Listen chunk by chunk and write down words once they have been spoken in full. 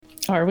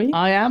Are we?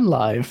 I am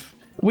live.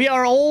 We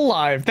are all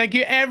live. Thank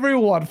you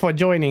everyone for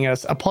joining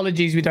us.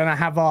 Apologies we don't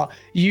have our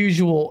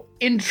usual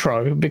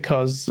intro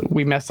because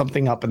we messed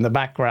something up in the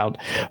background.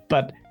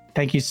 But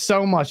thank you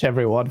so much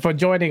everyone for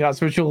joining us,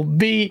 which will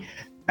be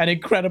an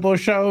incredible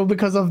show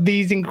because of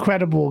these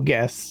incredible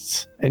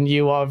guests and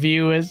you, our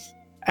viewers.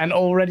 And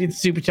already the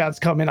super chats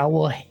come in. I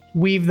will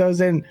weave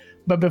those in.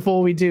 But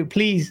before we do,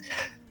 please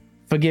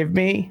forgive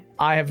me.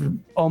 I have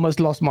almost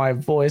lost my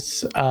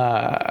voice.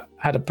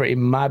 Had a pretty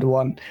mad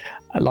one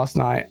last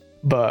night,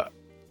 but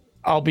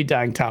I'll be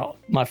danged out.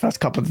 My first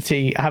cup of the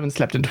tea. I haven't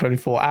slept in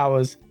 24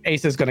 hours.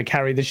 Asa's going to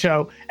carry the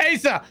show.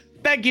 Asa,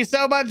 thank you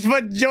so much for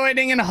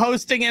joining and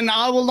hosting, and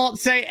I will not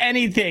say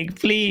anything.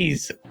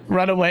 Please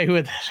run away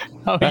with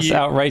it. That's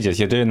outrageous.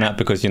 You're doing that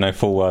because you know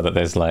full well that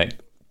there's like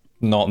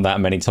not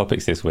that many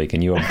topics this week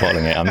and you are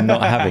bottling it. I'm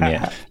not having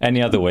it.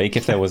 Any other week,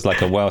 if there was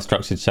like a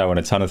well-structured show and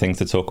a ton of things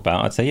to talk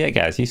about, I'd say, yeah,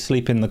 guys, you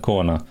sleep in the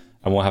corner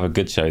and we'll have a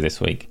good show this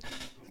week.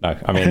 No,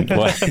 I mean,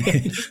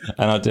 and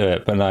I'll do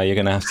it. But no, you're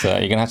gonna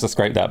have to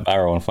scrape that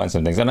barrel and find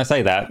some things. And I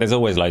say that there's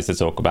always loads to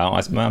talk about.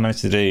 I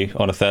managed to do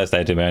on a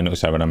Thursday, do my own little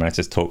show, and I managed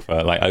to talk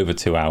for like over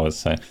 2 hours.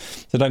 So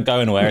don't go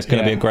anywhere. It's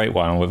going to be a great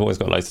one. We've always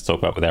got loads to talk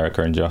about with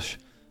Erica and Josh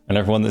and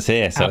everyone that's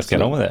here. So let's get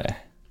on with it.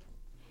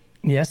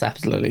 Yes,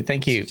 absolutely.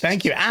 Thank you.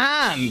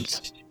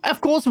 And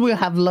of course, we'll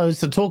have loads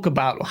to talk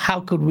about.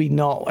 How could we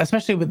not,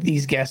 especially with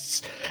these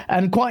guests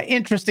and quite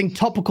interesting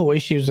topical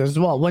issues as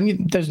well.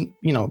 When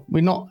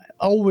we're not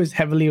always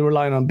heavily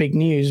relying on big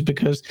news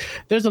because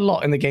there's a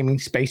lot in the gaming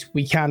space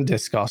we can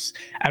discuss,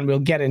 and we'll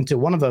get into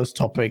one of those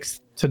topics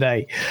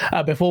today.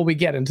 Before we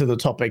get into the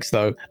topics,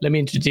 though, let me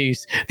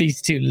introduce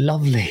these two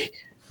lovely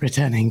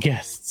returning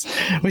guests.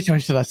 Which one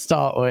should I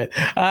start with?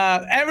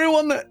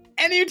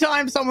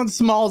 Anytime someone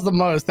smiles the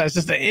most, that's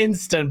just an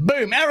instant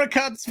boom.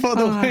 Erica for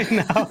the win.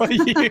 How are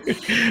you?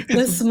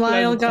 The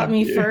smile got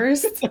me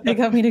first. It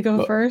got me to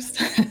go first.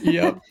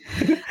 Yep.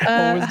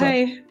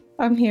 Hi,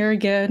 I'm here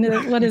again.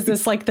 What is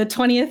this, like the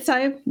 20th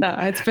time? No,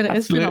 it's been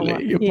a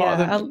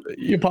while.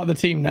 You're part of the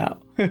team now.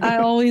 I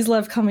always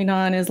love coming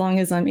on as long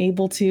as I'm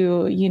able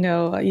to. You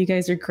know, you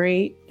guys are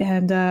great,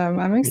 and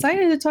I'm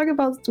excited to talk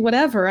about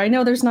whatever. I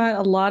know there's not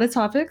a lot of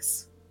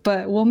topics,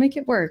 but we'll make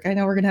it work. I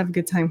know we're gonna have a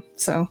good time.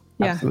 So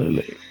yeah,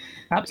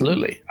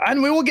 absolutely,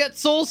 and we will get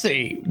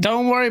saucy.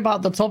 Don't worry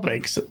about the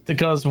topics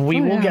because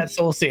we will get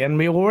saucy, and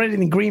we're already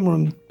in the green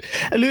room,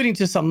 alluding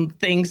to some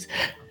things.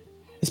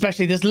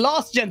 Especially this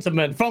last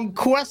gentleman from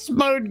Quest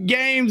Mode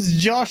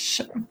Games,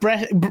 Josh,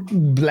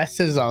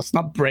 blesses us,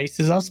 not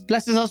braces us,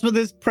 blesses us with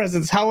his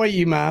presence. How are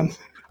you, man?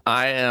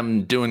 I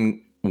am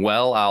doing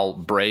well. I'll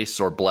brace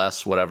or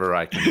bless whatever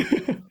I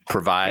can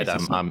provide.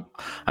 I'm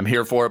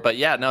here for it. But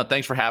yeah, no,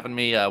 thanks for having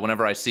me.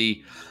 Whenever I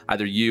see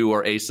either you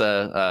or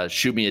Asa,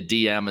 shoot me a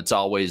DM. It's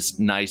always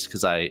nice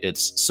because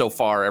it's so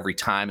far every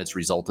time it's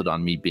resulted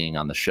on me being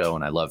on the show,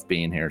 and I love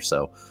being here.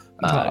 So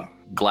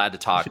glad to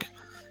talk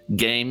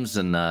games.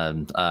 And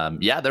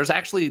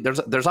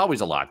there's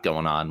always a lot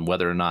going on,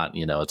 whether or not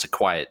it's a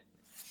quiet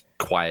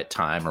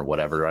time or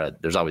whatever.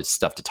 There's always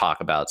stuff to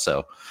talk about.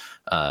 So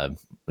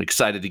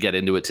excited to get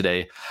into it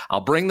today.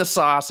 I'll bring the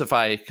sauce if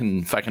I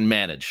can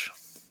manage.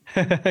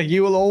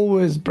 You will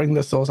always bring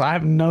the sauce. I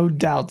have no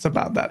doubts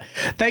about that.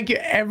 Thank you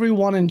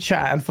everyone in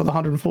chat, and for the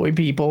 140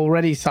 people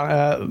already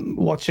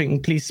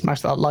watching, please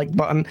smash that like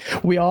button.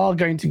 We are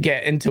going to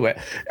get into it.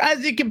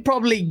 As you can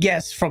probably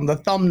guess from the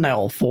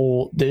thumbnail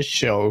for this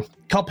show,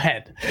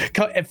 Cuphead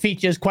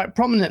features quite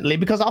prominently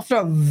because after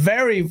a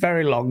very,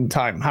 very long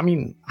time, I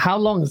mean, how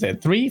long is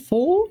it?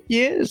 3-4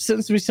 years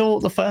since we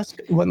saw the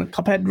first when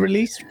Cuphead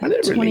released? When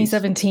it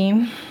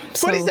 2017.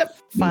 So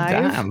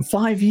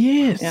 5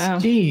 years. Yeah.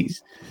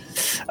 Jeez.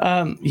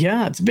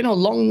 It's been a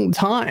long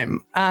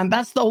time, and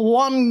that's the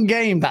one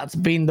game that's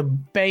been the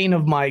bane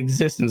of my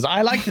existence.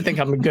 I like to think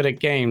I'm good at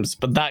games,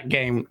 but that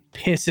game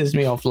pisses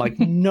me off like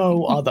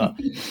no other.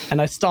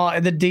 And I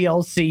started the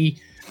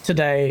DLC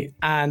today,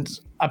 and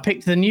I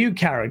picked the new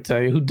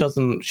character who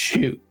doesn't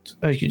shoot.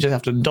 You just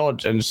have to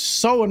dodge, and it's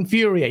so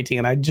infuriating,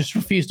 and I just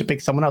refuse to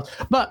pick someone else.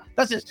 But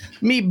that's just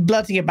me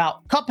blurting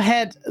about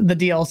Cuphead. The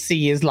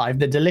DLC is live.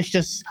 The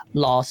Delicious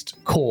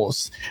Last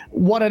Course.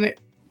 What an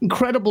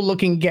incredible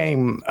looking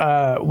game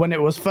when it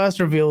was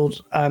first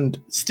revealed, and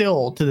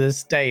still to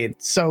this day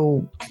it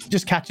so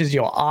just catches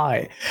your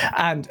eye.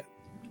 And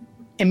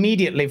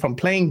immediately from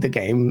playing the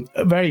game,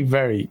 a very,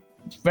 very,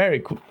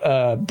 very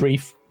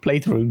brief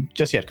playthrough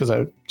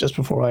just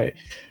before I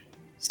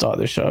start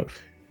the show,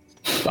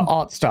 the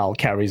art style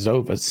carries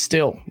over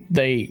still,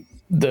 the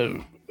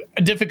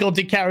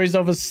difficulty carries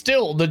over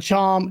still, the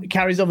charm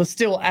carries over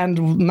still,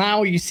 and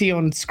now you see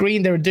on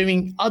screen they're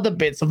doing other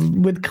bits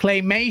with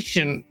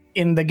claymation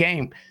in the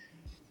game.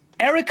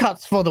 Erica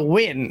for the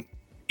win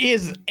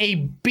is a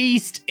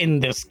beast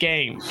in this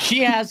game. She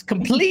has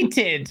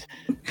completed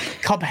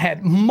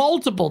Cuphead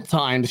multiple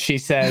times, she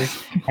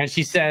says, and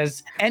she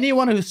says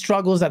anyone who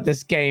struggles at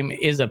this game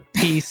is a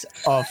piece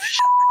of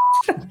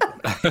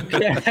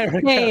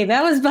Hey,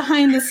 that was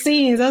behind the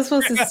scenes. I was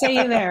supposed to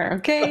say there,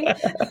 okay?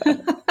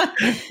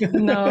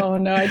 No,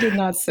 I did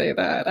not say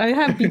that. I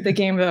have beat the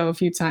game though a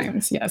few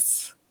times.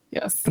 Yes.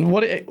 And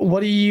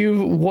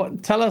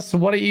tell us,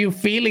 what are you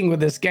feeling with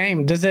this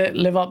game? Does it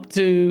live up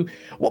to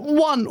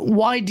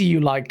why do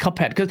you like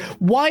Cuphead?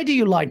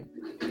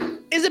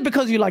 Is it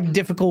because you like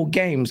difficult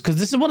games? Because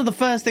this is one of the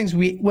first things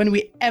when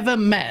we ever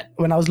met,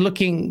 when I was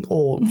looking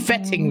or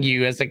vetting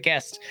you as a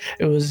guest,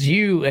 it was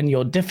you and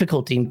your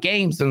difficulty in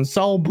games and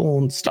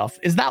Soulsborne stuff.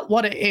 Is that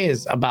what it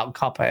is about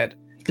Cuphead?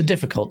 The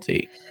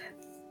difficulty?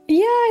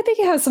 Yeah, I think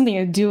it has something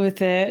to do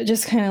with it.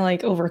 Just kind of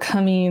like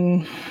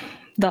overcoming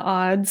the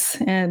odds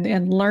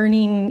and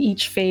learning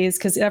each phase,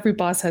 because every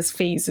boss has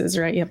phases,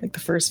 right? You have like the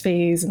first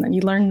phase, and then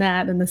you learn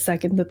that, and the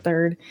second, the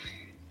third,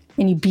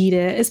 and you beat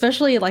it.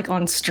 Especially like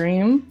on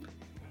stream,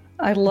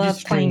 I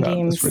love playing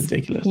games. That's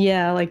ridiculous.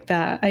 Yeah, like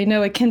that. I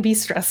know it can be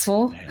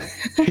stressful.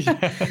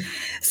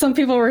 Some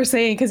people were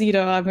saying, because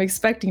I'm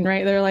expecting,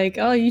 right? They're like,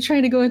 "Oh, you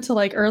trying to go into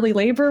like early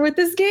labor with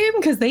this game?"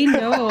 Because they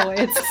know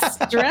it's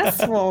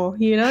stressful.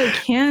 It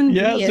can.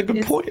 Yeah, that's a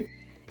good point.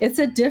 It's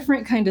a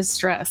different kind of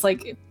stress.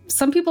 Like,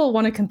 some people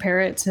want to compare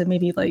it to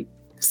maybe like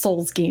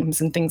Souls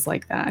games and things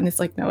like that. And it's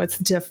like, no, it's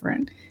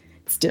different.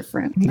 It's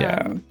different.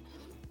 Yeah.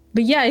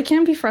 But yeah, it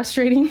can be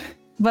frustrating,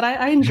 but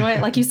I enjoy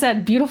it. Like you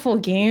said, beautiful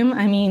game.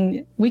 I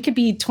mean, we could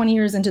be 20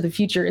 years into the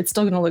future. It's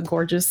still going to look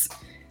gorgeous.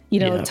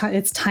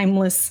 It's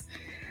timeless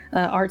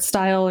art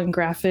style and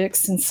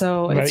graphics. And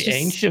so it's very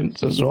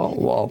ancient as well.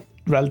 Well,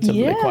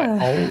 relatively quite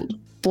old.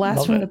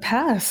 Blast from the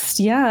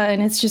past. Yeah.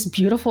 And it's just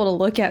beautiful to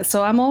look at.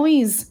 So I'm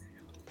always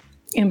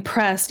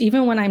impressed,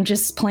 even when I'm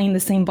just playing the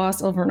same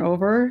boss over and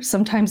over.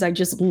 Sometimes I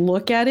just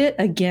look at it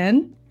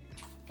again,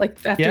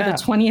 like after the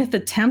 20th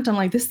attempt. I'm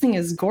like, this thing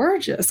is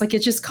gorgeous. Like,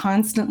 it just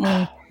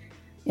constantly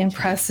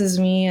impresses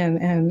me,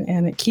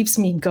 and it keeps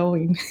me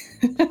going.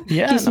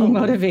 Keeps me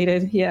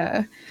motivated.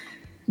 The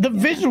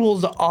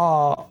visuals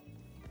are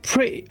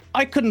pretty.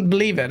 I couldn't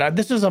believe it.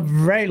 This was a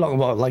very long,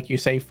 like you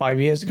say, 5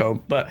 years ago,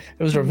 but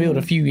it was revealed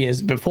a few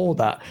years before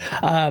that.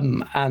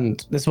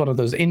 And this is one of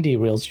those indie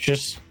reels,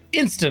 just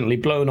instantly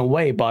blown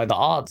away by the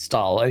art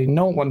style. I mean,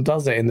 no one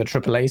does it in the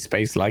AAA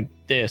space like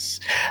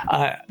this.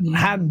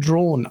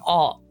 Hand-drawn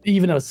art,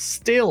 even a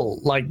still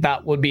like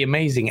that, would be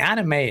amazing.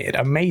 Animated,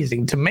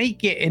 amazing. To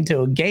make it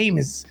into a game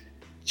is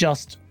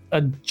just a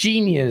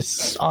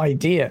genius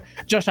idea.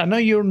 Josh, I know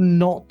you're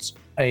not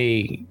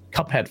a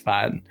Cuphead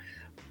fan,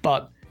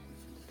 but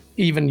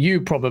even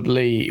you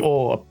probably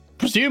or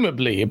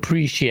presumably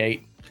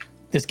appreciate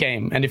this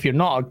game. And if you're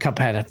not a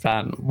Cuphead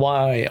fan,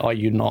 why are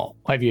you not?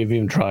 Why have you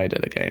even tried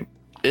it, the game?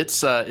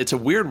 It's a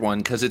weird one,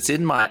 because it's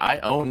in I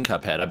own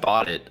Cuphead. I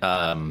bought it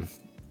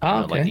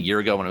like a year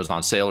ago when it was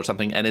on sale or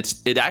something, and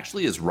it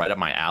actually is right up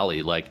my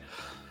alley. Like,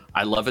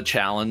 I love a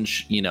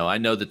challenge. I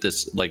know that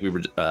this, like we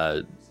were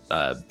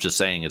just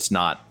saying, it's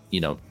not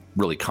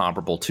really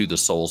comparable to the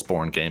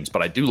Soulsborne games,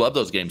 but I do love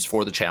those games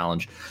for the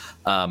challenge.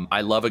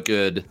 I love a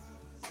good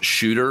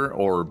shooter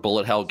or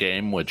bullet hell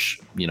game,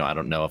 which I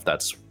don't know if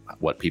that's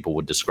what people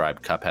would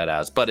describe Cuphead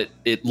as, but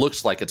it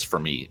looks like it's for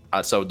me.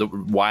 So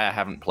why I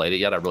haven't played it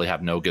yet, I really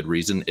have no good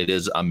reason. It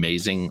is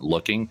amazing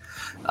looking,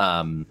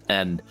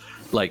 and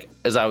like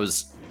as I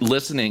was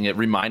listening, it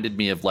reminded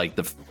me of like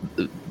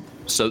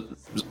so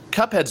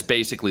Cuphead's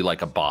basically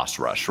like a boss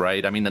rush,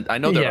 right? I mean, I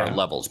know there are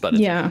levels, but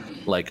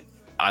like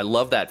I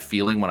love that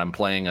feeling when I'm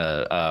playing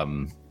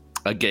a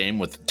game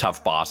with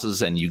tough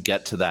bosses, and you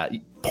get to that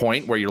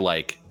point where you're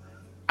like,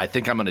 I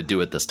think I'm going to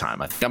do it this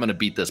time. I think I'm going to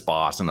beat this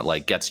boss, and it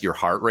like gets your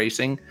heart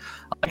racing.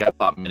 Like, I've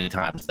thought many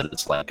times that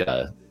it's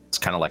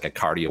kind of like a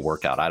cardio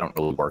workout. I don't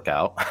really work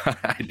out.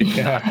 I do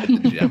not at the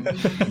gym,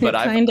 but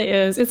it kind of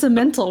is. It's a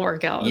mental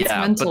workout. It's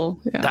mental.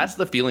 But that's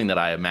the feeling that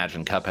I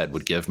imagine Cuphead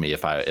would give me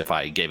if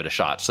I gave it a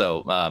shot.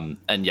 So,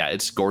 and yeah,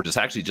 it's gorgeous.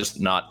 Actually, just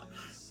not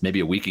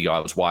maybe a week ago, I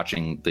was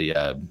watching the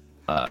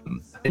I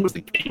think it was the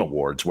Game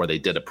Awards, where they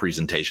did a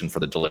presentation for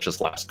the Delicious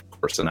Last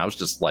Course, and I was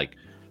just like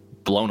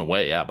blown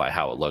away by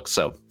how it looks.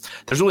 So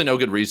there's really no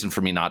good reason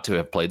for me not to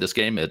have played this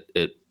game.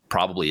 It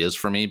probably is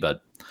for me,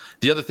 but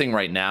the other thing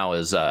right now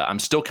is I'm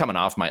still coming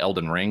off my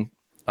Elden Ring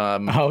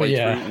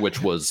playthrough,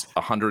 which was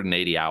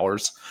 180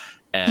 hours,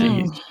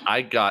 and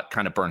I got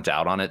kind of burnt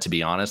out on it, to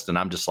be honest, and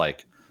I'm just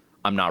like,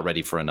 I'm not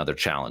ready for another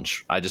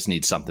challenge. I just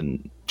need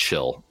something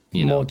chill.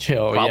 More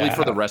chill, probably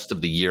for the rest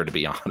of the year, to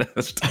be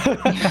honest.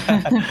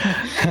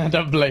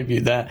 Don't blame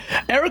you there.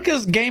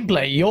 Erica's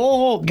gameplay,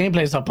 your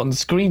gameplay is up on the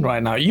screen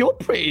right now. You're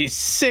pretty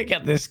sick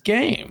at this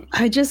game.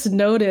 I just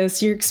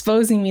noticed you're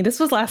exposing me.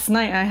 This was last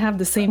night. I have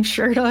the same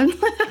shirt on.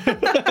 So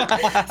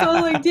I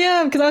was like,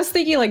 damn, because I was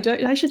thinking like,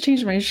 I should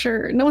change my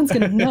shirt. No one's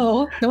gonna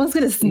know. No one's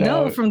gonna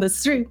know from the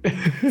stream.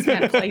 This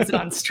man plays it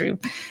on stream.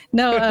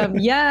 No, I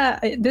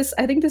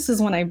think this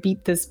is when I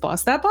beat this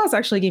boss. That boss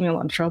actually gave me a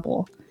lot of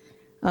trouble.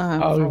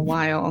 for a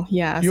while.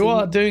 Yeah, you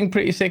are doing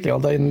pretty sickly,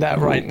 although in that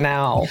right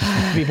now,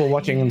 people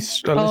watching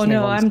and oh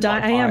no,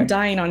 I am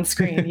dying on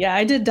screen. Yeah,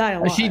 I did die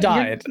a lot. She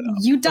died.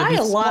 You die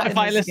a lot.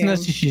 Spotify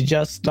listeners, she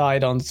just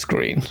died on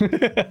screen.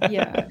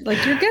 Yeah,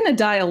 like you're gonna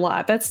die a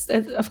lot. That's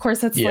of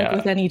course like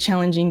with any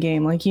challenging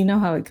game. Like you know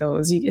how it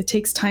goes. It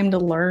takes time to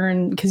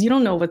learn because you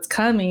don't know what's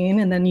coming,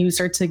 and then you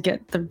start to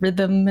get the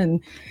rhythm.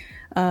 And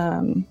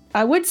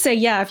I would say,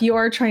 if you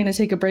are trying to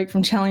take a break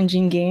from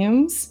challenging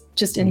games,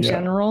 just in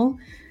general,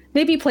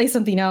 maybe play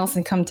something else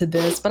and come to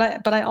this.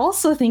 But I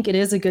also think it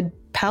is a good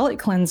palate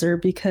cleanser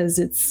because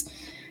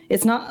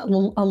it's not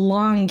a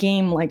long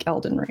game like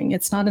Elden Ring.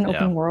 It's not an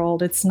open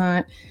world. It's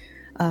not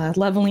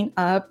leveling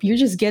up. You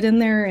just get in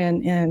there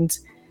and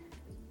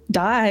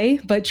die,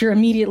 but you're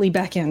immediately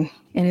back in,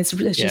 and it's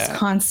just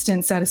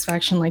constant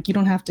satisfaction. Like you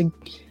don't have to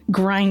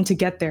grind to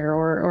get there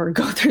or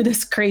go through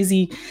this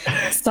crazy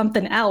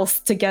something else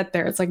to get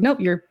there. It's like,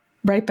 nope, you're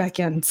right back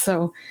in.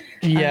 So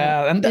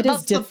and it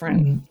is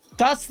different.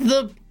 That's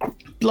the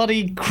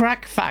bloody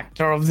crack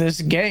factor of this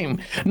game.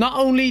 Not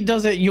only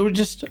does it,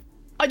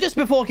 I just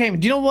before came,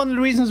 do you know one of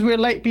the reasons we're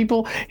late,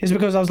 people, is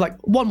because I was like,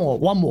 one more.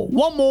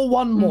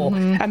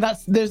 Mm-hmm. And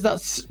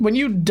there's when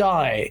you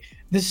die,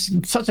 this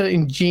is such an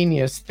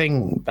ingenious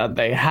thing that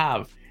they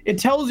have. It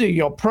tells you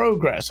your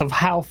progress of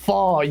how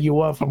far you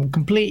were from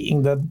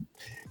completing the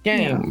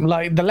game,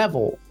 like the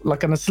level,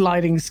 like on a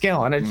sliding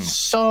scale, and it's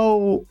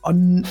so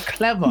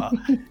clever.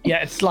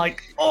 It's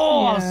like,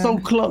 so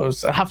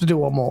close. I have to do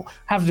one more,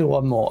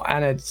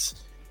 and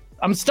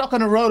I'm stuck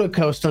on a roller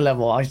coaster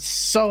level. It's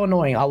so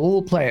annoying. I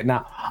will play it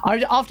now.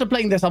 After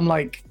playing this, I'm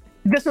like,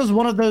 this is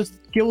one of those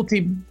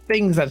guilty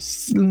things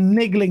that's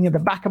niggling in the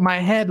back of my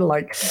head,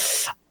 like,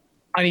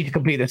 I need to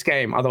complete this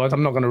game, otherwise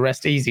I'm not going to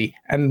rest easy.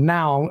 And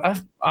now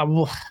I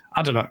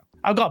don't know.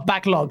 I've got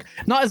backlog,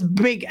 not as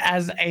big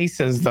as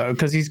Acer's though,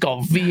 because he's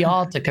got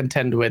VR to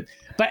contend with.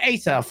 But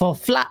Acer, for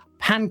flat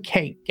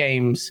pancake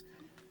games,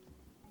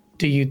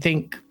 do you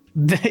think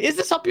is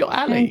this up your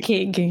alley?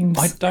 Pancake games.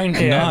 I don't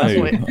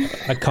know.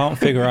 I can't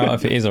figure out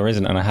if it is or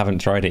isn't, and I haven't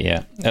tried it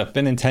yet. I've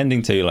been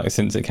intending to,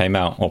 since it came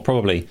out, or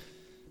probably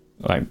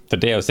the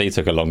DLC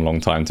took a long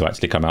time to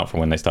actually come out from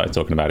when they started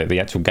talking about it. The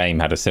actual game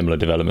had a similar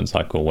development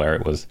cycle where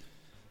it was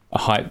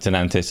hyped and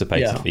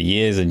anticipated for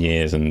years and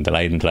years, and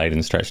delayed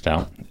and stretched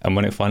out. And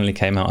when it finally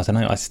came out, I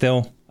don't know,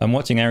 I'm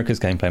watching Erica's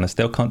gameplay and I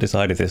still can't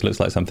decide if this looks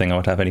like something I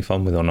would have any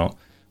fun with or not,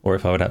 or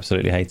if I would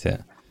absolutely hate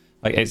it.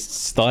 It's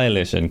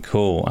stylish and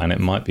cool, and it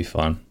might be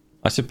fun.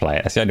 I should play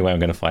it. That's the only way I'm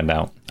going to find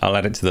out. I'll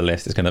add it to the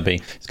list. It's going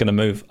to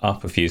move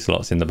up a few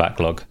slots in the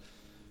backlog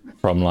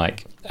from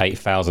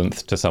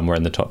 8,000th to somewhere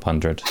in the top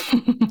 100.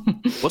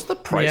 What's the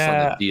price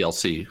on the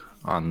DLC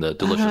on the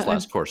Delicious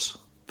Last Course?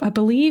 I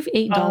believe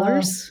 $8,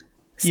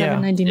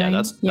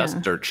 $7.99. Yeah, that's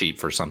dirt cheap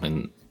for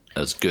something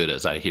as good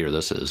as I hear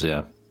this is.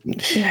 Yeah.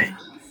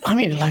 I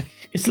mean,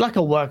 it's like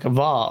a work of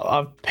art.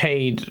 I've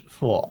paid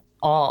for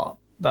art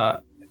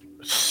that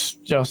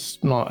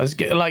just not as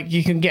good.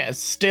 You can get a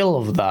still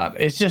of that.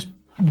 It's just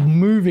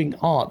moving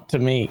art to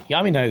me.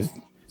 I mean, it's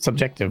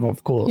subjective,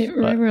 of course. It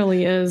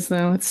really is,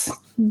 though. It's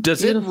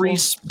does beautiful.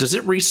 Does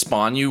it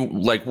respawn you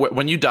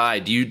when you die?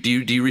 Do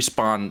you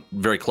respawn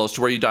very close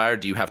to where you die, or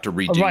do you have to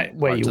redo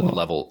parts of the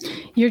level?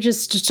 You're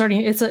just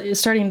starting. It's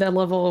starting that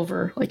level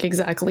over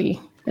exactly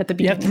at the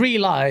beginning. You have 3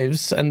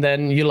 lives, and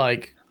then you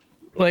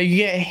you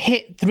get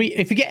hit 3.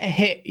 If you get a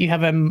hit, you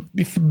have a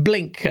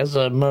blink as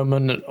a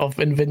moment of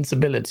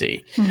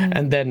invincibility,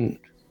 and then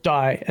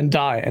die, and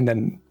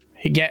then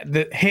you get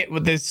the hit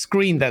with this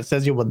screen that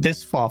says you were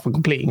this far from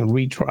completing and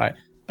retry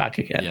back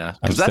again. Yeah,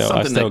 because that's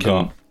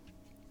something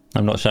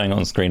I'm not showing it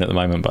on screen at the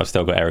moment, but I've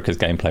still got Erica's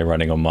gameplay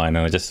running on mine,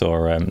 and I just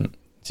saw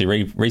she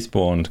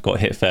respawned, got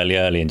hit fairly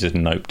early, and just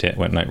noped it.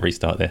 Went, nope,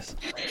 restart this.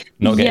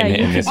 Not getting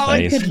hit in this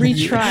phase. You could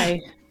retry.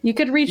 You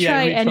could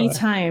retry any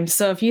time.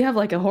 So if you have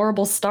a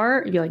horrible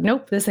start, you'd be like,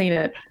 nope, this ain't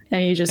it.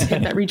 And you just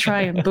hit that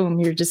retry and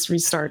boom, you just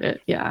restart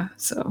it. Yeah.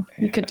 So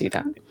you could do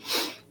that.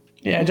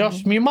 Yeah,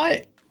 Josh, you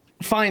might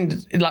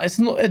find it's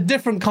not a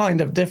different kind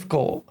of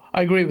difficult.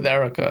 I agree with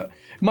Erica.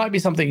 It might be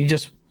something you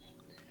just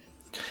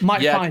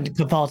might find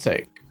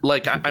cathartic. I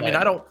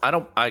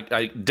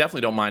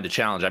definitely don't mind a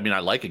challenge. I mean, I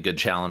like a good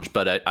challenge,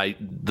 but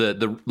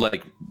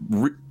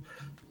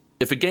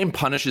if a game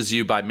punishes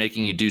you by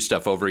making you do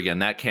stuff over again,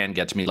 that can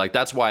get to me.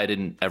 That's why I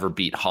didn't ever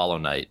beat Hollow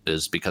Knight,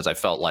 is because I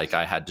felt like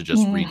I had to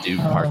just redo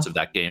parts of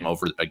that game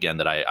over again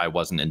that I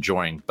wasn't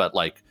enjoying. But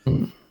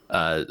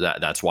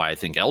that's why I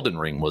think Elden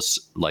Ring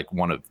was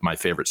one of my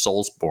favorite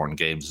Soulsborne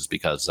games, is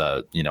because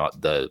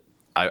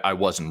I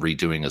wasn't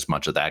redoing as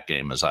much of that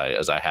game as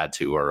I had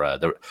to. Or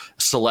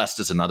Celeste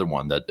is another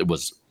one that it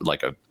was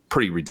a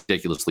pretty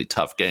ridiculously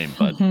tough game,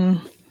 but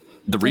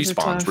the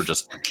respawns were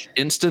just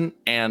instant,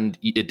 and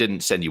it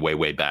didn't send you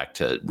way back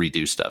to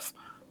redo stuff.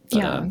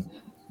 But,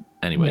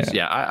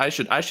 I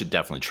should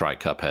definitely try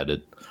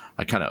Cuphead.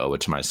 I kind of owe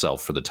it to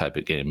myself for the type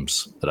of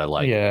games that I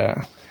like.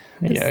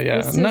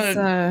 This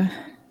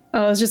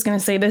I was just going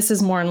to say, this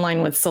is more in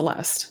line with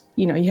Celeste.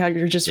 You know,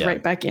 you're just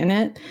right back in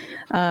it.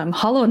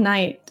 Hollow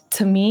Knight,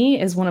 to me,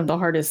 is one of the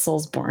hardest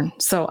Soulsborne.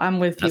 So I'm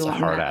with you on that.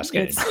 That's a hard-ass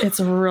game. It's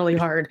really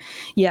hard.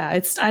 Yeah,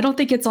 I don't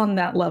think it's on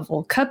that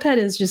level. Cuphead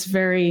is just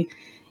very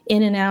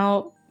in and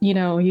out. You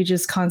know, you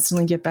just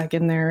constantly get back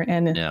in there,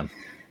 and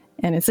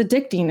it's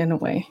addicting in a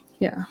way.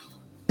 Yeah.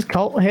 Is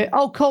Colt here?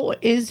 Oh, Colt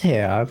is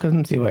here. I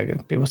couldn't see where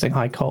people saying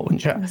hi, Colt in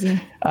chat.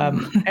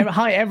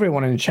 Hi,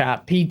 everyone in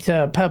chat.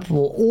 Peter,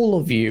 Purple, all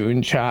of you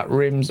in chat.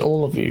 Rims,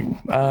 all of you.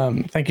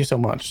 Thank you so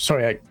much.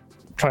 Sorry, I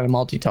try to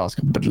multitask,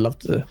 but love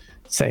to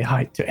say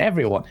hi to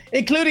everyone,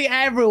 including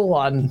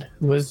everyone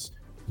who was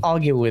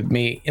arguing with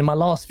me in my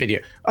last video.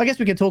 I guess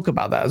we can talk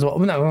about that as well.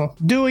 No,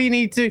 do we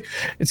need to?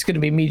 It's going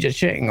to be me just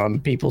shitting on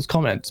people's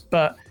comments,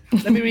 but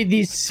let me read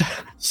these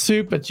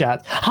super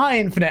chats. Hi,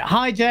 Infinite.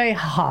 Hi, Jay.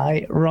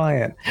 Hi,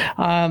 Ryan.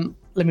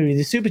 Let me read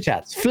the super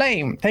chats.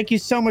 Flame, thank you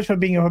so much for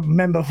being a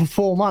member for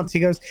 4 months.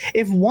 He goes,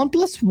 if 1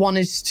 + 1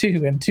 is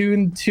 2 and 2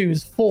 and 2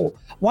 is 4,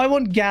 why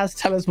won't Gaz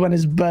tell us when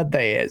his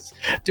birthday is?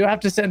 Do I have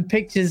to send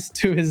pictures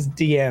to his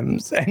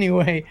DMs?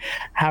 Anyway,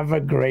 have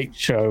a great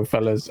show,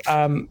 fellas.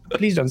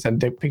 Please don't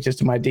send pictures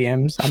to my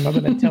DMs. I'm not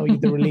going to tell you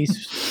the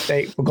release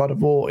date for God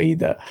of War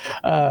either.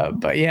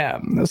 But yeah,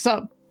 what's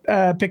up,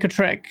 Pick a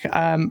Trek?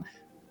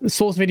 The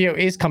Source video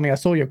is coming. I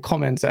saw your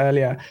comments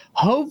earlier.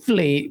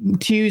 Hopefully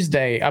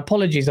Tuesday.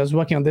 Apologies, I was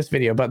working on this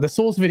video, but the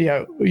Source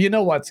video, you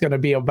know what it's going to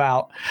be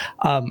about,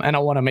 and I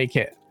want to make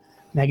it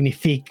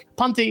magnifique.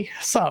 Punty,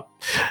 sup?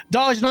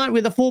 Dodge Knight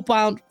with a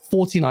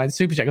 £4.49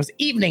 super chat goes,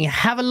 evening.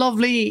 Have a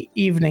lovely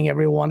evening,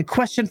 everyone.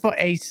 Question for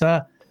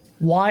Asa: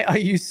 why are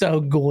you so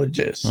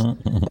gorgeous?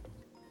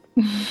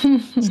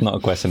 It's not a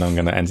question I'm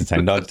going to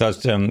entertain. Dodge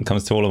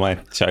comes to all of my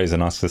shows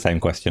and asks the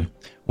same question.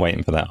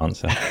 Waiting for that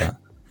answer.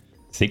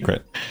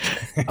 Secret.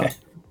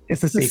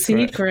 It's a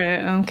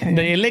secret. Okay.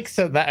 The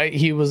elixir that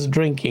he was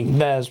drinking,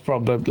 there's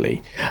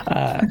probably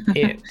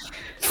it.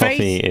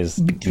 Coffee is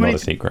not a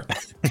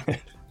secret.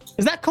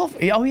 Is that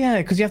coffee? Oh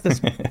yeah, because you have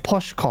this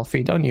posh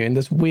coffee, don't you? In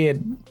this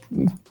weird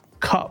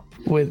cup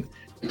with.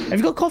 Have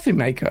you got a coffee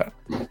maker?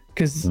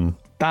 Because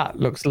that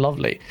looks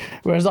lovely.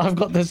 Whereas I've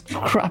got this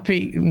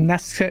crappy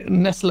Nestle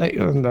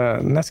and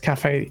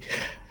Nescafe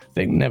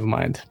thing. Never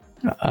mind.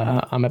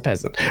 I'm a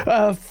peasant.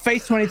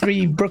 Face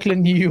 23,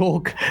 Brooklyn, New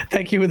York.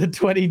 Thank you with a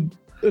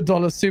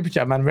 $20 super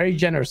chat, man. Very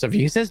generous of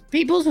you. He says,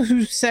 people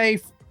who say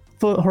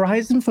for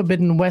Horizon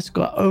Forbidden West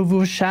got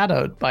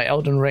overshadowed by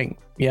Elden Ring.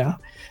 Yeah.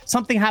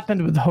 Something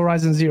happened with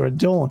Horizon Zero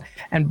Dawn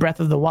and Breath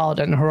of the Wild,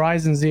 and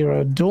Horizon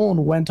Zero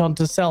Dawn went on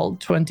to sell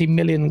 20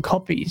 million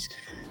copies.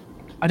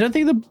 I don't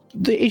think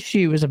the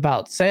issue is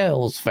about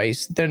sales,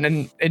 Face.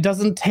 Then it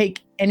doesn't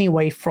take any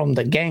away from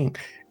the game.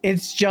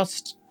 It's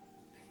just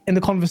in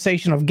the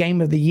conversation of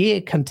Game of the Year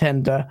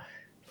contender,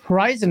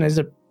 Horizon is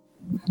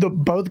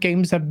both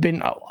games have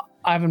been. I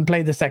haven't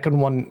played the second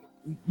one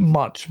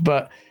much,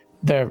 but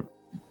they're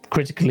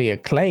critically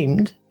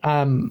acclaimed.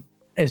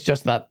 It's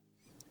just that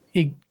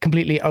it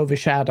completely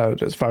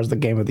overshadowed as far as the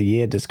Game of the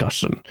Year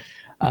discussion.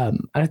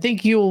 And I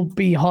think you'll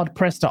be hard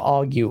pressed to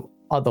argue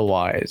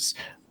otherwise.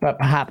 But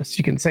perhaps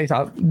you can say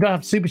something. Don't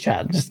have super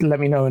chat. Just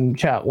let me know in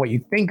chat what you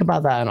think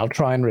about that, and I'll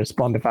try and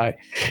respond if I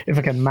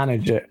can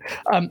manage it.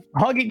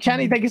 Hoggy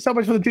Channy, thank you so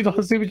much for the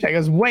 $2 super chat.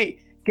 Goes,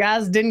 wait,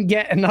 Gaz didn't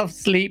get enough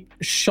sleep.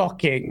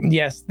 Shocking.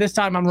 Yes, this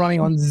time I'm running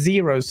on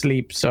 0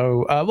 sleep.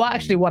 So, well,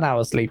 actually 1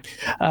 hour sleep.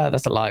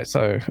 That's a lie.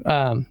 So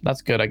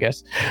that's good, I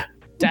guess.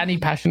 Danny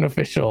Passion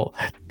Official,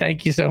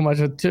 thank you so much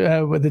with the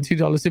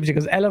 $2 super chat.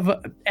 Because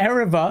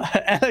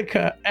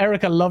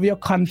Erica, love your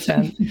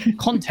content.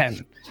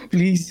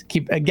 Please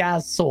keep a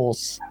Gaz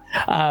source.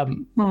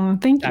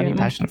 Thank Danny you.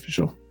 Passion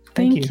Official.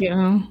 Thank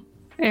you.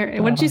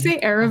 What did you say?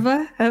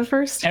 Eriva at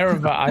first?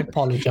 Eriva, I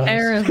apologize.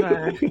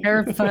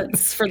 Eriva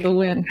for the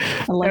win.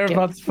 I like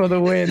Eriva for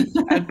the win.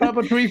 And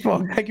Purple Tree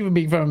Frog, thank you for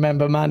being a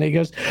member, man. He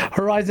goes,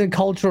 Horizon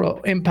cultural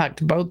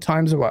impact both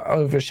times were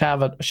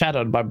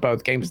overshadowed by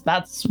both games.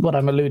 That's what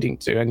I'm alluding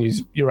to, and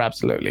you're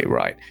absolutely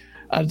right.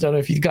 I don't know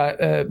if you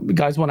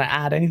guys want to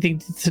add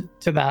anything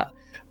to that,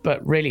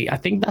 but really, I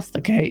think that's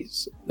the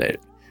case.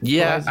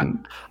 Yeah,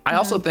 Horizon, I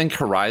also think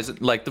Horizon,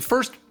 like the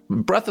first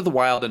Breath of the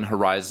Wild and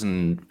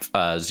Horizon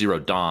Zero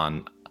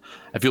Dawn,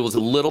 I feel was a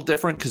little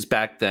different because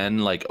back then,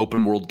 like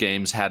open world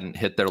games hadn't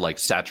hit their like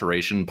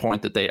saturation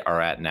point that they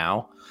are at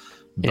now.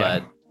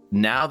 But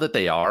now that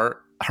they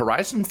are,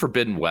 Horizon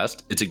Forbidden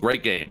West, it's a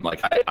great game.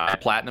 Like I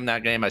platinumed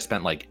that game. I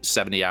spent like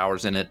 70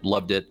 hours in it,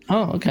 loved it.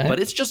 Oh, okay. But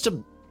it's just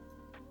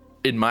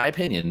in my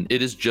opinion,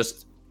 it is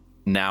just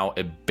now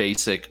a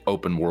basic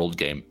open world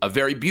game, a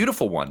very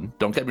beautiful one.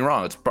 Don't get me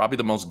wrong. It's probably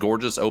the most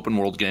gorgeous open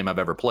world game I've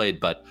ever played,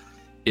 but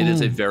it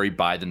is a very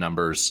by the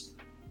numbers,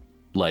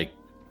 like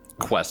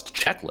quest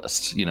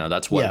checklist. You know,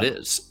 that's what it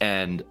is.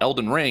 And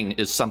Elden Ring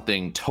is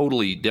something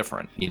totally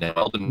different. You know,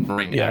 Elden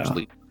Ring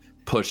actually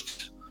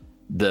pushed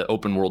the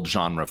open world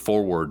genre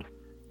forward.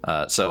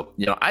 So,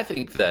 you know, I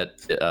think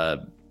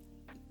that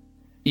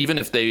even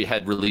if they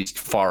had released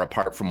far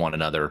apart from one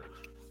another,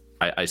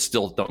 I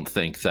still don't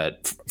think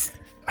that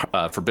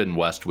Forbidden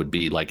West would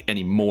be like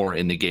any more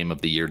in the Game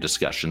of the Year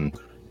discussion,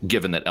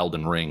 given that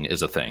Elden Ring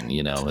is a thing.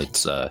 You know,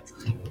 it's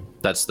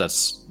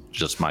that's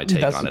just my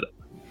take on it.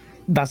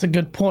 That's a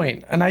good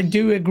point, and I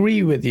do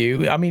agree with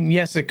you. I mean,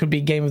 yes, it could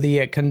be Game of the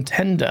Year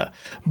contender,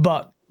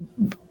 but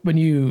when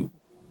you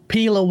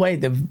peel away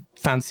the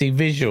fancy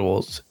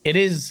visuals, it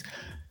is,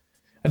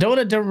 I don't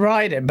want to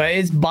deride it, but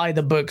it's by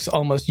the books,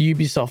 almost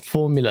Ubisoft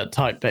formula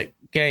type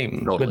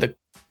game. Totally.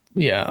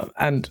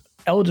 And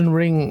Elden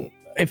Ring,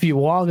 if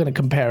you are going to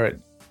compare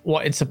it,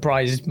 what it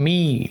surprised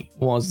me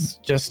was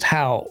just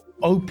how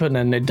open,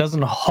 and it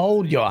doesn't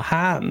hold your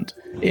hand.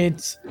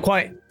 It's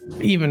quite,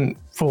 even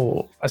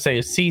for, I say,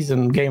 a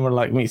seasoned gamer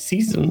like me,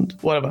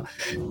 whatever,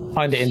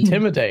 find it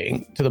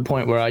intimidating to the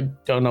point where I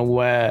don't know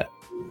what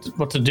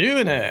to do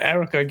in it.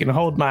 Erica can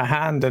hold my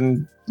hand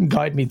and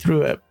guide me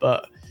through it,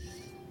 but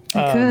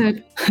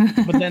good.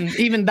 but then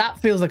even that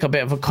feels like a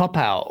bit of a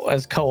cop-out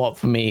as co-op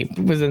for me,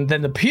 because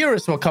then the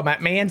purists will come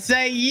at me and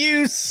say,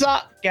 you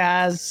suck,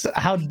 guys,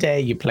 how dare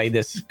you play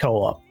this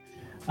co-op.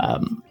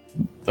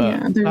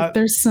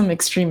 There's some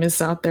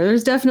extremists out there.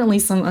 There's definitely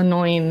some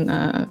annoying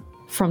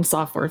From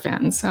Software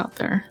fans out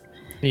there.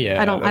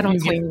 Yeah, I don't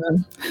claim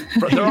them.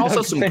 There are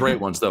also some great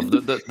ones though.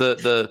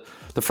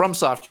 The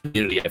FromSoft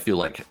community, I feel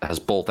like, has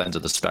both ends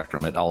of the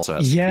spectrum. It also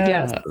has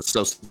it's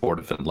so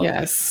supportive and lovely.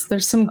 Yes,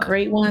 there's some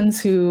great ones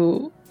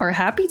who are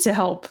happy to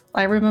help.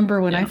 I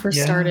remember when I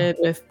first started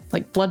with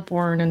like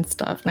Bloodborne and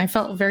stuff, and I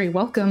felt very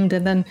welcomed.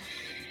 And then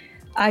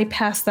I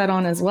passed that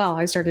on as well.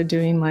 I started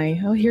doing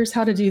here's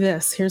how to do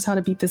this, here's how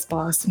to beat this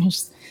boss, and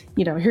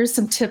here's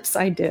some tips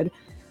I did.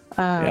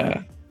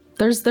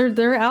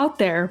 They're out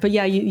there, but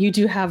yeah, you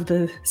do have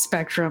the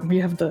spectrum.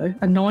 You have the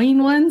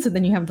annoying ones, and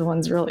then you have the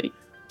ones really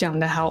down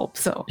to help.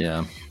 So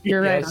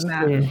you're right on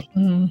that.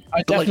 Mm-hmm.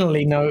 I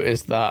definitely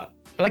noticed that,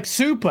 like,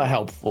 super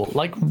helpful,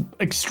 like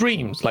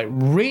extremes, like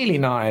really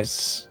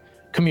nice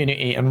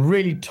community and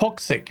really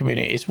toxic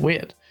community. It's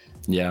weird.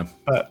 Yeah,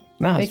 but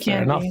no, it's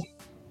fair enough.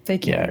 They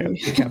can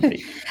be. It can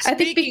be. I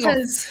think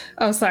because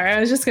I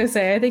was just gonna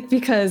say, I think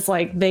because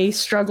like they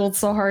struggled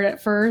so hard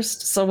at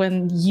first, so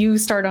when you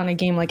start on a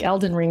game like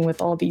Elden Ring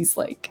with all these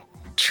like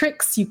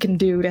tricks you can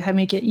do to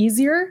make it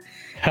easier,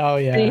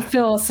 they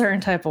feel a certain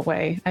type of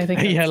way. I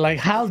think like,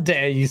 how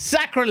dare you,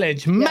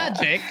 sacrilege,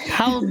 magic,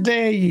 how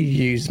dare you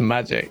use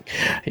magic.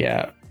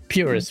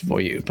 Purist for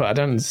you, but I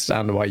don't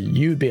understand why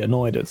you'd be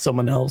annoyed at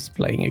someone else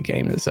playing a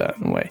game in a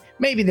certain way.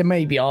 Maybe there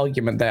may be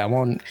argument there. I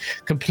won't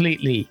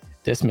completely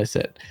dismiss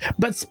it.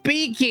 But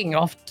speaking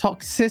of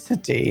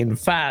toxicity in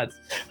fads,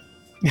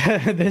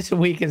 this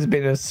week has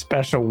been a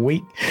special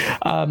week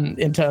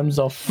in terms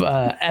of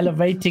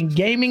elevating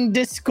gaming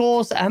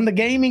discourse and the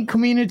gaming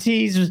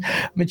community's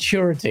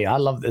maturity. I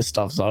love this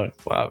stuff, so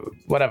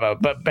whatever.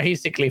 But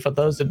basically, for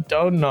those that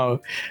don't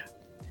know,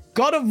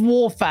 God of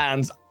War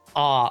fans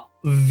are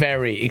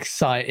very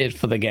excited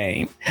for the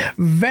game.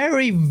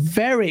 Very,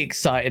 very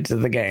excited to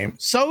the game.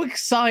 So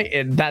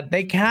excited that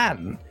they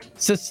can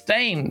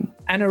sustain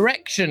an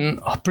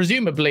erection,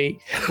 presumably,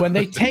 when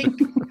they take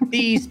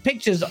these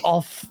pictures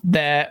of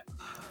their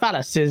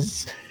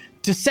phalluses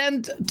to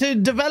send to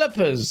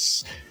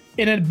developers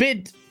in a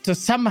bid to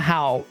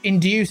somehow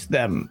induce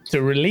them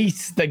to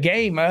release the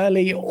game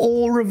early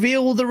or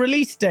reveal the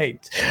release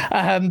date.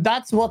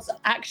 That's what's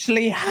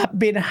actually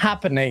been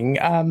happening.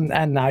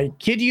 And I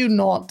kid you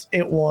not,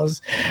 it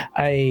was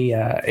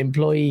a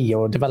employee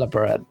or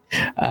developer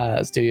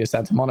at Studio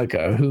Santa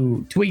Monica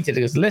who tweeted,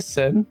 goes,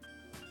 listen,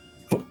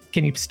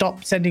 can you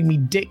stop sending me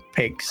dick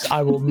pics?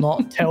 I will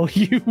not tell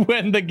you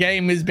when the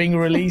game is being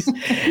released.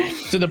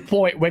 To the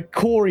point where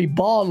Cory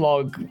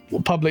Barlog,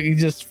 publicly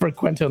just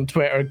frequented on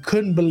Twitter,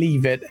 couldn't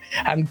believe it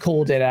and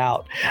called it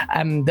out.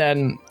 And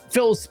then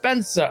Phil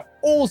Spencer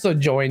also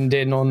joined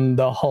in on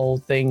the whole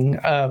thing.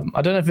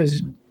 I don't know if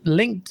it's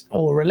linked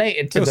or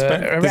related to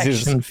the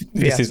erection.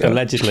 This is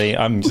allegedly,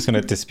 I'm just going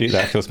to dispute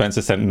that. Phil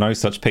Spencer sent no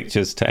such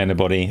pictures to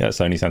anybody at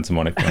Sony Santa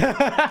Monica.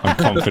 I'm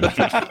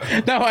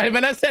confident. No,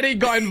 when I said he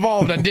got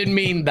involved, I didn't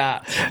mean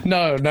that.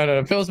 No.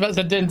 Phil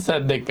Spencer didn't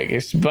send dick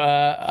pics,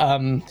 but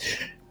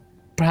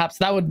perhaps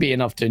that would be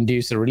enough to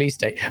induce a release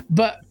date.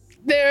 But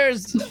there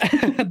is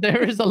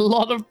a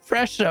lot of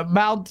pressure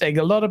mounting.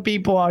 A lot of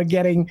people are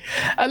getting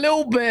a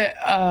little bit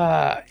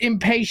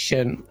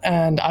impatient,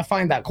 and I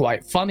find that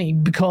quite funny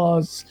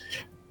because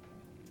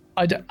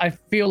I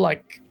feel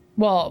like,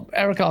 well,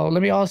 Erica,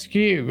 let me ask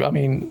you. I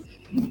mean,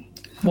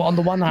 well, on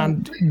the one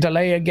hand,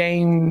 delay a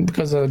game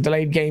because a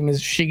delayed game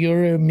is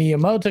Shigeru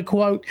Miyamoto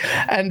quote,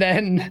 and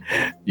then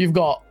you've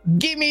got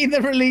give me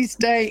the release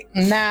date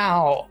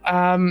now.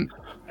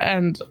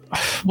 And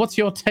what's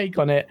your take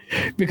on it?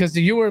 Because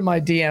you were in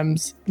my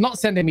DMs, not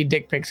sending me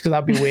dick pics because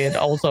that'd be weird.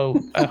 Also,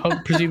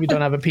 I presume you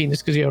don't have a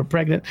penis because you're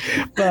pregnant.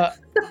 But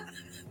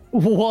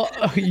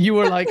what you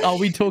were like? Are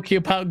we talking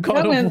about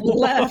God of War?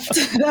 Left.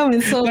 That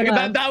went so like,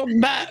 left.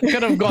 That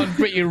could have gone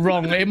pretty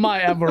wrong. It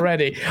might have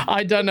already.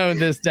 I don't know in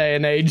this day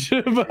and age.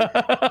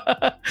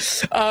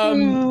 What's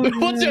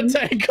your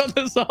take on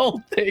this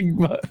whole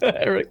thing,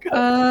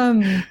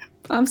 Erica?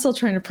 I'm still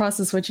trying to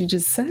process what you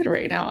just said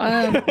right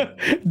now.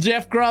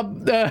 Jeff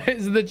Grubb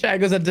is in the chat.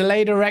 Goes, a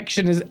delayed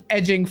erection is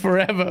edging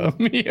forever.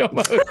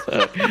 Miyamoto.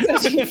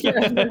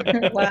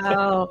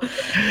 Wow.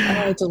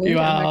 Delayed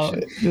erection.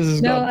 This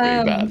has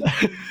gone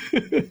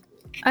pretty bad.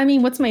 I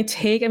mean, what's my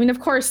take? I mean, of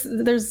course,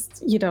 there's,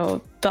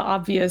 the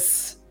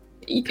obvious.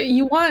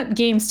 You want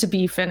games to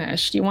be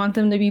finished. You want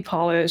them to be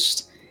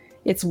polished.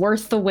 It's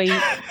worth the wait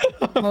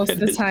most of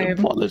the time.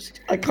 Polished.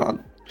 I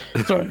can't.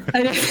 Sorry.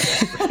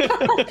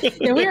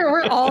 Yeah,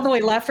 we're all the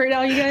way left right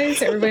now, you guys.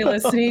 Everybody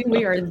listening,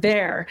 we are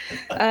there.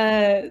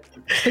 But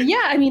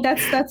yeah, I mean,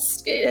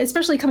 that's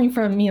especially coming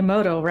from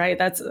Miyamoto, right?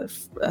 That's a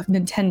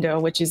Nintendo,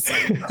 which is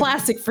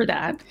classic for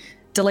that,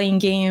 delaying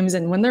games,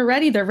 and when they're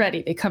ready,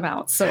 they come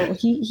out. So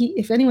he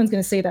if anyone's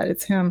going to say that,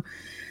 it's him.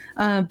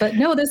 But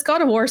no, this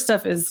God of War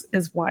stuff is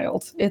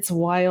wild. It's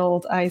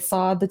wild. I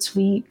saw the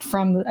tweet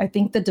from I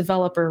think the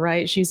developer,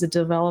 right? She's a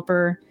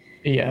developer.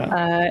 Yeah.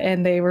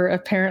 And they were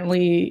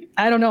apparently,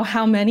 I don't know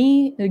how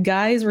many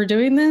guys were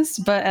doing this,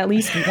 but at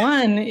least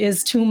one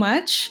is too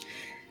much.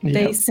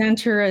 They sent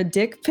her a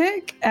dick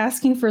pic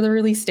asking for the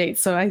release date.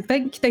 So I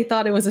think they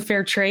thought it was a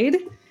fair trade.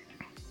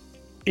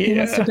 Yeah. He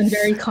must have been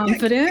very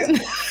confident.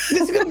 This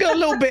is going to go a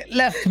little bit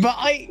left, but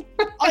I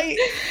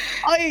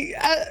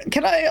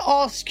can I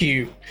ask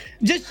you,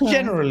 just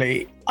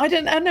generally, I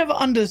never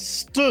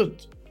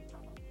understood.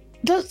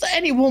 Does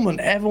any woman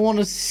ever want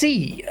to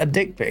see a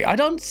dick pic? I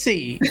don't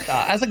see,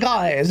 as a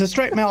guy, as a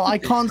straight male, I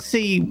can't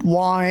see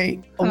why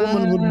a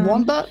woman would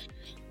want that.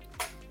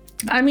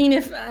 I mean,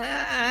 I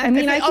can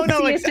see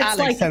if Alex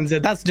like, sends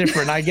it. That's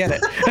different. I get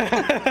it.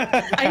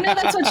 I know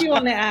that's what you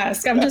want to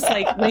ask. I'm just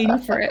like waiting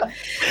for it.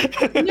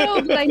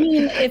 No, but I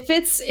mean, if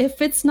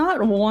it's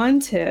not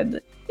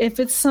wanted, if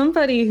it's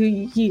somebody who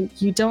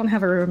you don't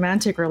have a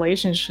romantic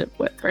relationship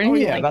with or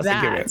anything like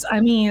that,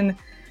 I mean.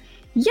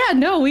 Yeah,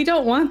 no, we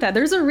don't want that.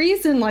 There's a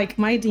reason, like,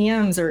 my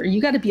DMs are, you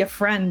got to be a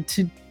friend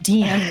to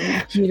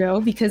DM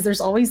me, because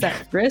there's always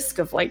that risk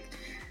of, like,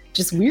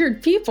 just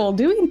weird people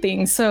doing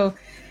things. So,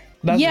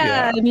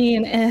 I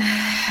mean,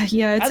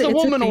 it's as a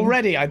woman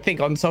already, I think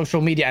on social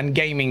media and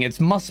gaming, it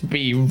must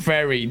be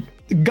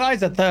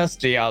guys are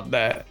thirsty out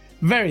there,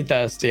 very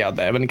thirsty out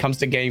there when it comes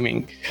to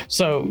gaming.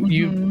 So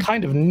you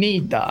kind of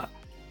need that.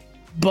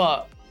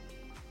 But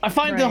I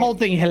find the whole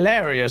thing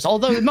hilarious,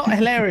 although not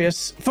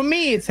hilarious. For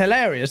me, it's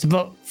hilarious,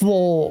 but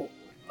for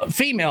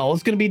female,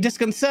 it's going to be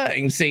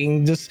disconcerting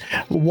seeing this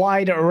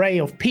wide array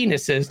of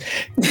penises.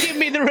 Give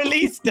me the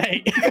release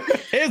date.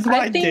 Here's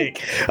my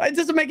dick. It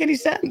doesn't make any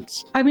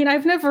sense. I mean,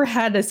 I've never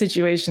had a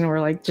situation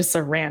where like just a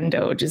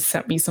rando just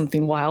sent me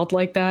something wild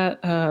like that.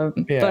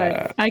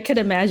 But I could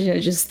imagine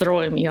it just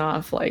throwing me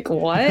off. Like,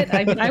 what?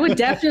 I would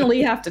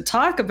definitely have to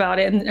talk about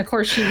it. And of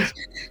course,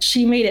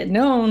 she made it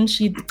known.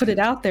 She put it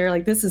out there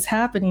like, this is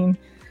happening.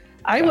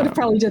 I would have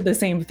probably did the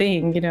same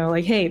thing,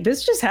 like, hey,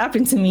 this just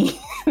happened to me.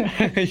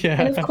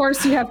 And of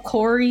course, you have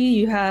Corey,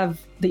 you have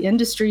the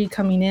industry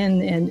coming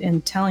in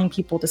and telling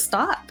people to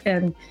stop.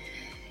 And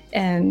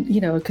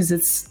because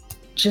it's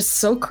just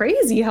so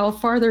crazy how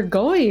far they're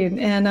going.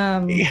 And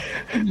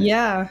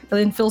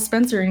and Phil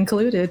Spencer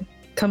included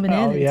coming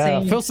in and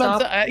saying, Phil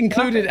Spencer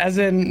included as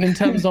in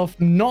terms of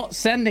not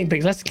sending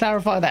pics. Let's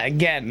clarify that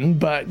again,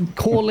 but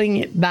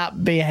calling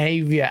that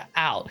behavior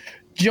out.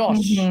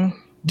 Josh.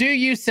 Do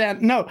you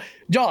send? No,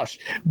 Josh.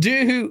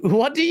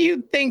 What do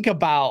you think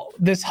about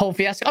this whole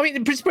fiasco? I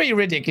mean, it's pretty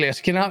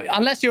ridiculous,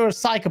 unless you're a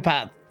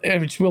psychopath,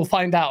 which we'll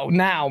find out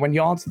now when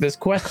you answer this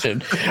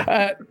question.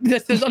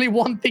 There's only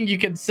one thing you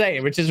can say,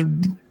 which is,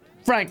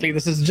 frankly,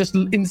 this is just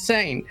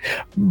insane.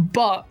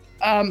 But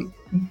I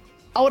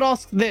would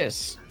ask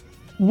this: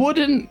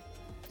 wouldn't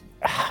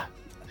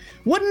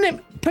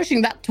it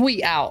pushing that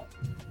tweet out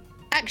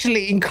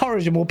actually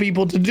encourage more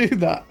people to do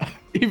that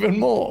even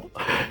more,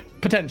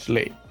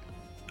 potentially?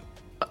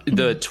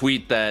 The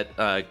tweet that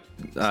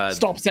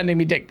stop sending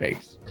me dick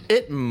pics.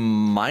 It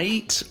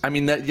might. I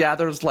mean,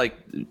 there's like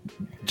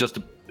just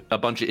a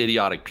bunch of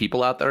idiotic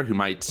people out there who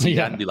might see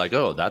that and be like,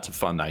 "Oh, that's a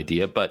fun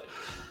idea." But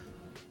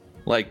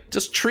like,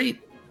 just treat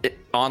it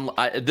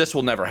this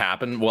will never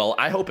happen. Well,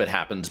 I hope it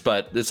happens,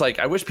 but it's like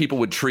I wish people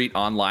would treat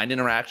online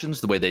interactions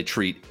the way they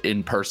treat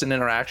in-person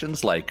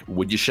interactions. Like,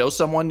 would you show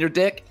someone your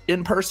dick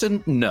in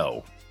person?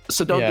 No.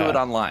 So don't do it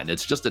online.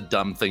 It's just a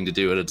dumb thing to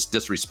do, and it's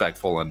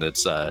disrespectful, and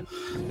it's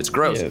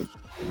gross.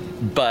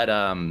 But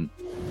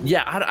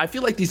I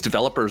feel like these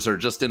developers are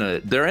just in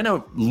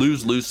a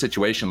lose-lose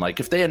situation.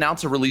 Like if they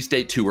announce a release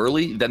date too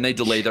early, then they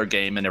delay their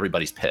game and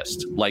everybody's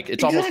pissed. Like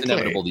it's almost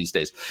inevitable these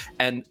days.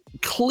 And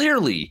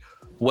clearly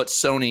what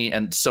Sony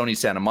and Sony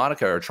Santa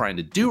Monica are trying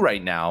to do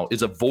right now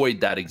is avoid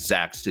that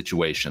exact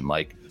situation.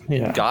 Like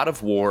God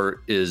of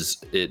War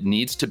it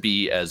needs to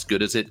be as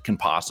good as it can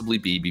possibly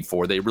be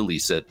before they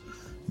release it.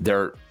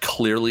 They're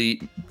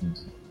clearly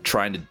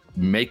trying to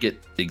make it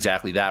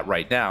exactly that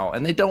right now,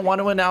 and they don't want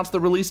to announce the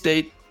release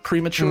date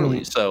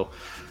prematurely. So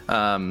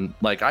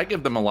I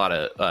give them a lot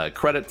of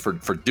credit for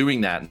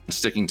doing that and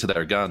sticking to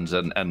their guns,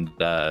 and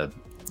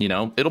You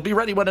know, it'll be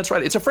ready when it's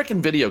ready. It's a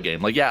freaking video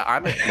game. Like, yeah,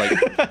 I'm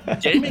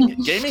like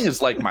gaming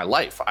is like my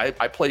life.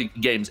 I play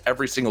games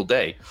every single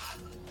day.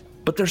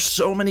 But there's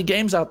so many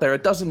games out there.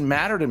 It doesn't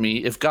matter to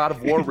me if God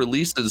of War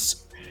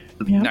releases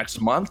next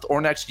month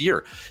or next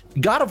year.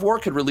 God of War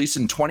could release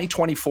in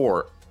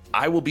 2024.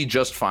 I will be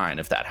just fine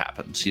if that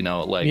happens. You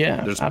know, like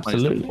there's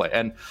absolutely. To play.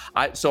 And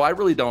I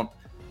really don't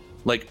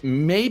like,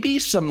 maybe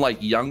some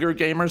like younger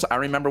gamers. I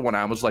remember when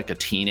I was like a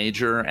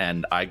teenager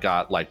and I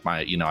got like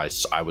my, you know,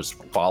 I was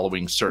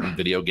following certain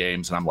video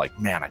games and I'm like,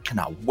 man, I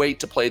cannot wait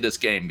to play this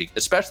game,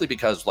 especially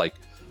because like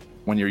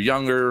when you're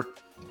younger,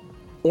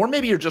 or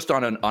maybe you're just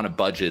on a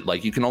budget,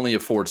 like you can only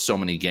afford so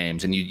many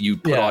games and you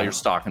put all your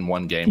stock in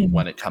one game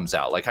when it comes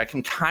out. Like I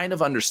can kind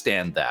of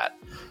understand that.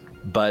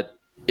 But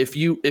if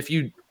you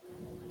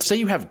say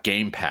you have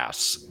Game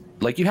Pass,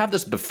 like you have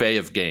this buffet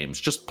of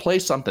games, just play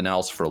something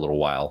else for a little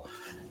while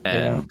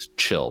and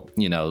chill,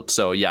 you know?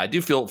 So yeah, I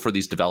do feel for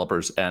these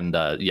developers, and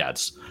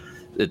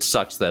it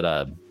sucks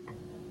that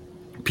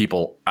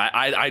people,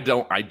 I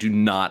do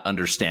not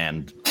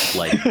understand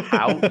like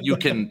how you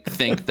can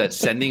think that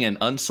sending an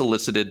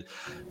unsolicited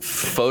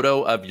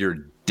photo of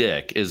your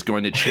dick is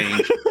going to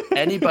change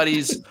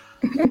anybody's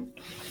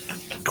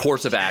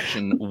course of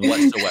action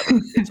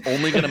whatsoever. It's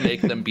only going to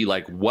make them be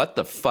like, what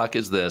the fuck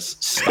is this?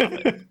 Stop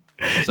it.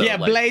 So, like,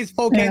 Blaze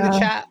 4K in the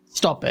chat,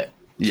 stop it.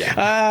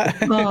 Yeah.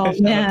 Oh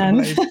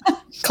man,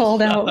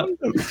 called out.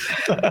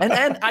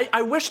 And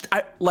I wish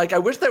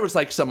there was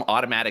like some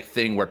automatic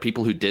thing where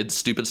people who did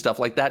stupid stuff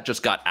like that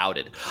just got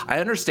outed. I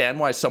understand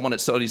why someone at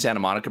Sony Santa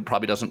Monica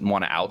probably doesn't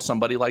want to out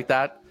somebody like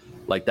that.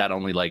 Like that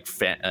only like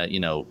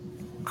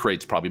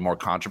creates probably more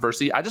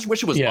controversy. I just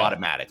wish it was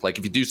automatic. Like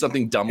if you do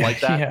something dumb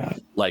like that,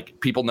 like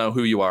people know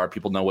who you are,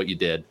 people know what you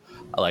did.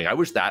 Like I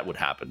wish that would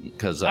happen,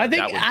 because I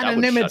think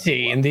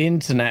anonymity in the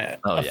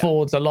internet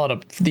affords a lot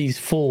of these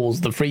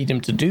fools the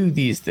freedom to do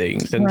these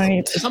things.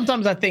 And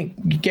sometimes I think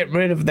you get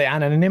rid of the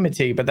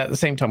anonymity, but at the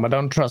same time, I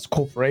don't trust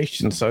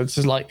corporations. So it's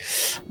just like,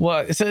 well,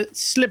 it's a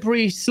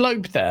slippery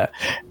slope there.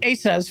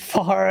 Asa, as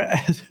far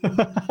as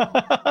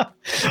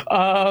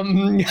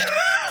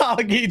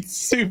Argy's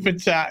super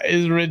chat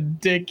is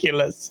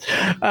ridiculous.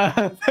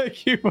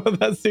 Thank you for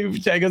that super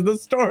chat, because the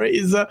story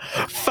is a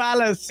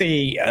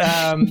fallacy.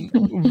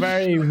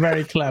 Very,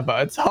 very clever.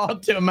 It's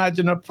hard to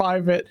imagine a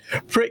private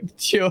prick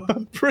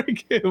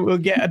who will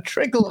get a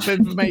trickle of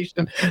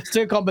information.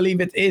 Still can't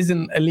believe it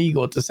isn't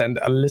illegal to send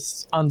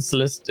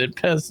unsolicited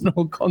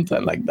personal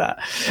content like that.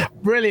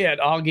 Brilliant,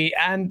 Argy,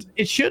 and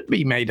it should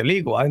be made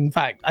illegal. In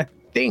fact, I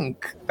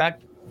think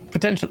that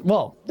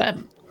that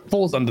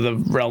falls under the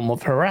realm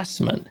of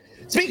harassment.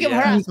 Speaking of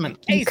harassment,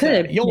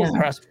 Asa, yours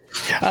harassment.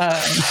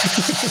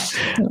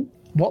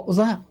 What was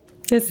that?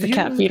 It's the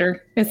cat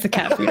feeder. It's the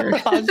cat feeder.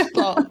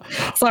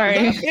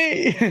 Sorry.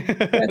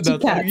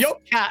 Your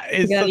cat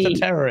is such a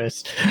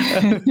terrorist.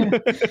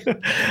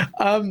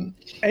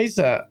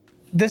 Asa,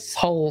 this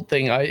whole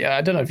thing,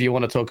 I don't know if you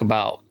want to talk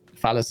about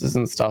fallacies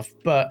and stuff,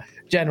 but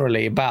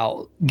generally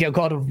about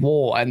God of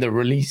War and the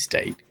release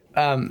date.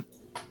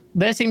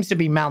 There seems to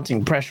be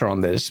mounting pressure on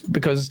this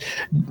because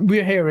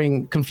we're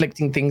hearing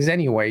conflicting things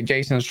anyway.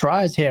 Jason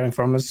Schreier is hearing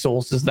from his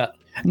sources that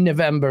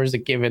November is a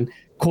given.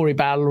 Corey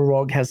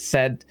Balrog has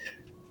said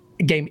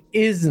game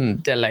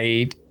isn't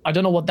delayed. I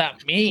don't know what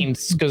that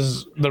means,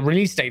 because the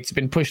release date's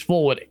been pushed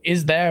forward.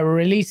 Is there a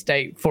release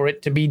date for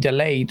it to be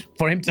delayed?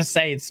 For him to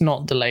say it's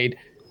not delayed,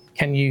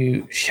 can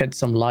you shed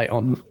some light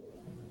on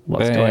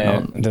what's going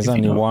on? There's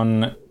only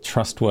one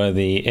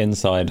trustworthy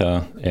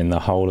insider in the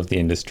whole of the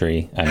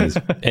industry, and he's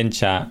in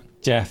chat.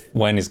 Jeff,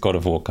 when is God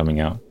of War coming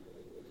out?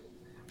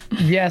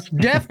 Yes,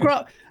 Jeff.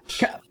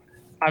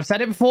 I've said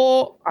it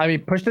before. I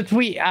pushed a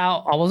tweet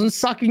out. I wasn't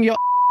sucking your.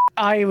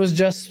 I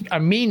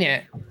mean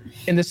it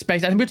in this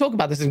space. And we talk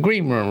about this in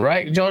Green Room,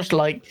 right, Josh?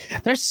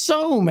 Like, there's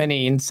so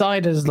many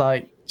insiders,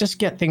 like, just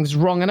get things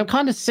wrong. And I'm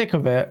kind of sick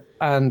of it.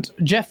 And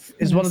Jeff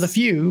is one of the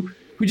few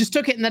who just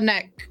took it in the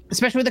neck,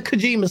 especially with the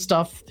Kojima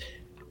stuff.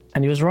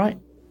 And he was right.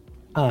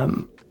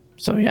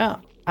 So, yeah,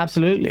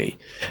 absolutely.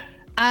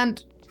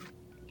 And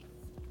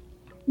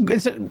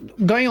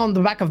going on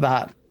the back of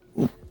that,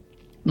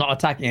 not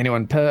attacking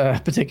anyone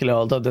particular,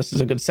 although this is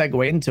a good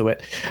segue into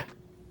it.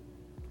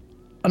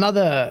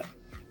 Another,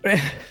 a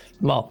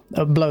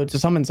blow to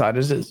some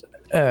insiders is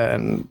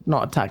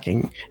not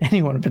attacking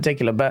anyone in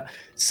particular, but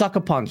Sucker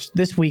Punch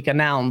this week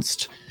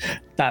announced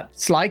that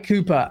Sly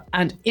Cooper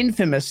and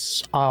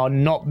Infamous are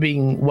not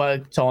being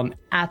worked on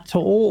at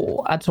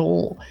all.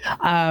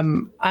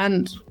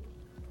 And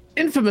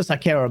Infamous I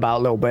care about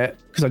a little bit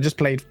because I just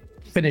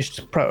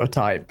finished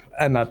Prototype,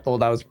 and I thought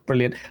that was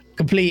brilliant.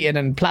 Completed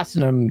and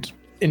platinumed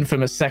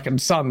Infamous Second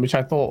Son, which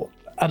I thought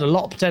had a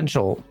lot of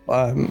potential,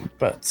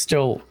 but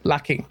still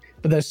lacking.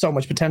 But there's so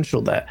much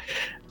potential there.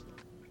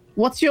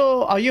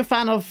 Are you a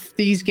fan of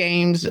these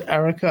games,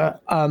 Erica?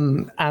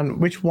 And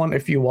which one,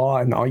 if you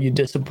are, and are you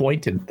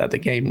disappointed that the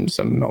games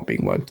are not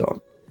being worked on?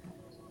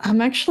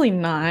 I'm actually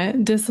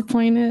not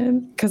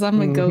disappointed because I'm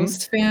a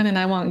Ghost fan and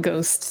I want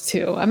Ghost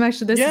too.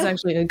 This is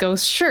actually a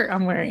Ghost shirt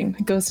I'm wearing,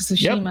 Ghost of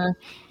Tsushima.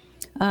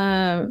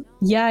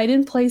 Yeah, I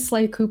didn't play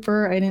Sly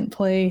Cooper. I didn't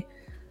play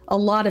a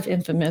lot of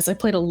Infamous. I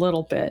played a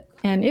little bit,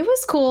 and it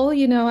was cool.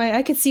 You know,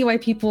 I could see why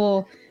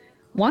people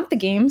want the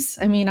games.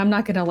 I mean, I'm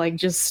not gonna like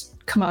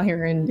just come out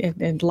here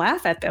and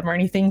laugh at them or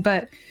anything,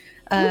 but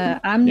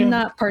I'm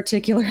not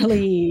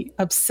particularly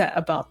upset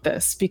about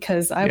this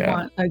because I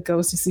want a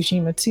Ghost of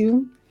Tsushima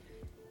 2,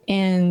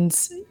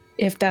 and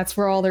if that's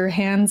where all their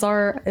hands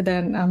are,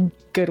 then I'm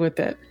good with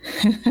it.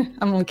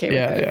 I'm okay with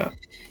it.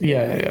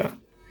 Yeah.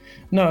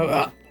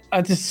 No,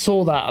 I just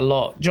saw that a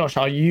lot. Josh,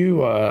 are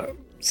you a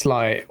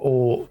Sly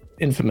or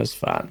Infamous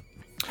fan?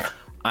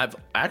 I've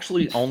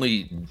actually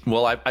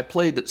I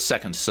played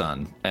Second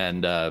Son,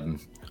 and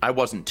I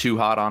wasn't too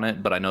hot on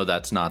it, but I know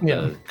that's not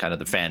the kind of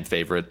the fan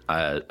favorite.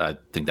 I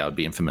think that would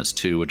be Infamous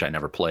 2, which I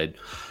never played.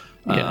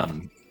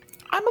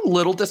 I'm a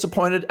little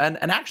disappointed, and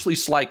actually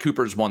Sly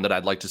Cooper is one that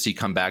I'd like to see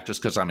come back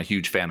just because I'm a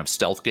huge fan of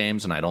stealth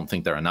games, and I don't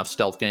think there are enough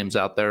stealth games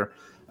out there.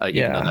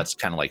 Even though that's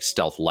kind of like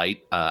stealth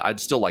light, I'd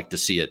still like to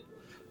see it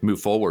move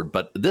forward.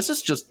 But this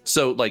is just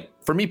so, like,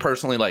 for me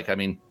personally, like, I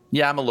mean,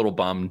 yeah, I'm a little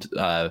bummed,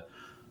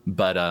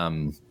 but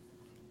kind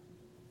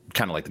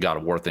of like the God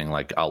of War thing,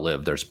 like, I'll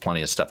live. There's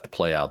plenty of stuff to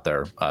play out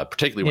there,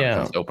 particularly when it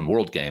comes to open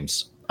world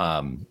games.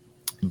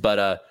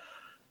 But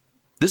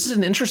this is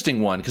an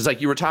interesting one because,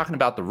 like, you were talking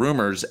about the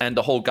rumors and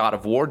the whole God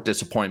of War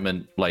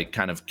disappointment, like,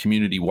 kind of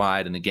community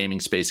wide in the gaming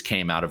space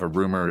came out of a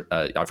rumor.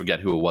 I forget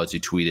who it was who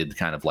tweeted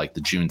kind of like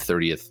the June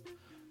 30th.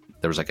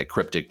 There was like a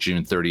cryptic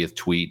June 30th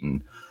tweet,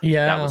 and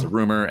that was a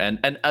rumor.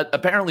 And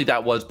apparently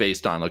that was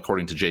based on,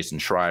 according to Jason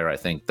Schreier, I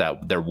think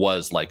that there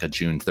was like a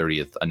June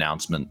 30th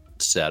announcement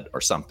said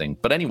or something.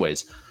 But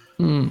anyways,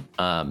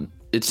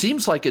 it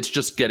seems like it's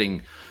just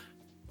getting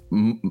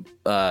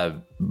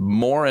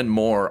more and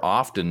more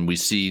often we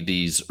see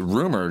these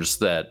rumors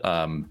that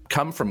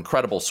come from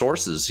credible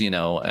sources, you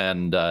know,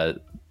 and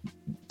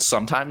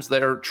sometimes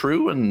they're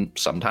true and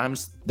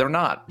sometimes they're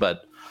not.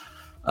 But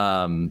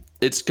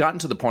it's gotten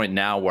to the point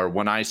now where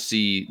when I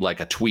see like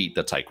a tweet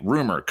that's like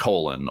rumor :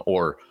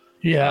 or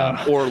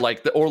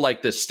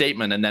like this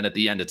statement, and then at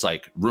the end it's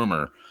like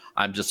rumor,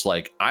 I'm just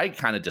like, I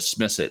kind of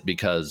dismiss it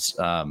because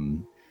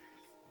I've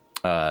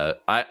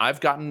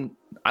gotten,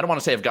 I don't want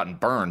to say I've gotten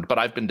burned, but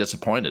I've been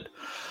disappointed.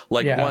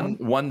 Like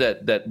one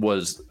that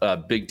was a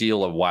big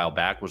deal a while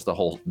back was the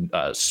whole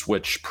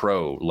Switch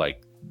Pro.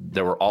 Like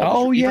there were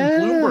all even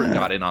Bloomberg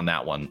got in on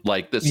that one.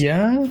 Like this,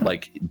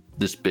 like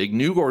this big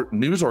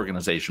news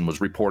organization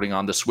was reporting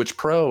on the Switch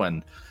Pro,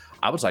 and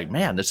I was like,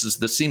 man, this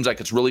seems like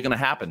it's really going to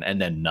happen.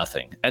 And then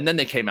nothing. And then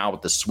they came out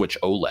with the Switch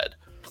OLED.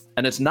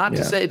 And it's not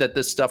to say that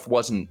this stuff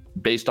wasn't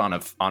based on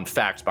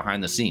facts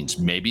behind the scenes.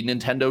 Maybe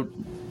Nintendo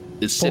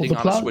is sitting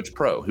on a Switch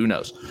Pro. Who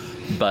knows?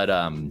 But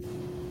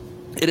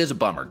it is a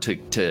bummer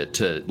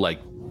to like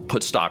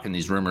put stock in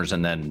these rumors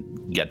and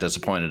then get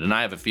disappointed. And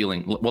I have a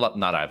feeling, well,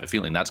 not I have a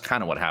feeling, that's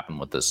kind of what happened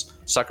with this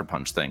Sucker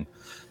Punch thing.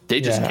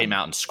 They just came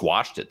out and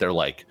squashed it. They're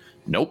like,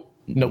 nope,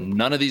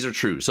 none of these are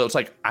true. So it's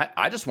like,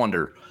 I just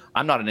wonder,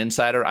 I'm not an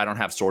insider. I don't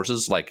have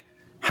sources. Like,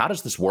 how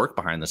does this work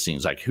behind the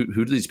scenes? Like, who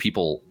do these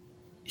people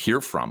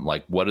hear from?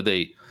 Like, what are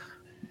they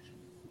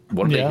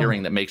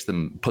hearing that makes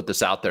them put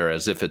this out there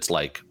as if it's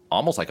like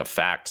almost like a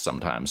fact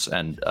sometimes?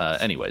 And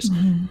anyways,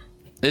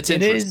 it's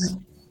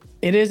interesting.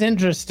 It is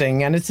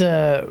interesting, and it's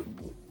a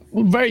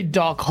very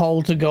dark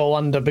hole to go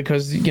under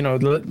because, you know,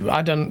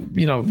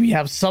 we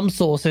have some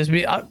sources.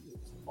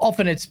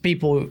 Often it's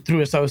people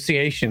through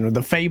association with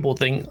the Fable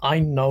thing. I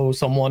know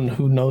someone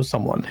who knows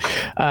someone,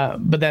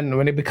 but then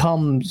when it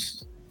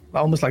becomes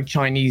almost like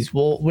Chinese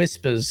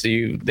whispers,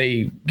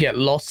 they get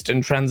lost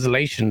in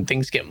translation.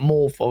 Things get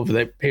morphed over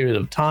the period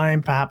of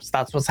time. Perhaps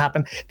that's what's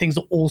happened. Things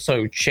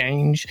also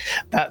change.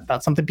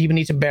 That's something people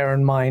need to bear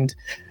in mind.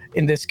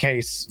 In this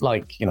case,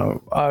 like, you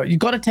know, you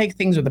got to take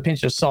things with a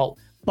pinch of salt.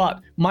 But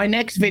my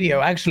next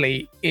video,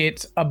 actually,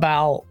 it's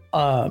about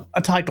a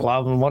title. I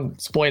don't want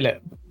to spoil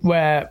it,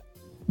 where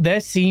there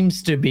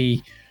seems to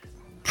be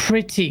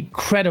pretty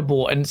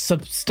credible and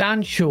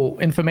substantial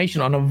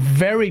information on a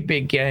very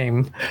big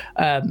game,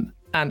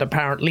 and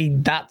apparently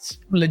that's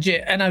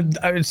legit. And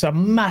it's a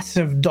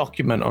massive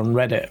document on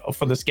Reddit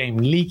for this game,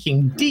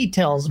 leaking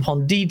details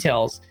upon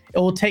details. It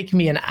will take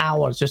me an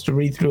hour just to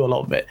read through a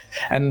lot of it.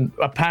 And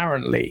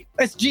apparently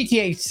it's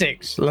GTA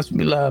 6.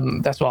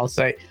 That's what I'll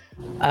say.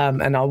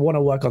 And I want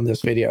to work on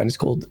this video, and it's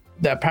called,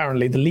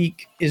 apparently the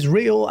leak is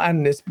real,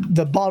 and it's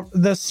the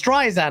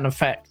Streisand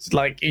effect.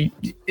 Like,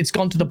 it's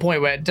gone to the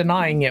point where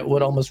denying it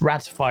would almost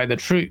ratify the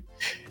truth.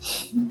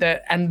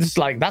 And it's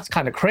like, that's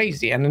kind of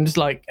crazy. And it's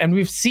like, and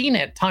we've seen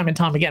it time and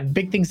time again.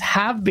 Big things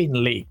have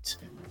been leaked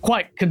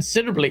quite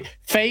considerably.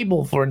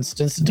 Fable, for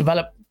instance,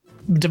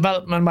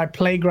 development by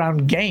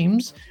Playground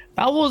Games,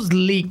 that was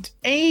leaked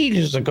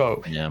ages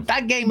ago.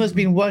 That game has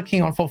been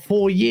working on for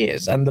 4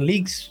 years, and the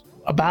leaks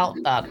about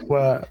that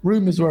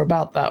rumors were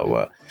abound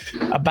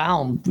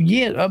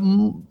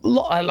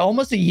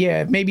almost a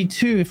year, maybe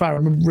 2 if I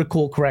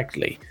recall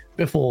correctly,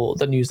 before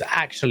the news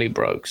actually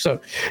broke. So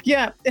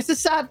yeah, it's a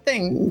sad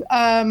thing.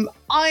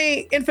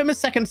 Infamous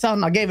Second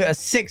Son, I gave it a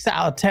 6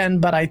 out of 10,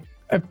 but I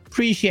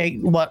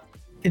appreciate what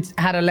it's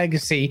had a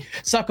legacy.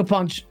 Sucker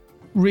Punch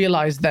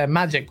realized their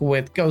magic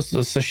with Ghost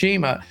of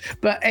Tsushima,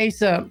 but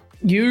Asa,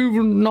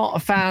 you're not a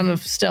fan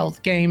of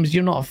stealth games.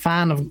 You're not a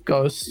fan of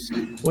Ghosts.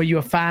 Were you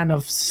a fan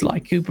of Sly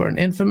Cooper and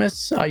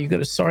Infamous? Are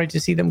you sorry to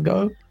see them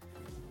go?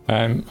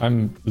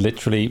 I'm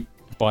literally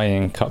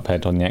buying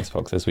Cuphead on the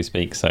Xbox as we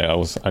speak, so I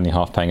was only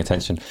half paying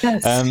attention.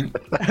 Yes.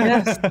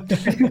 Yes.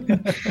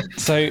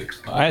 So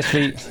I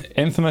actually,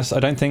 Infamous, I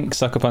don't think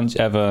Sucker Punch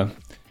ever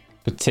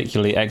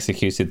particularly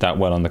executed that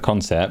well on the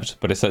concept,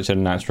 but it's such a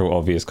natural,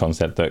 obvious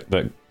concept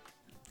that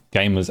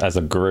gamers as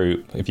a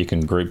group, if you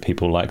can group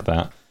people like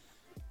that,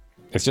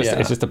 it's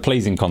just a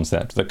pleasing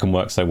concept that can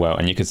work so well.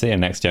 And you can see a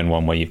next gen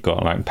one where you've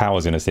got like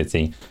powers in a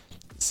city,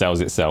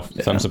 sells itself.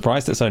 So I'm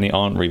surprised that Sony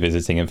aren't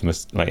revisiting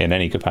Infamous like in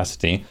any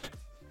capacity.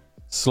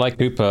 Sly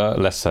Cooper,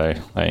 less so.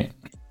 Like,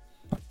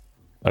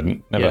 I'd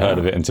never heard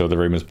of it until the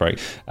rumors broke,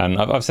 and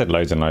I've said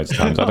loads and loads of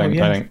times. I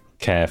don't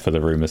care for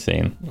the rumor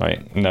scene.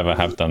 Like, never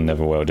have done,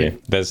 never will do.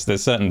 There's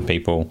certain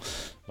people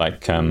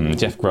like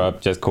Jeff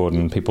Grubb, Jez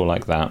Corden, people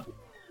like that.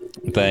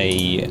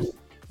 They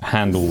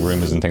handle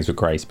rumors and things with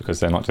grace because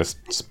they're not just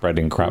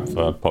spreading crap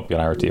for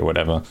popularity or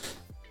whatever.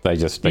 They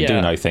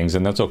do know things,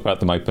 and they'll talk about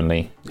them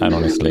openly and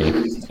honestly,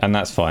 and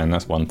that's fine.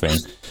 That's one thing.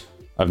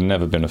 I've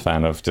never been a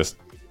fan of just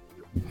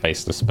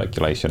baseless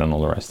speculation and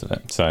all the rest of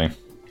it. So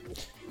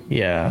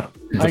yeah,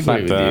 the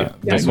fact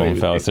that this one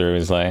fell through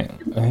is like,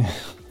 I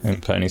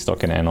didn't put any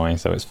stock in it anyway,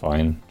 so it's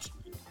fine.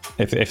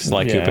 If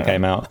Sly Cooper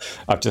came out,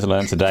 I've just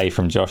learned today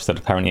from Josh that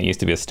apparently it used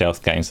to be a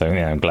stealth game, so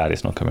yeah, I'm glad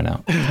it's not coming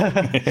out.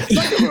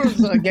 Sly Cooper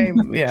was a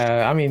game,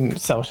 I mean,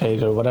 cell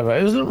shaded or whatever.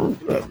 It was,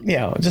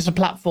 just a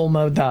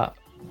platformer that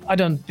I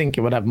don't think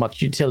it would have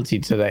much utility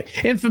today.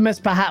 Infamous,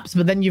 perhaps,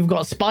 but then you've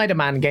got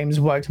Spider-Man games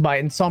worked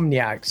by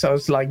Insomniac, so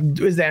it's like,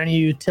 is there any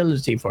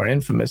utility for an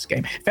Infamous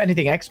game? If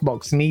anything,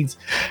 Xbox needs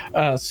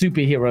a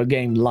superhero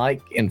game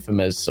like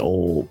Infamous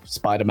or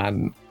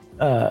Spider-Man.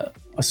 A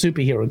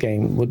superhero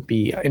game would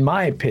be, in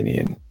my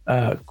opinion,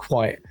 would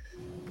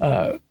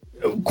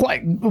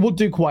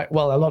do quite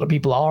well. A lot of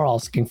people are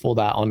asking for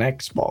that on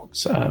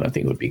Xbox. I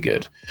think it would be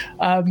good.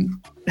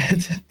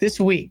 This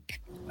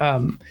week,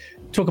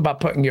 talk about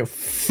putting your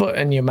foot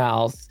in your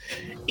mouth.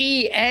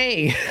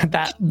 EA,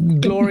 that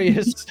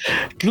glorious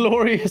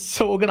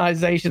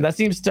organization that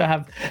seems to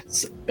have.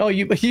 Oh,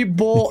 you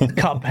bought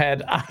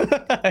Cuphead.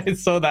 I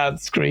saw that on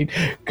screen.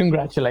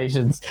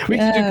 Congratulations. We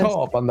can do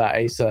co-op on that,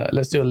 Asa.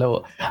 Let's do a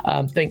little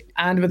thing.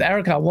 And with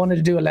Erica, I wanted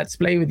to do a let's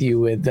play with you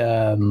with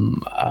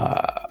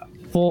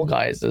Fall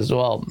Guys as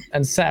well,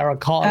 and Sarah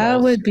Carlos.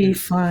 That would be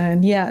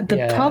fun. Yeah.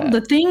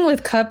 The thing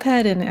with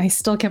Cuphead, and I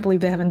still can't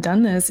believe they haven't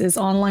done this, is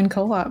online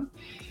co-op.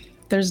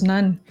 There's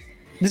none.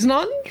 There's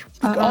none?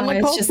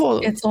 Online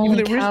co-op? It's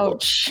only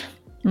couch.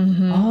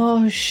 Mm-hmm.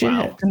 Oh shit!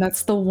 Wow. And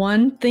that's the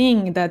one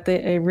thing that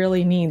it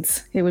really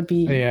needs. It would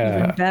be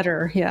even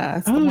better.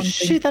 Yeah. Oh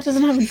shit! That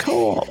doesn't have a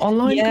co-op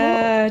online.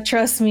 Yeah, co-op.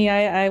 Trust me,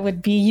 I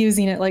would be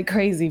using it like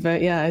crazy.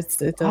 But yeah, it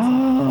does.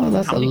 Oh,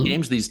 that's how many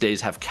games these days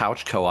have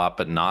couch co-op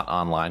but not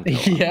online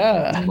co-op?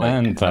 Yeah.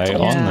 And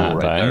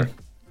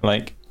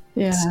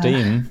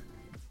Steam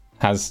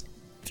has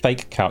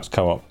fake couch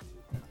co-op.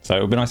 So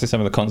it would be nice if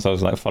some of the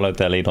consoles like followed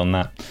their lead on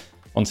that.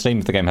 On Steam,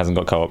 if the game hasn't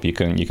got co-op, you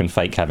can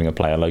fake having a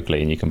player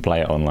locally, and you can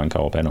play it online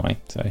co-op anyway.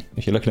 So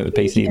if you're looking at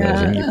the PC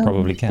version, you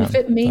probably can. If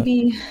it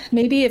maybe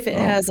if it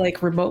has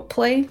like remote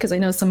play, because I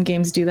know some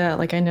games do that.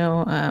 Like I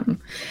know,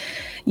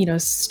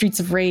 Streets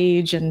of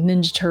Rage and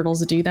Ninja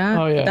Turtles do that.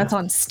 Oh yeah, that's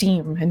on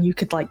Steam, and you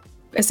could like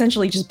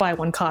essentially just buy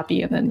one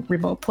copy and then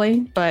remote play.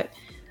 But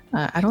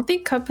I don't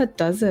think Cuphead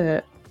does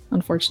it,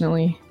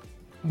 unfortunately.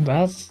 They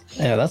missed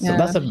a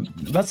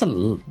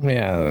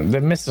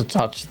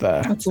touch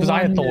there because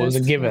I thought it was a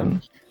given.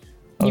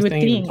 You would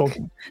think.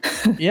 I'm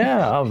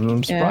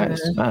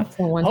surprised.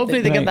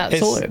 Hopefully they get that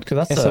sorted,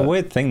 because that's a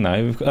weird thing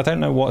though. I don't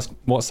know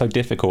what's so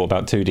difficult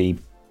about 2D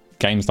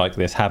games like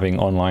this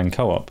having online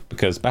co-op,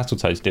 because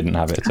Battletoads didn't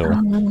have it at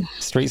all.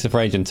 Streets of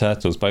Rage and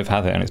Turtles both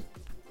have it, and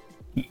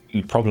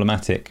it's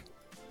problematic.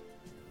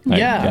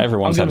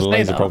 Everyone's had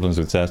loads of problems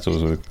with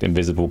Turtles, with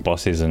invisible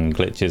bosses and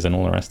glitches and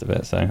all the rest of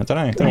it. So I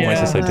don't know why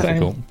it's so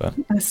difficult. But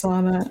I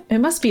saw that. It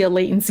must be a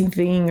latency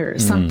thing or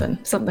something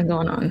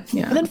going on.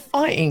 Yeah. And then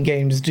fighting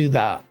games do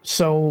that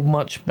so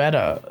much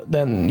better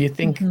than you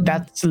think.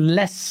 That's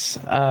less.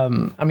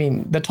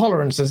 The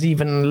tolerance is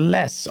even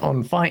less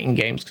on fighting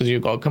games because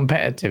you've got a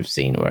competitive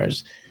scene,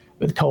 whereas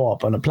with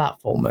co-op on a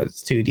platform,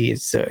 it's 2D.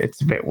 It's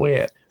a bit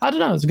weird. I don't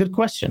know. It's a good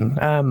question.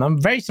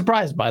 I'm very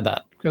surprised by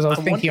that, because I was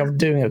thinking of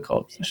doing a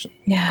co-op session.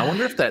 Yeah. I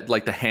wonder if that,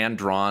 like the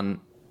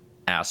hand-drawn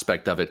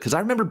aspect of it, because I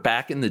remember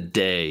back in the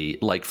day,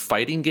 like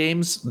fighting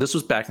games, this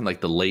was back in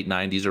like the late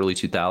 90s, early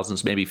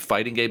 2000s, maybe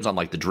fighting games on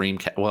like the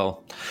Dreamcast.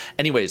 Well,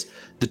 anyways,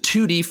 the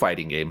 2D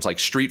fighting games like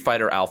Street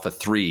Fighter Alpha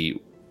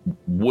 3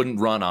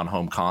 wouldn't run on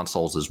home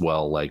consoles as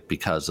well, like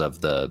because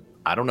of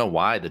I don't know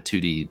why, the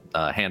 2D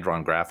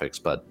hand-drawn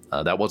graphics, but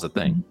that was a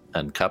thing.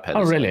 And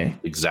Cuphead is really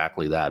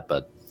exactly that.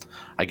 But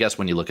I guess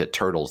when you look at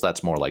Turtles,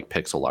 that's more like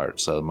pixel art,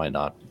 so it might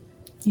not.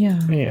 Yeah.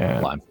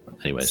 Apply.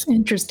 Anyways, it's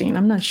interesting.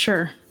 I'm not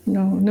sure.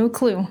 No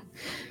clue.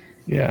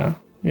 Yeah,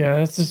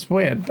 it's just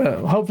weird, but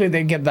hopefully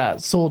they get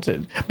that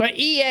sorted. But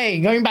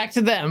EA, going back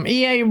to them,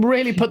 EA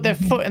really put their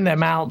foot in their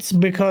mouths,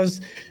 because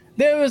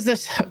there was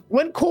this,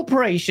 when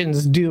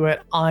corporations do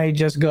it, I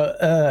just go,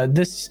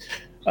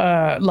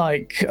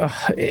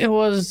 it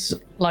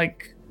was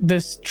like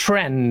this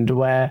trend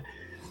where,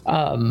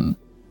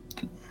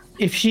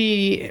 if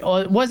she,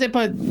 or was it,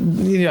 but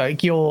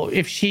like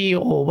if she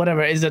or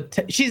whatever is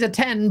she's a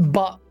 10,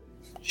 but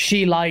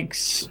she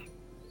likes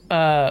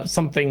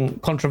something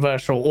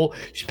controversial, or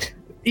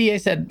EA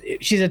said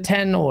she's a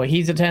 10 or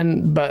he's a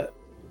 10, but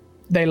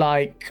they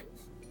like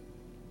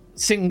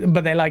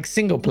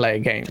single player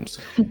games.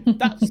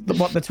 That's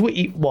what the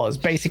tweet was,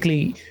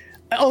 basically.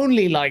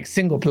 Only like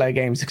single player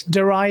games,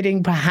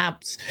 deriding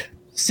perhaps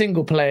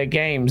single player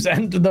games.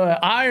 And the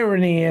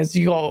irony is,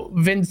 you got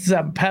Vince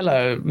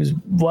Zampella, who's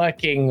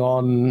working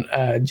on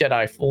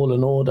Jedi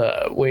Fallen Order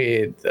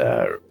with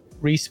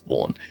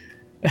Respawn,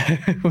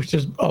 which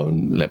is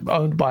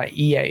owned by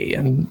EA,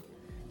 and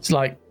it's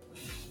like,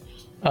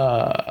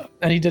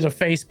 and he did a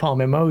facepalm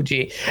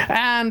emoji.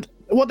 And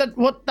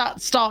what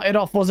that started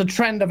off was a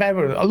trend of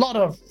a lot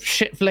of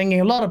shit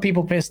flinging, a lot of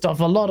people pissed off,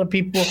 a lot of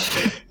people,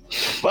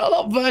 well, a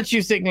lot of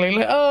virtue signaling,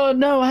 like, oh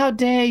no, how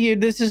dare you,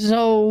 this is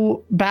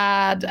so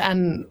bad.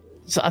 And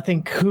so I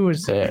think, who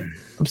is it,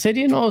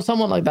 Obsidian or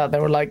someone like that, they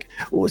were like,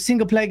 oh,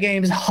 single player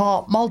games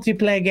heart,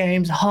 multiplayer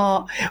games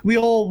heart, we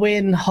all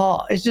win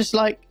heart. It's just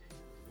like,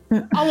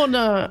 I want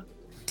to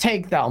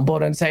take that on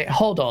board and say,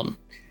 hold on,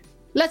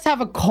 let's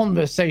have a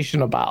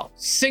conversation about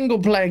single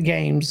player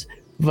games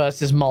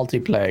versus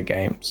multiplayer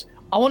games.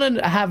 I want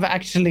to have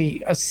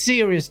actually a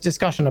serious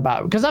discussion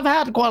about it, because I've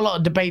had quite a lot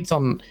of debates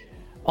on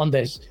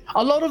this.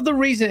 A lot of the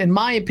reason, in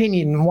my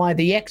opinion, why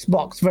the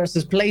Xbox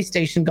versus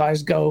PlayStation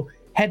guys go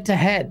head to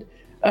head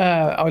or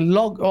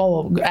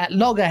at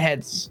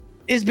loggerheads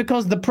is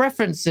because the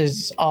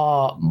preferences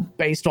are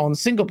based on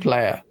single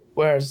player,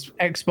 whereas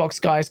Xbox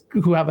guys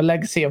who have a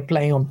legacy of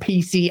playing on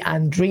PC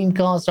and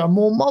Dreamcast are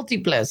more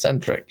multiplayer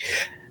centric.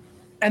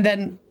 And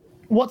then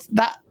what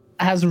that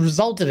has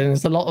resulted in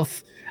is a lot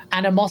of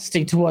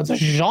animosity towards a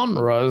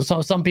genre.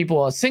 So some people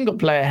are single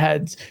player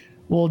heads,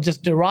 will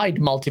just deride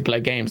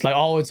multiplayer games, like,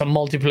 oh, it's a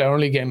multiplayer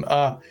only game.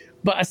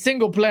 But a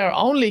single player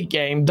only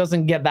game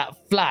doesn't get that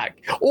flag.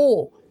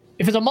 Or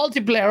if it's a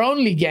multiplayer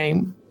only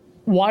game,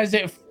 why is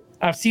it?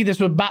 I see this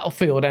with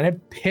Battlefield, and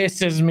it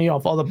pisses me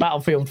off. Although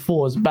Battlefield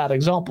 4 is a bad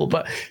example,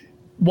 but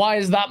why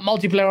is that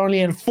multiplayer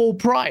only in full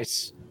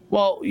price?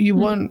 Well, you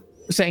weren't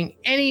saying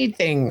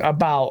anything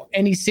about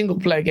any single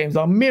player games,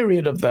 a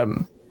myriad of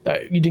them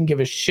that you didn't give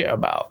a shit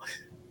about.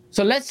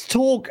 So let's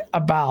talk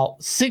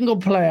about single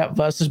player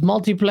versus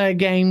multiplayer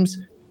games.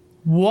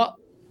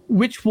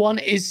 Which one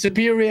is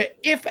superior,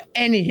 if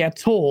any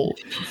at all,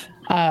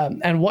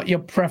 and what your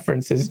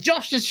preference is.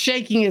 Josh is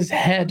shaking his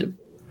head.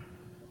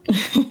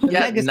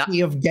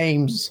 Legacy of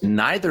games.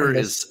 Neither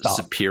is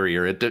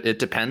superior. It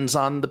depends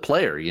on the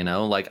player, you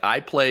know? Like, I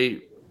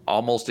play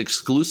almost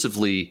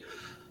exclusively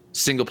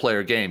single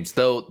player games,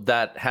 though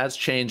that has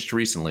changed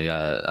recently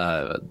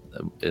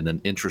in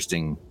an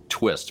interesting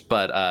twist.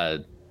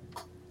 But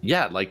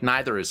yeah, like,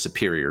 neither is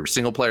superior.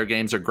 Single player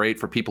games are great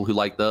for people who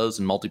like those,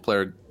 and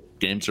multiplayer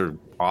games are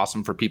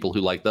awesome for people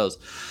who like those.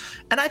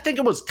 And I think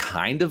it was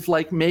kind of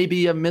like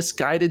maybe a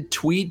misguided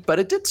tweet, but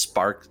it did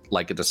spark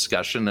like a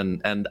discussion.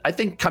 And I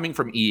think coming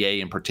from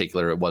EA in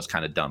particular, it was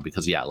kind of dumb,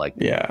 because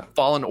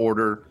Fallen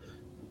Order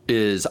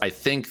is, I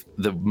think,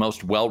 the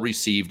most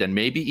well-received and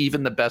maybe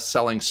even the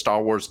best-selling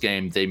Star Wars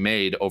game they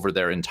made over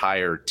their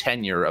entire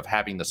tenure of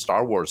having the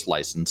Star Wars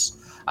license.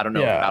 I don't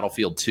know if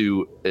Battlefield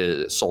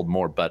 2 sold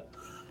more, but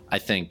I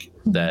think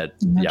that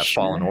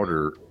Fallen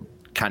Order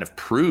kind of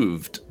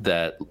proved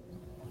that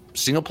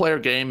single-player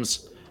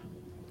games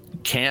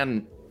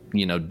can,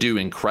 you know, do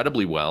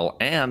incredibly well,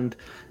 and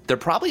they're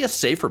probably a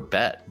safer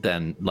bet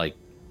than like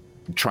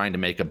trying to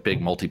make a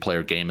big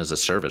multiplayer game as a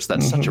service.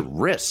 That's such a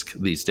risk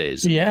these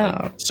days.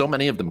 Like, so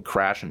many of them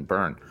crash and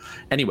burn.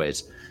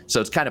 Anyways,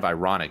 so it's kind of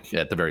ironic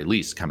at the very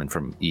least coming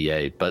from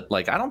EA, but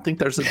like, I don't think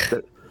there's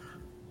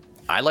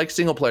I like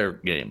single player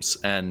games,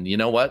 and you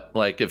know what?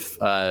 Like, if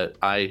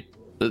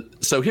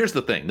so here's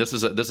the thing. This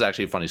is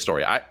actually a funny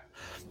story.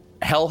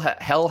 Hell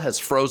has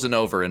frozen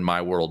over in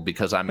my world,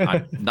 because I'm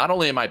not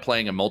only am I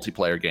playing a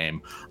multiplayer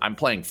game, I'm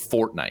playing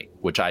Fortnite,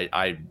 which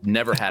I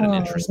never had an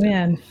interest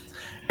in.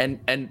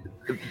 And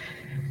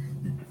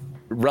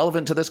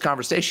relevant to this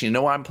conversation, you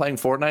know why I'm playing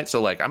Fortnite?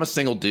 So like, I'm a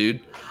single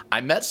dude.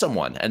 I met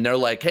someone and they're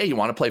like, hey, you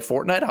want to play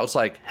Fortnite? I was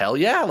like, hell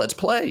yeah, let's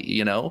play,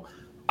 you know?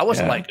 I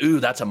wasn't like, ooh,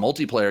 that's a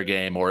multiplayer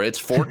game, or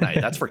it's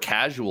Fortnite, that's for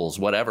casuals,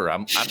 whatever.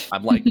 I'm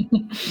like,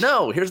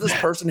 no, here's this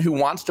person who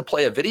wants to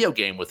play a video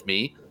game with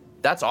me.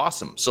 That's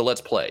awesome. So let's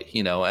play,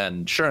 you know?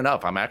 And sure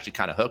enough, I'm actually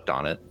kind of hooked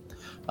on it.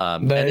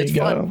 And it's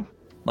fun.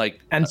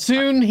 Like, and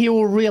soon he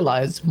will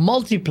realize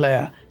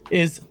multiplayer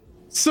is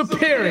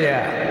superior.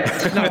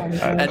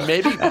 And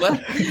maybe, but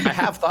I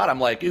have thought,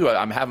 I'm like, ooh,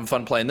 I'm having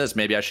fun playing this.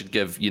 Maybe I should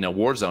give, you know,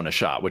 Warzone a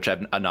shot, which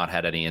I've not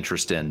had any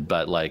interest in.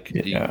 But like,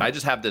 I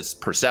just have this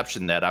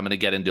perception that I'm going to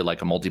get into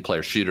like a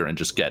multiplayer shooter and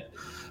just get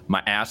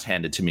my ass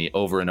handed to me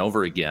over and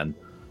over again.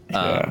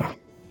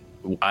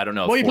 I don't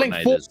know. Well, you're playing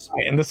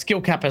Fortnite and the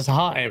skill cap is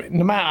high.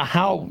 No matter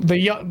how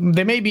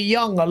they may be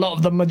young, a lot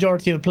of the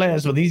majority of the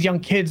players, but these young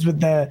kids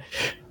with their,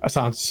 I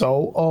sound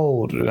so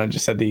old. And I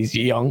just said these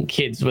young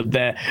kids with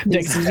their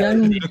these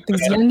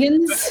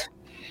youngins.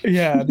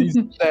 Yeah, these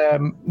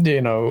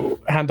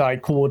hand-eye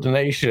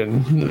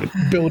coordination,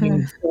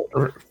 building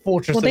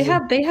fortresses.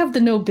 Well, they have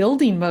the no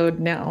building mode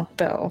now,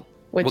 though.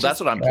 Well, that's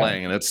what I'm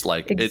playing, and it's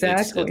like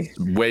it's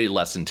way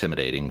less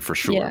intimidating for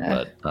sure.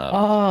 Yeah.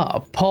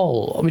 But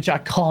poll, which I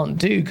can't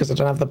do because I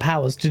don't have the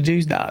powers to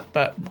do that.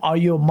 But are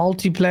you a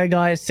multiplayer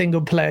guy, single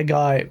player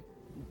guy?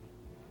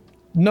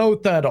 No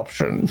third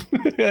option.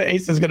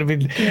 Asa's going to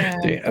be.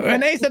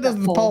 When Asa does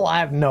the poll, I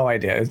have no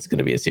idea. It's going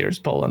to be a serious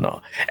poll or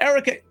not.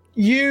 Erica,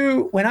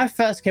 when I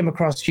first came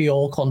across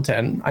your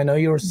content, I know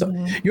you're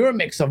a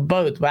mix of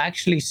both, but I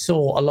actually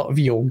saw a lot of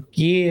your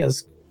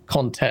Gears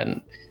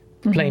content.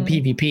 Playing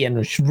PvP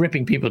and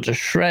ripping people to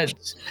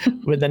shreds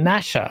with the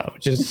Nasha,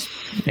 which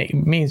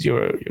means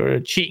you're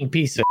a cheating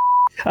piece of.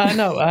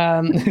 No,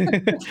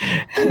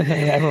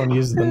 everyone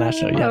uses the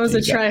Nasha. I was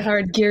a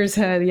try-hard Gears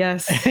head,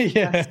 yes.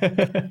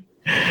 Yeah.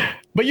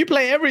 But you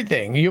play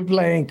everything. You're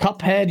playing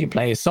Cuphead, you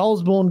play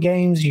Soulsborne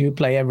games, you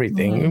play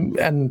everything.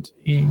 And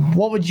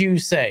what would you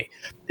say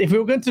if we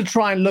were going to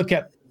try and look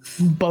at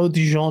both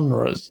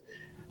genres?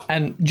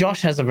 And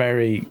Josh has a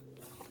very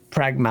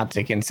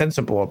pragmatic and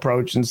sensible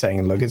approach in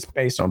saying, look, it's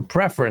based on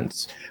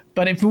preference.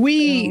 But if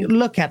we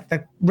look at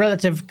the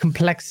relative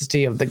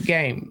complexity of the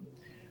game,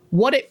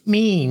 what it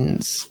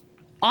means,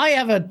 I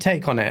have a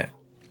take on it.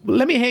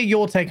 Let me hear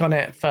your take on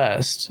it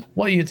first.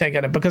 What do you take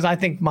on it? Because I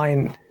think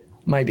mine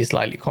might be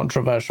slightly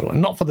controversial,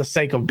 and not for the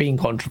sake of being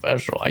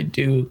controversial. I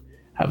do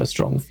have a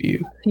strong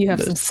view. You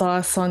have some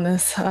sauce on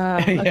this.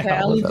 Okay,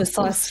 I'll leave the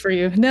sauce for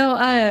you. No,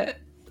 I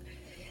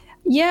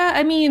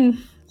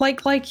mean,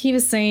 like he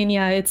was saying,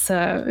 it's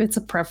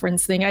a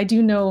preference thing. I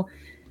do know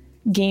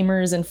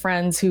gamers and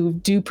friends who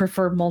do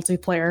prefer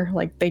multiplayer.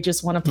 Like they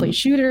just want to play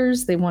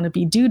shooters. They want to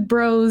be dude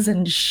bros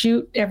and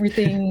shoot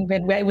everything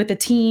with the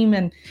team.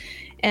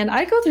 And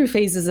I go through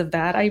phases of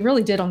that. I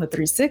really did on the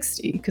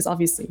 360 because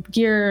obviously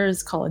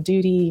Gears, Call of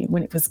Duty,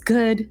 when it was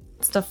good,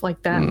 stuff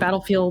like that,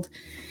 Battlefield.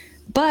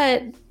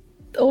 But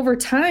over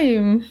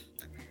time,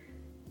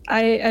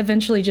 I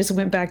eventually just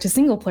went back to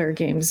single player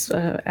games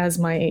as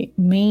my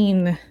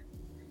main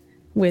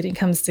when it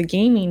comes to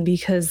gaming,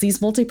 because these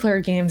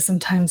multiplayer games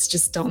sometimes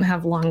just don't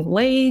have long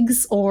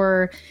legs,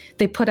 or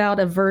they put out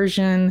a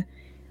version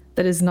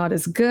that is not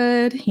as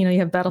good. You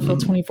have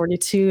Battlefield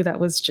 2042 that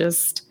was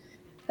just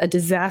a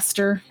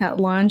disaster at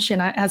launch,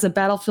 and as a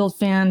Battlefield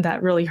fan,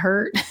 that really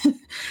hurt.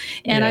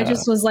 And I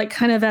just was like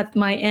kind of at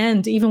my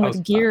end, even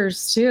with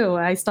Gears too.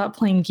 I stopped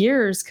playing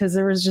Gears because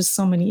there was just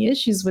so many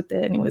issues with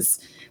it, and it was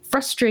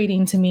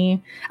frustrating to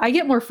me. I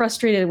get more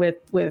frustrated with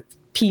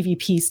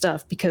PvP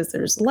stuff because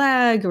there's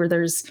lag, or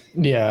there's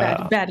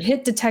bad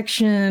hit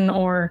detection,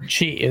 or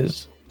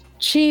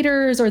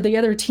cheaters, or the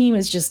other team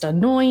is just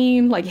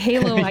annoying. Like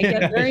Halo, I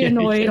get very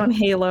annoyed on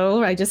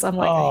Halo. I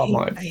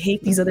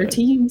hate these other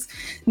teams.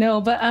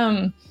 No, but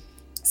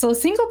so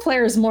single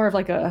player is more of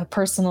like a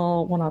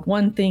personal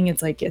one-on-one thing.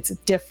 It's like it's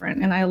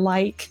different, and I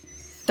like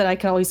that I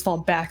can always fall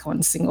back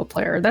on single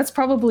player. That's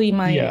probably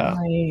my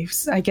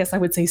I guess I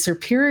would say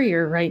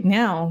superior right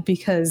now,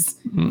 because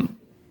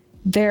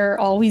they're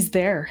always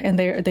there and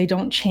they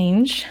don't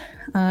change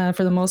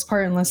for the most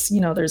part, unless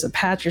there's a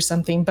patch or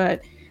something.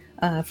 But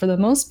for the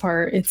most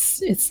part,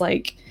 it's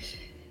like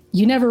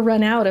you never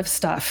run out of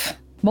stuff.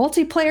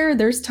 Multiplayer,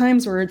 there's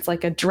times where it's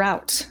like a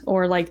drought,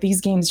 or like these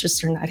games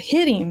just are not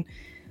hitting,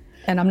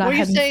 and I'm not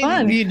having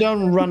fun. You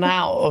don't run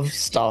out of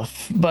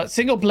stuff, but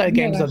single player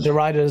games are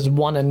derided as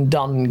one and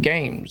done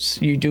games.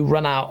 You do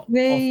run out.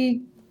 They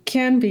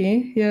can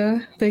be,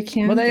 they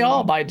can. But they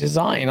are by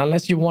design,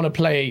 unless you want to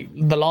play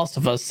The Last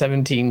of Us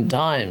 17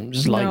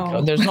 times.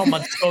 There's not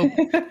much scope.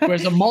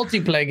 Whereas a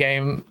multiplayer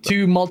game,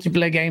 two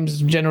multiplayer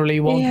games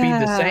generally won't be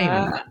the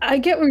same. I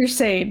get what you're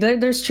saying.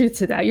 There's truth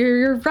to that.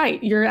 You're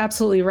right. You're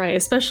absolutely right.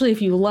 Especially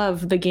if you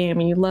love the game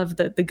and you love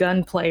the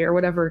gunplay or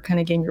whatever kind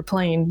of game you're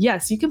playing.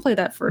 Yes, you can play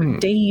that for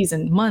days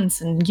and months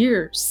and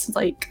years,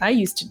 like I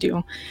used to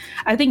do.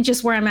 I think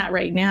just where I'm at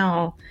right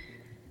now,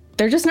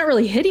 they're just not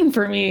really hitting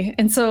for me.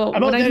 And so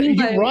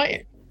you're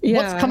right.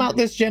 What's come out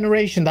this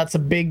generation that's a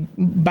big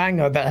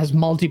banger that has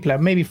multiplayer?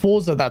 Maybe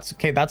Forza, that's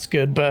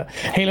good, but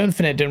Halo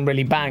Infinite didn't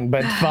really bang.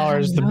 But as far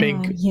as the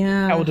big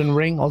Elden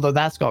Ring, although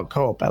that's got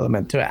co-op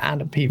element to it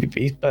and a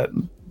PvP, but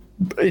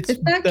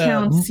if that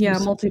counts,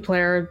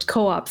 multiplayer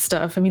co-op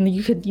stuff. I mean,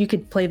 you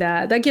could play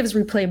that. That gives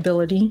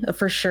replayability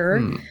for sure.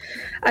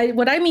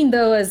 What I mean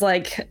though is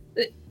like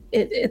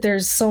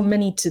there's so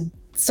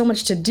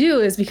much to do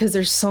is because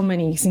there's so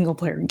many single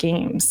player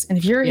games, and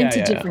if you're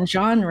into different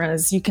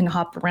genres, you can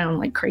hop around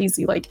like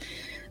crazy. Like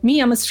me,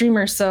 I'm a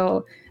streamer,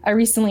 so I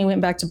recently went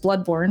back to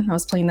Bloodborne. I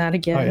was playing that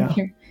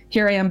again.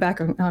 Here I am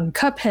back on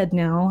Cuphead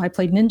now. I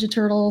played Ninja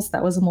Turtles.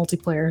 That was a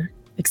multiplayer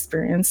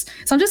experience.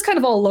 So I'm just kind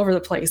of all over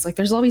the place. Like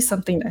there's always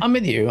something. I'm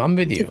with you.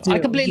 I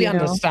completely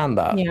understand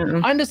that.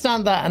 Yeah. I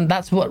understand that, and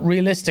that's what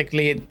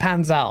realistically it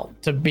pans out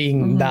to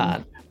being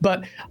that.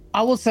 But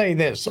I will say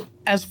this: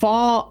 as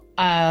far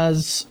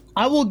as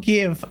I will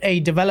give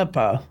a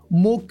developer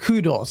more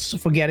kudos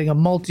for getting a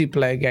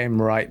multiplayer game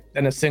right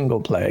than a single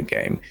player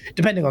game,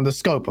 depending on the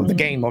scope of the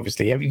game.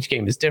 Obviously, each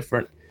game is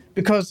different,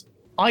 because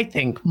I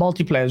think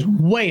multiplayer is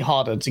way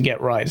harder to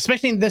get right,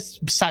 especially in this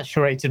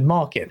saturated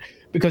market,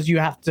 because you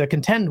have to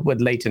contend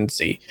with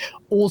latency.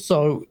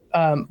 Also,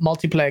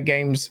 multiplayer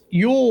games,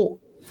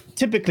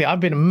 I've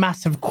been a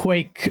massive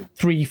Quake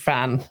 3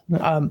 fan.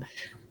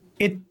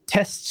 It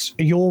tests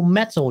your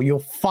mettle. You're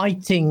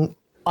fighting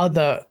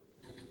other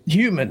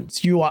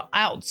humans. You are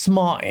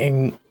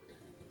outsmarting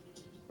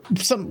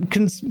some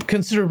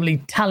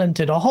considerably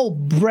talented, a whole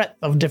breadth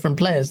of different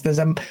players. There's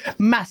a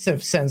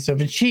massive sense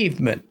of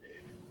achievement.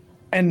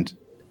 And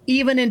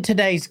even in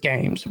today's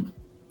games,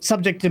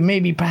 subject to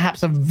maybe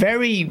perhaps a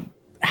very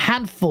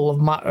handful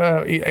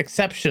of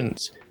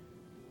exceptions,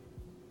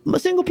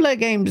 single player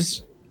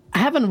games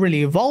haven't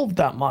really evolved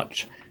that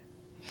much.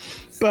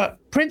 But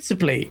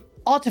principally,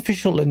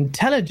 artificial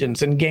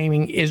intelligence in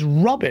gaming is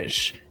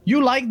rubbish.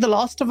 You like The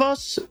Last of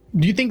Us?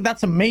 Do you think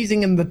that's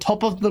amazing in the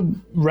top of the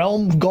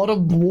realm, God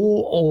of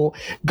War or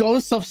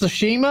Ghost of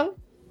Tsushima?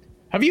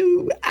 Have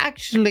you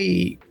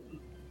actually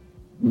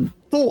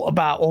thought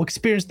about or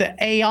experienced the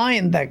AI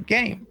in that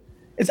game?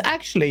 It's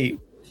actually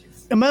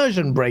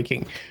immersion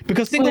breaking,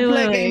 because single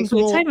player games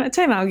will...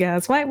 Time out,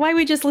 guys. Why are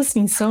we just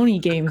listing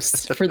Sony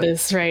games for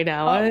this right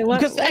now?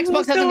 Because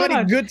Xbox hasn't got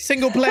any good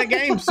single player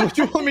games. What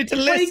do you want me to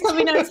list? What are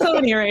you coming at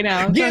Sony right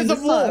now? Gears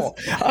of War.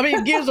 I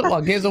mean, Gears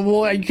of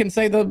War, you can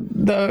say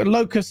the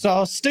locusts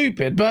are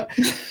stupid, but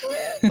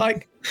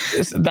like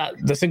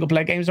the single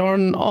player games are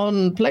on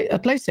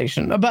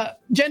PlayStation.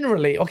 But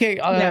generally,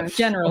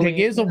 generally,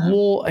 Gears of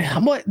War.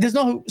 There's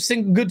no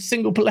good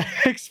single player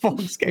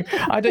Xbox game.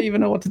 I don't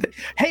even know what to think.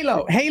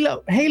 Halo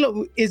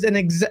is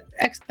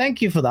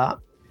thank you for that.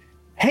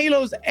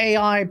 Halo's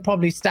AI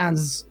probably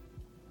stands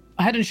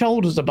head and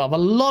shoulders above a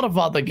lot of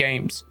other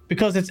games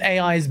because its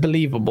AI is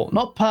believable,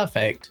 not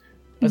perfect,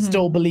 but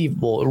still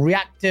believable,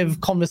 reactive,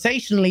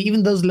 conversationally,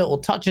 even those little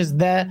touches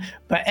there,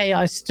 but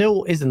AI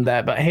still isn't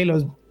there. But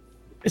Halo's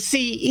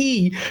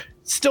CE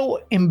still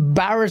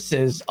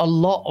embarrasses a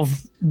lot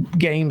of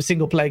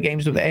single player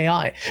games with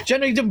AI.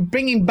 Generally,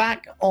 bringing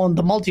back on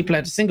the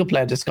multiplayer to single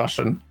player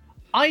discussion,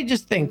 I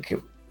just think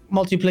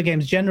multiplayer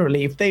games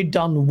generally, if they've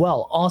done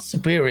well, are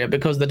superior,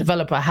 because the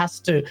developer has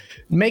to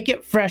make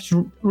it fresh,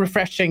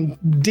 refreshing,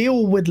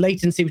 deal with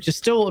latency, which is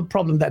still a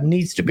problem that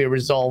needs to be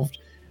resolved.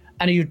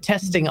 And you're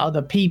testing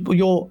other people.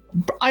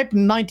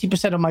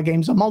 90% of my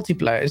games are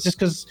multiplayer. It's just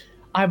because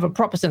I have a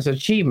proper sense of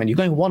achievement. You're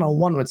going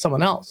one-on-one with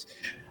someone else.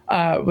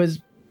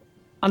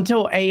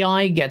 Until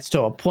AI gets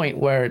to a point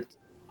where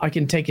I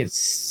can take it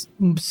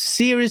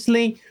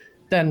seriously,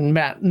 then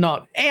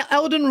not.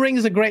 Elden Ring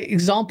is a great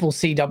example,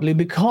 CW,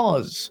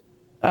 because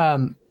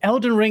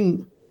Elden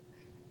Ring,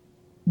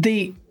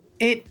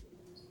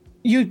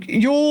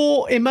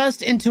 you're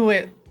immersed into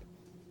it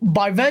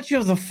by virtue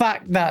of the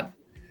fact that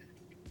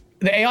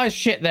the AI is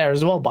shit there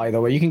as well, by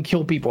the way. You can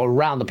kill people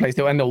around the place,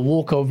 and they'll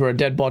walk over a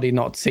dead body,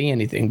 not see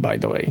anything, by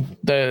the way.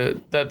 There's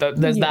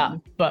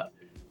that. But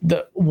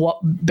what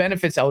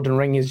benefits Elden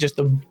Ring is just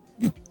the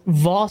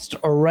vast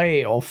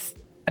array of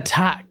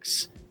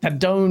attacks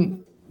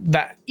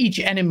that each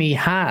enemy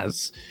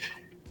has.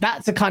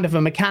 That's a kind of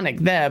a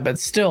mechanic there, but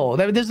still,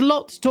 there's a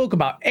lot to talk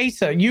about.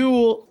 Asa,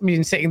 you've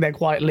been sitting there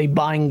quietly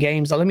buying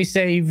games. So let me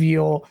save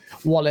your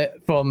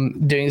wallet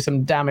from doing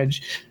some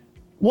damage.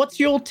 What's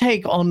your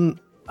take on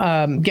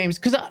games?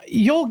 Because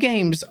your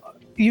games,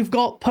 you've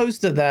got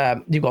poster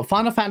there. You've got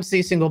Final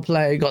Fantasy single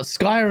player. You've got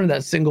Skyrim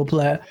that's single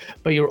player,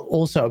 but you're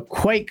also a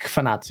Quake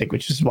fanatic,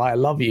 which is why I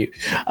love you.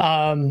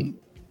 And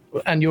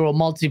you're a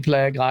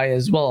multiplayer guy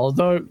as well,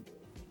 although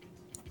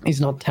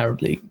he's not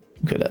terribly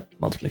good at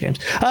multiplayer games.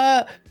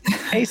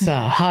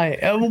 Asa, hi.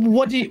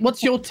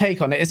 What's your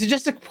take on it? Is it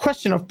just a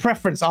question of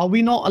preference? Are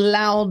we not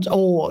allowed,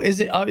 or is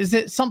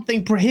it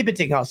something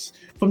prohibiting us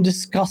from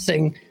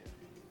discussing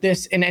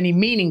this in any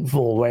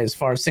meaningful way as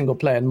far as single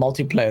player and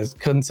multiplayer is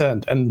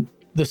concerned, and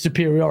the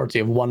superiority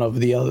of one over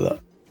the other?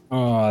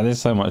 Oh,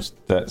 there's so much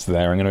that's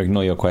there. I'm going to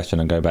ignore your question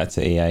and go back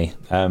to EA.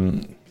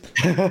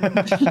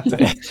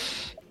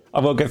 I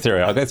will get through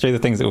it. I'll go through the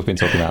things that we've been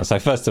talking about. So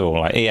first of all,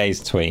 like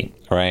EA's tweet,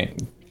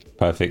 right?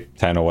 Perfect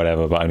 10 or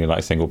whatever, but only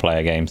like single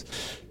player games.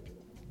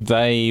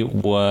 They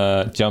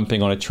were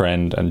jumping on a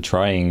trend and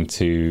trying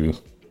to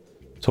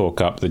talk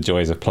up the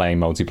joys of playing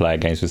multiplayer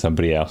games with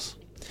somebody else.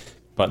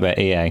 But they're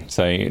EA,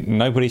 so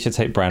nobody should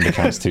take brand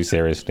accounts too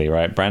seriously,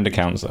 right? Brand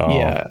accounts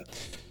are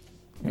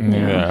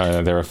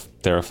they're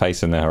a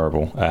face and they're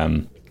horrible.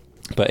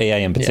 But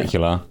EA in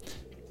particular,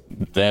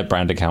 their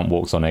brand account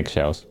walks on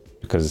eggshells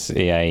because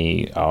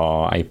EA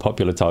are a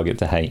popular target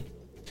to hate.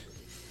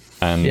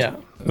 And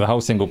the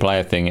whole single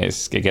player thing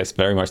it gets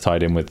very much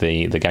tied in with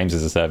the games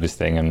as a service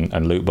thing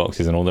and loot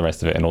boxes and all the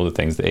rest of it and all the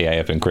things that EA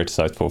have been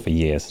criticized for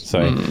years.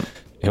 So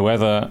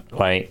whoever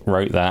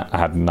wrote that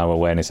had no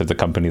awareness of the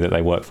company that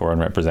they work for and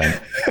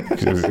represent.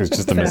 It was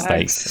just a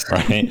mistake,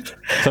 right?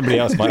 Somebody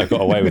else might have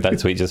got away with that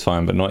tweet just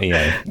fine, but not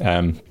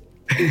EA.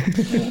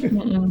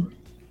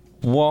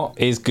 What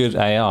is good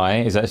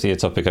AI is actually a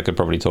topic I could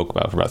probably talk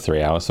about for about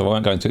 3 hours, so I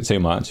won't go into it too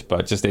much,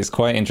 but just it's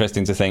quite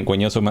interesting to think when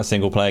you're talking about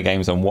single player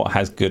games and what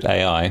has good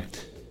AI.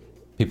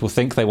 People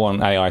think they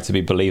want AI to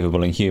be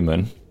believable and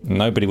human.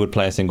 Nobody would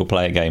play a single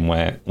player game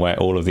where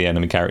all of the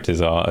enemy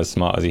characters are as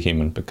smart as a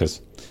human, because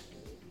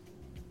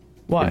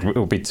it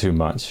would be too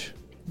much.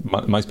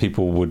 Most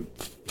people would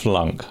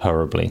flunk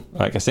horribly.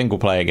 Like a single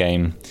player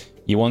game,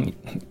 you want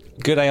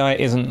good AI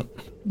isn't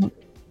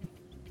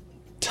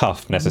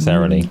tough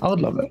necessarily. I would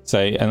love it. So,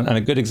 and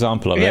a good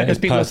example of it is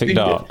Perfect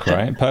Dark,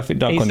 right? Perfect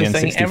Dark on the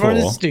N64. Everyone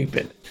is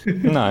stupid.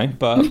 No,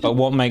 but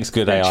what makes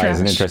good AI is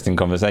an interesting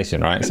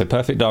conversation, right? So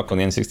Perfect Dark on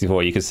the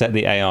N64, you could set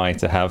the AI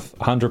to have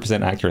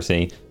 100%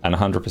 accuracy and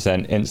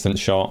 100% instant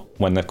shot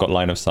when they've got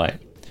line of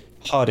sight.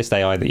 Hardest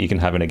AI that you can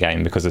have in a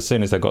game, because as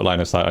soon as they've got line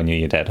of sight on you,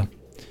 you're dead.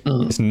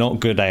 It's not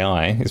good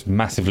AI. It's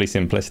massively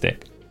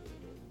simplistic.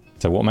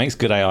 So what makes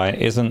good AI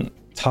isn't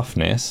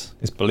toughness,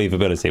 it's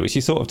believability, which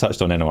you sort of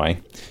touched on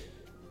anyway.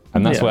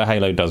 And that's where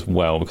Halo does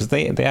well, because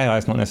the AI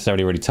is not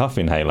necessarily really tough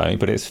in Halo,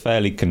 but it's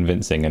fairly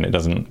convincing, and it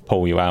doesn't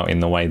pull you out in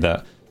the way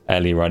that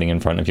Ellie running in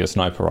front of your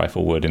sniper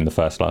rifle would in the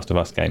first Last of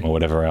Us game or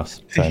whatever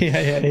else. So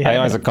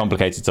AI is a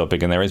complicated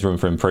topic, and there is room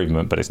for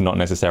improvement, but it's not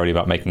necessarily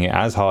about making it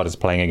as hard as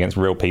playing against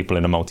real people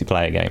in a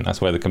multiplayer game.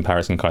 That's where the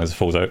comparison kind of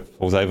falls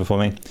over for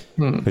me,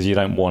 because you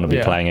don't want to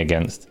be playing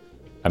against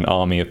an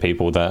army of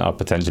people that are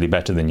potentially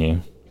better than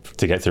you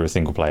to get through a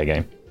single player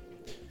game.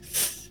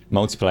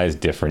 Multiplayer is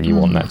different. You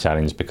want that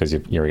challenge because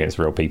you're against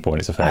real people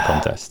and it's a fair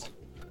contest.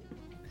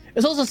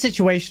 It's also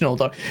situational,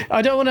 though.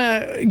 I don't want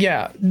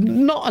to,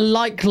 not a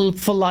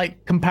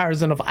like-for-like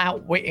comparison of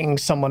outwitting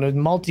someone with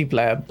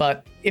multiplayer,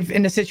 but if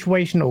in a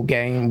situational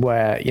game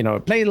where,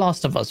 play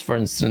Last of Us, for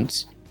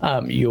instance,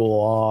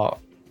 you're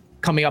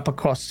coming up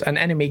across an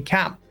enemy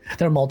camp.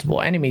 There are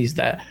multiple enemies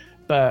there,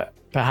 but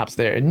perhaps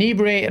they're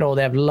inebriated or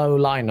they have low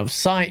line of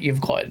sight.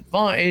 You've got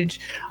advantage.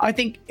 I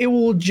think it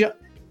will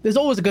there's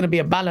always going to be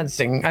a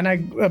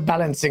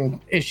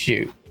balancing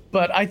issue,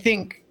 but I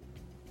think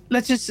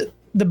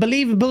the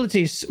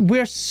believability,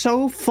 we're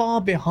so far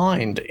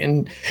behind.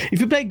 If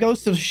you play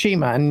Ghost of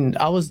Tsushima, and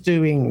I was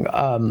doing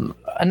an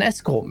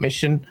escort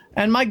mission,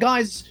 and my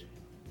guys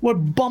were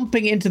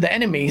bumping into the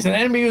enemies, and the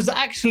enemy was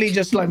actually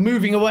just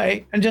moving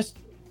away and just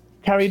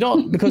carried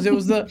on because it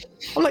was I'm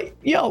like,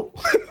 yo,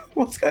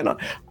 what's going on?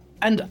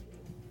 And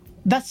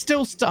that's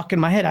still stuck in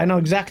my head. I know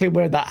exactly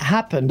where that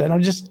happened,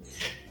 and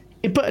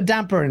it put a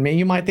damper in me.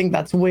 You might think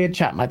that's weird,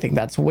 chat might think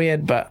that's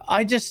weird, but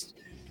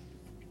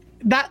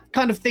that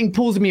kind of thing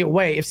pulls me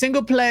away. If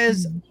single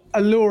player's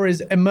allure is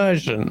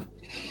immersion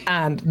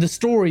and the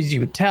stories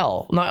you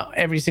tell, not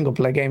every single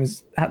player game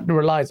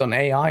relies on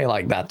AI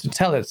like that to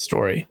tell its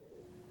story,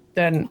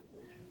 then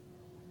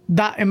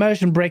that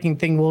immersion breaking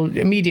thing will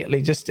immediately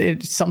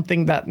it's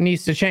something that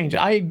needs to change.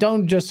 I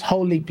don't just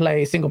wholly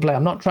play single player.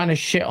 I'm not trying to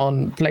shit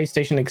on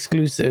PlayStation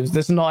exclusives.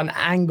 There's not an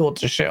angle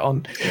to shit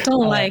on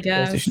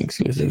PlayStation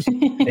exclusives.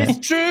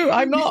 It's true.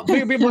 I'm not.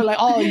 People are like,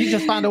 oh, you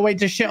just found a way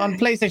to shit on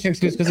PlayStation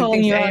exclusives because you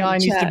think AI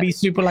needs to be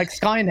super like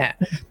Skynet.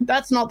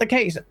 That's not the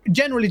case.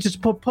 Generally,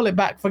 just pull it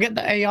back. Forget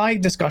the AI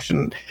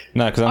discussion.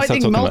 No, because I'm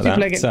still talking about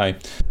that. So,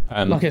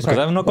 because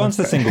I've not gone to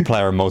the single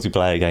player and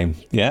multiplayer game.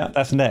 Yeah,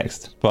 that's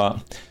next.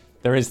 But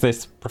there is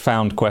this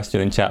profound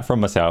question in chat from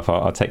myself.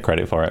 I'll take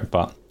credit for it.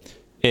 But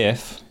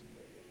if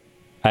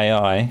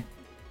AI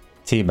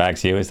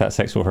teabags you, is that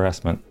sexual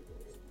harassment?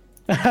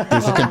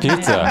 It's a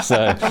computer.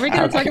 So are we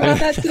going to talk about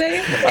that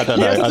today? I don't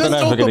know. I don't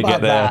know if we're going to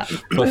get there.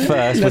 But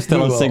first, we're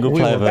still on single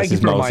player versus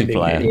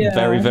multiplayer. Yeah.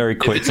 Very, very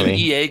quickly. If it's an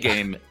EA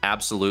game,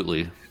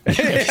 absolutely.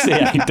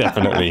 Yeah,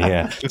 definitely.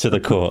 Yeah, to the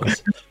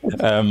courts.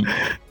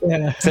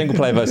 Single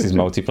player versus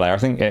multiplayer. I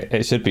think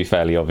it should be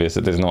fairly obvious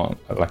that there's not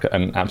like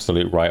an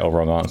absolute right or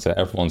wrong answer.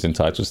 Everyone's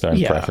entitled to their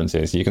own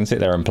preferences. You can sit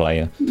there and play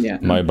a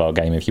mobile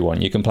game if you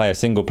want. You can play a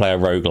single player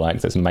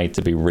roguelike that's made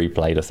to be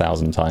replayed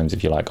 1,000 times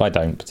if you like. I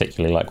don't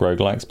particularly like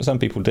roguelikes, but some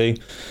people do.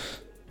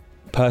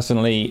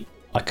 Personally,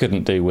 I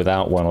couldn't do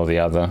without one or the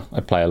other. I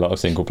play a lot of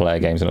single player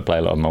games and I play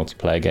a lot of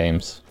multiplayer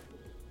games.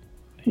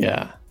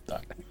 Yeah.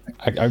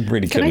 I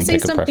really couldn't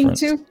pick a preference. Can I say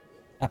something too?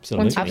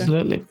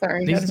 Absolutely.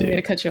 Sorry, I didn't mean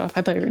to cut you off.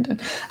 I thought you were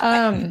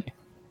done.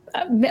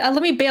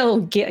 Let me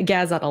bail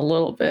Gaz out a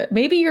little bit.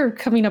 Maybe you're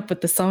coming up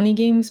with the Sony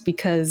games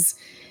because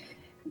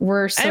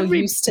we're so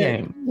used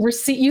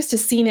to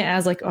seeing it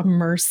as like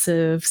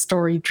immersive,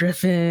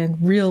 story-driven,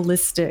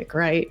 realistic,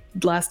 right?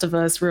 Last of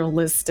Us,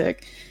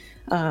 realistic.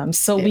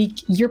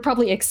 You're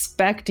probably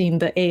expecting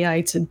the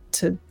AI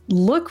to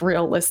look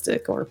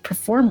realistic or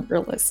perform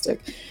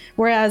realistic,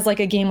 whereas like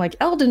a game like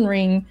Elden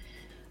Ring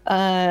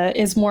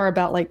is more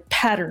about like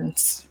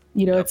patterns.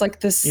 It's like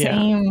the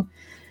same.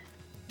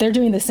 They're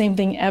doing the same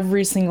thing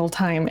every single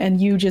time,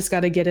 and you just got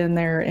to get in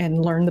there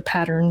and learn the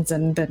patterns,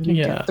 and then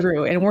you get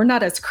through. And we're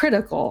not as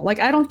critical. Like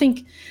I don't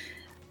think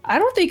I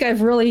don't think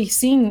I've really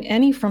seen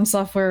any From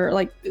Software,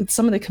 like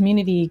some of the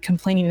community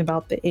complaining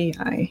about the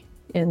AI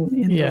in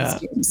those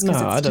games. No,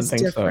 I don't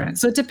think so.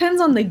 So it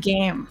depends on the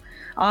game,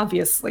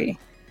 obviously.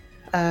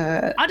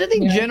 I don't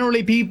think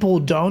generally people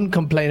don't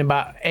complain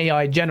about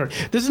AI generally.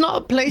 This is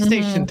not a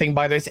PlayStation thing,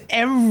 by the way. It's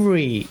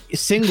every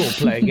single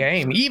player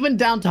game, even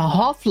down to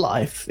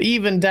Half-Life,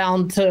 even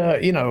down to,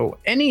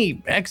 any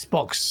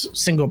Xbox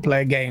single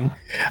player game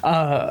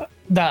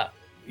that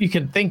you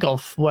can think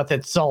of worth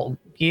its salt.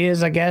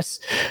 Gears, I guess.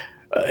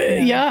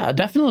 Yeah,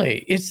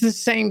 definitely. It's the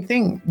same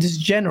thing.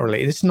 Just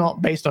generally, it's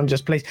not based on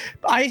just PlayStation.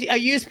 I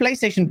use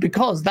PlayStation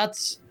because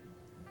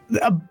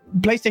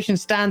PlayStation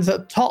stands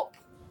at top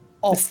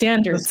of the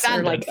standard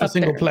for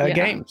single player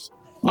games.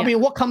 I mean,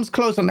 what comes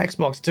close on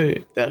Xbox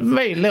too?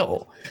 Very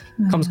little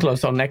comes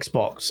close on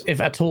Xbox, if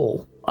at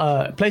all.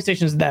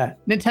 PlayStation's there.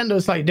 Nintendo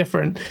is slightly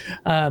different,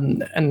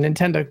 and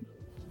Nintendo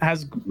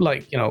has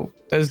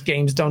those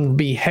games don't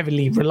be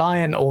heavily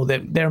reliant, or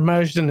their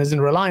immersion isn't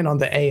relying on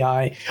the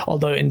AI.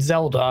 Although in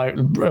Zelda,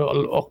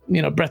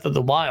 Breath of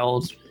the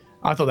Wild,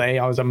 I thought the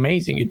AI was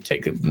amazing. You'd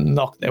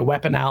knock their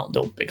weapon out,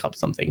 they'll pick up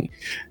something.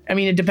 I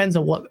mean, it depends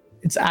on what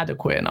it's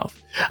adequate enough.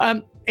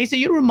 Asa,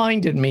 you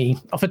reminded me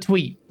of a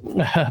tweet.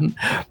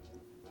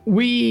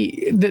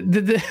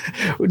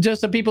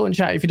 Just the people in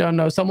chat, if you don't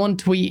know, someone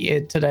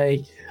tweeted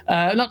today,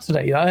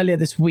 earlier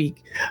this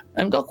week,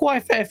 and got quite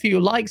a fair few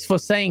likes for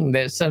saying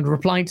this and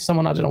replying to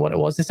someone, I don't know what it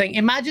was. They're saying,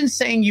 imagine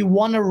saying you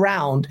won a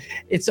round,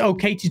 it's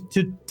okay to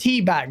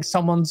teabag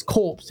someone's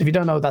corpse. If you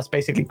don't know, that's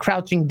basically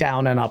crouching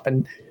down and up,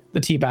 and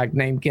the teabag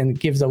name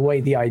gives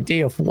away the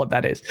idea of what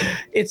that is.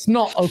 It's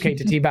not okay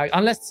to teabag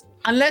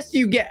unless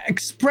you get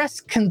express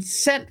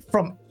consent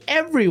from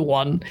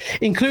everyone,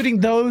 including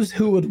those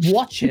who would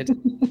watch it.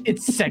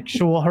 It's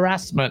sexual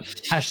harassment.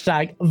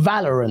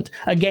 #Valorant,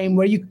 a game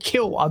where you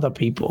kill other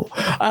people.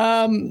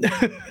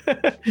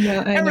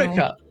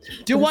 Erica,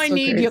 do I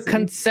need your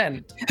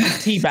consent to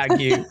teabag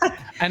you?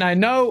 And I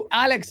know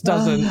Alex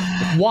doesn't.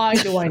 Why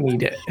do I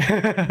need it?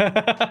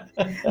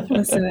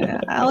 Listen,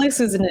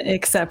 Alex is an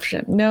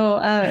exception. No,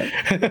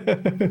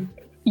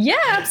 yeah,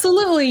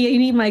 absolutely. You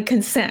need my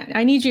consent.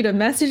 I need you to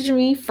message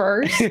me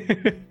first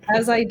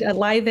as I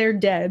lie there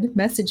dead.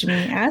 Message me,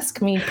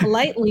 ask me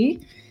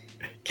politely.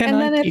 And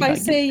then if I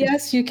say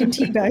yes, you can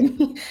teabag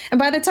me. And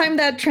by the time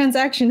that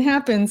transaction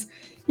happens,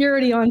 you're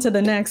already on to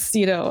the next,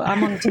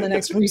 I'm on to the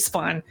next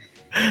respawn.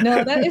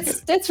 No,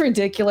 that's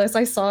ridiculous.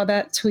 I saw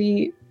that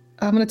tweet.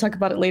 I'm going to talk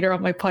about it later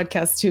on my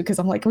podcast too, because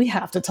I'm like, we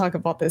have to talk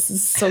about this.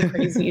 This is so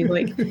crazy.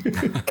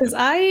 Because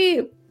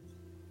I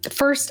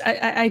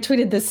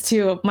tweeted this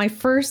too. My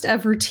first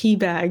ever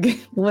teabag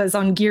was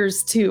on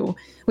Gears 2,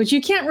 which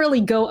you can't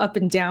really go up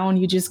and down.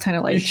 You just kind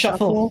of like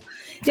shuffle.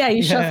 Yeah,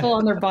 you shuffle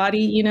on their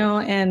body,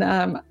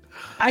 and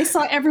I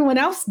saw everyone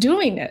else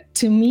doing it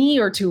to me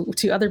or to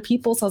other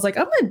people. So I was like,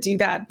 I'm going to do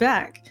that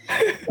back.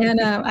 And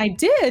I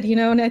did,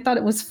 and I thought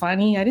it was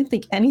funny. I didn't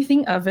think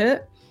anything of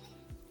it.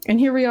 And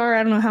here we are,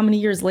 I don't know how many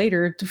years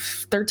later,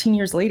 13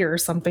 years later or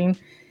something.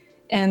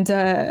 And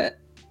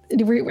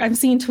I'm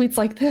seeing tweets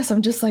like this.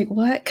 I'm just like,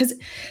 what? Because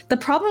the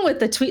problem with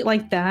the tweet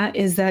like that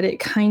is that it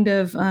kind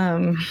of...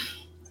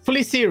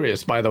 fully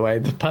serious, by the way.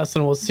 The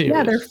person was serious.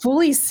 Yeah, they're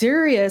fully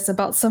serious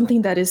about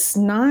something that is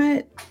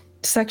not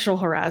sexual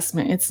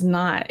harassment. It's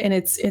not. And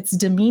it's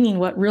demeaning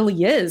what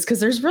really is, because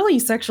there's really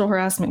sexual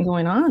harassment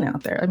going on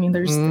out there. I mean,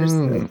 there's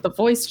the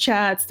voice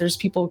chats, there's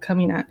people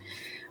coming at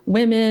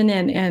women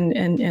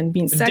and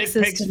being sexist.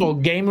 Dick pics for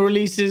game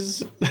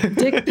releases.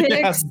 Dick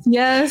pics,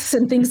 yes,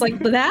 and things like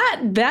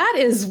that. That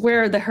is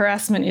where the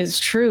harassment is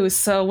true.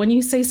 So when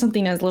you say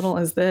something as little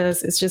as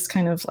this, it's just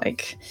kind of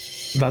like...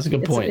 That's a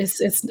good point.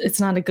 It's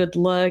not a good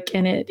look,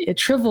 and it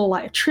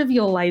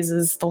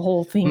trivializes the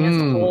whole thing as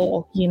a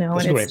whole,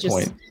 That's and a great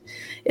point.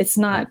 It's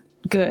not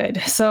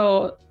good.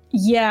 So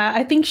yeah,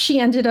 I think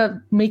she ended up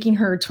making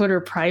her Twitter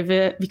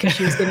private because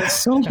she was getting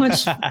so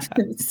much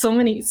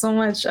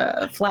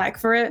flack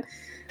for it,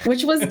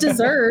 which was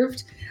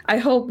deserved. I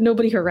hope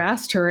nobody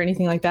harassed her or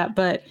anything like that.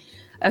 But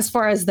as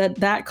far as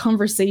that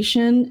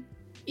conversation,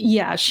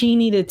 yeah, she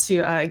needed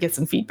to get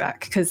some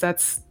feedback, because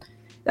that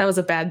was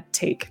a bad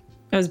take.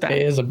 It was bad.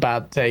 It is a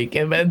bad take.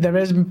 There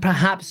is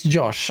perhaps,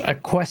 Josh, a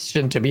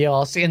question to be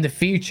asked in the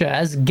future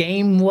as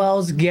game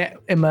worlds get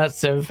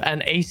immersive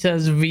and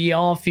Asa's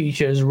VR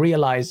future is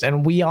realized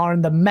and we are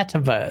in the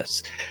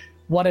metaverse.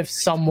 What if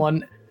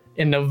someone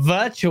in the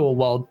virtual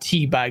world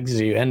teabags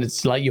you and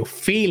it's like you're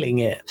feeling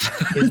it?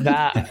 Is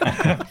that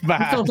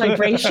bad? You feel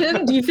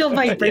vibration? Do you feel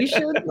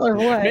vibration or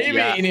what? Maybe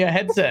in your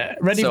headset.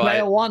 Ready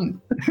Player One.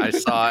 I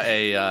saw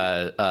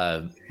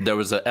there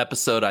was an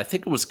episode, I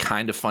think it was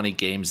Kind of Funny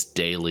Games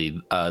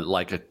Daily,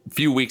 like a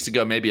few weeks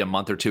ago, maybe a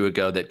month or two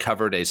ago, that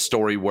covered a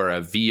story where a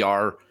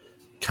VR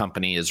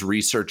company is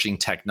researching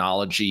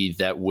technology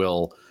that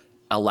will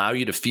allow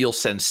you to feel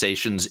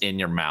sensations in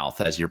your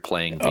mouth as you're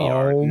playing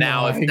VR.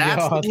 Now, if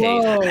that's the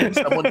case, if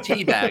someone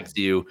teabags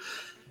you,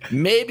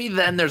 maybe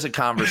then there's a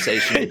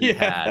conversation to be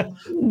had.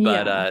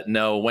 But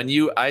no,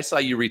 I saw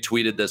you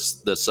retweeted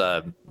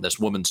this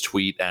woman's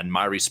tweet, and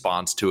my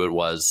response to it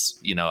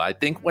was, I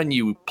think when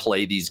you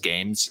play these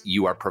games,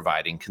 you are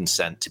providing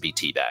consent to be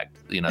teabagged.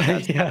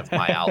 That's kind of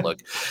my outlook.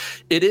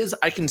 It is.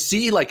 I can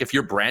see, like, if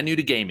you're brand new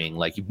to gaming,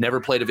 like you've never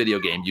played a video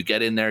game, you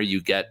get in there,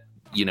 you get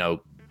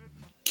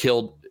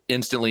killed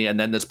instantly, and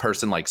then this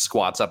person like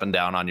squats up and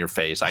down on your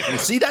face. I can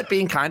see that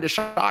being kind of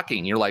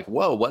shocking. You're like,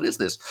 whoa, what is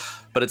this?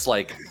 But it's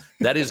like,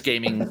 that is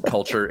gaming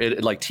culture.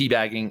 Like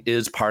teabagging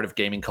is part of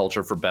gaming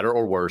culture, for better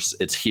or worse.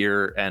 It's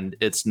here, and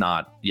it's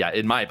not,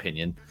 in my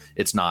opinion,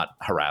 it's not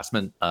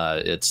harassment.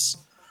 It's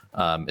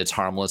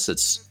harmless.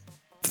 It's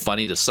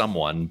funny to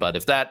someone, but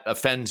if that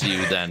offends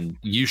you, then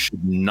you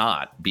should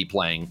not be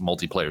playing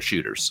multiplayer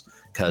shooters,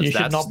 because you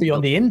should not be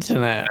on the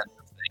internet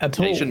at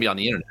all. You shouldn't be on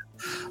the internet.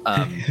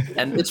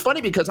 And it's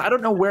funny because I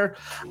don't know where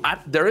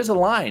there is a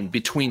line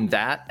between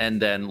that and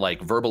then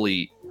like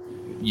verbally,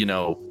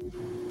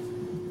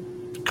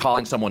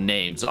 calling someone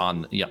names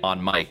on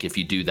mic. If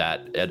you do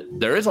that,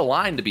 there is a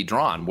line to be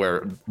drawn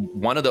where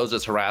one of those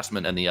is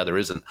harassment and the other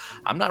isn't.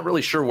 I'm not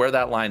really sure where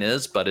that line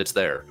is, but it's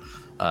there.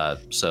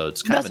 So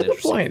it's kind of an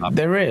interesting point. Topic.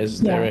 There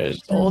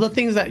is all the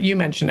things that you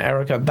mentioned,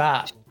 Erica.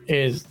 That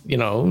is,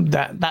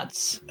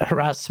 that's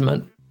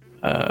harassment.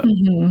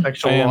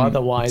 Sexual or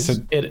otherwise. So,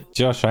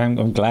 Josh,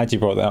 I'm glad you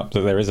brought that up,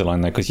 that there is a line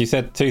there, because you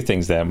said two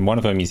things there. One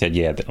of them, you said,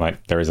 that,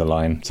 like, there is a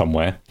line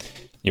somewhere.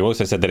 You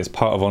also said that it's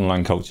part of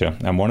online culture,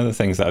 and one of the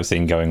things that I've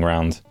seen going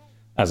around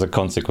as a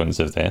consequence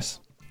of this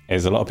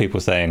is a lot of people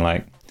saying,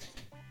 like,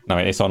 no,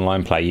 it's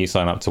online play, you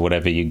sign up to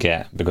whatever you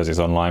get because it's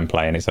online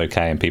play and it's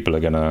okay, and people are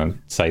gonna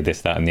say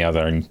this, that and the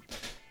other, and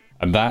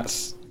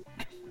that's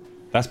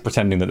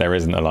pretending that there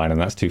isn't a line,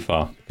 and that's too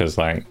far, because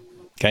like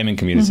gaming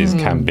communities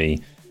can be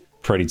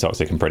pretty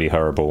toxic and pretty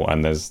horrible,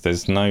 and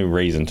there's no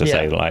reason to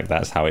say like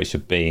that's how it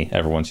should be.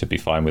 Everyone should be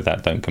fine with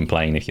that. Don't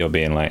complain if you're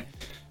being like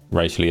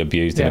racially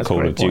abused in a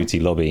Call of Duty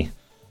lobby.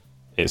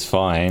 It's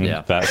fine.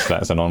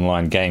 That's an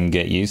online game.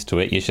 Get used to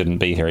it. You shouldn't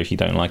be here if you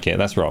don't like it.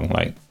 That's wrong.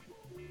 Like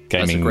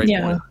gaming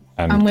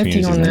and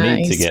communities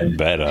need to get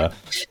better,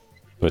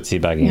 but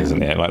teabagging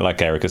isn't it.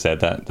 Like Erica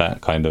said,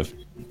 that kind of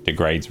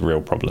degrades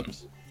real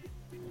problems.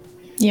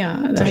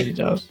 That really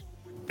does.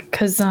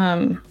 Because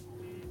I'm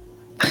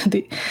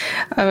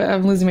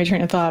losing my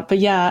train of thought,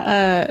 but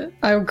I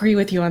agree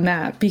with you on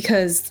that,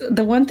 because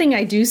the one thing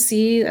I do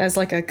see as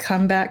like a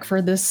comeback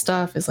for this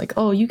stuff is like,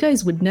 oh, you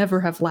guys would never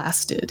have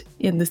lasted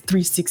in the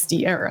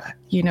 360 era,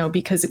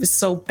 because it was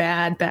so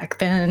bad back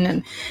then,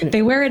 and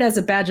they wear it as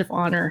a badge of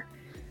honor.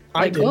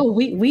 Like, oh,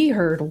 we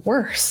heard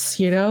worse,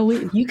 you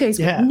guys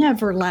would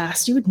never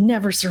last. You would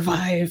never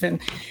survive.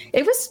 And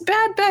it was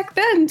bad back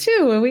then,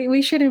 too.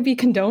 We shouldn't be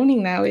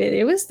condoning that.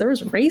 There was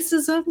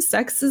racism,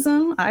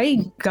 sexism.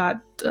 I got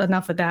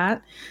enough of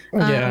that.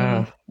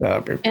 That'd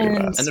be pretty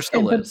bad. And there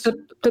still is.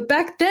 But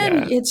back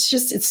then,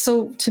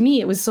 to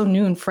me, it was so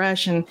new and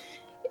fresh. And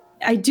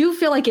I do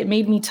feel like it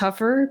made me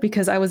tougher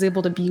because I was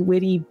able to be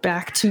witty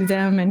back to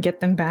them and get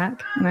them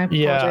back. And I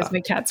apologize,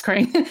 my cat's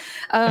crying.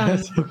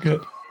 That's so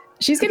good.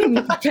 She's getting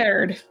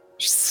prepared.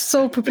 She's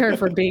so prepared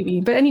for a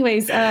baby. But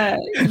anyways,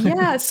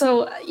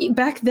 so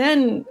back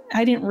then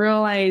I didn't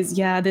realize,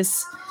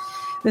 this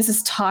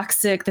is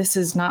toxic. This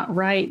is not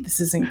right. This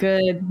isn't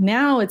good.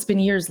 Now it's been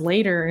years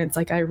later, and it's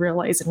like I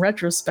realize in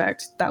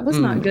retrospect that was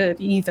not good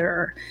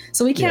either.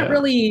 So we can't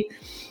really.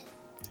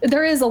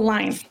 There is a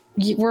line.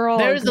 We're all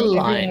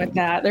agreeing with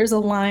that. There's a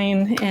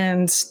line,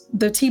 and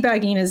the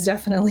teabagging is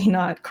definitely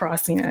not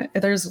crossing it.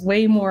 There's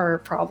way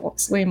more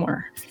problems. Way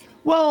more.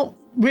 Well,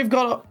 we've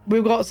got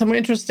some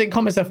interesting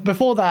comments.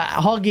 Before that,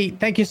 Hoggy,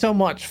 thank you so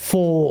much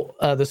for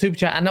the super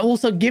chat, and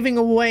also giving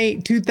away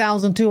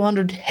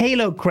 2,200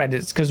 Halo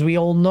credits, because we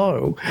all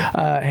know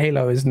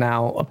Halo is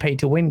now a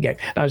pay-to-win game.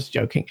 I was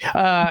joking.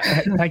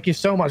 Thank you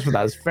so much for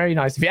that. It's very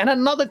nice of you. And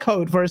another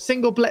code for a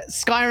single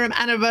Skyrim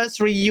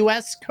anniversary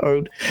US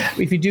code.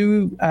 If you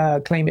do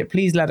claim it,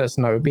 please let us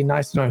know. It'd be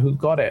nice to know who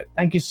got it.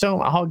 Thank you so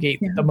much, Hoggy,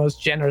 the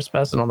most generous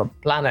person on the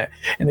planet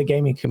in the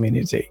gaming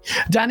community.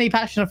 Danny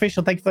Passion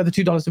Official, thank you for the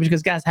 $2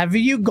 because guys, have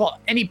you got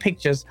any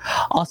pictures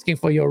asking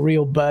for your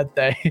real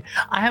birthday?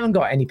 I haven't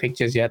got any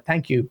pictures yet.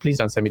 Thank you. Please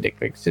don't send me dick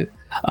pics.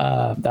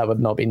 That would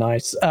not be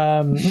nice.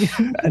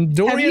 And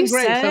Dorian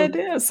Gray.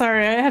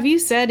 Have you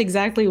said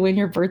exactly when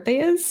your birthday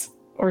is?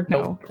 Or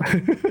no?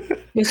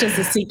 It's just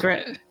a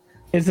secret.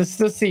 It's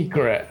just a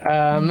secret.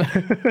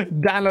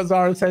 Dan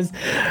Lazaro says,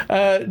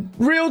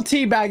 real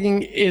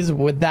teabagging is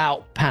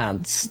without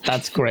pants.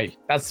 That's great.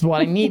 That's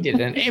what I needed.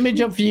 An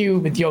image of you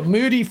with your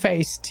moody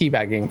face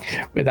teabagging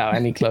without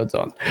any clothes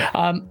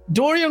on.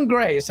 Dorian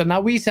Gray. So now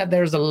we said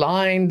there's a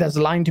line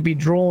to be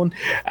drawn.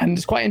 And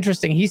it's quite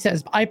interesting. He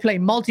says, I play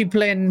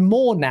multiplayer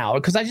more now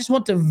because I just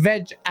want to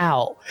veg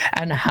out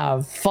and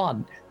have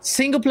fun.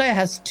 Single player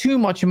has too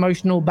much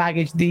emotional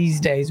baggage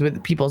these days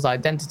with people's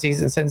identities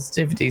and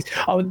sensitivities.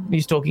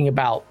 He's talking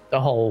about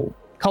the whole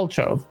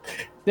culture of.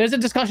 There's a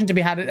discussion to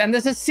be had, and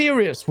there's a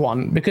serious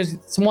one because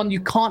it's one you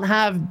can't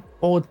have,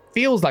 or it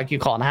feels like you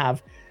can't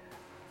have,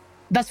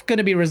 that's going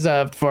to be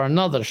reserved for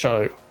another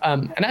show,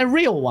 and a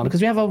real one, because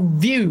we have a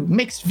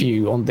mixed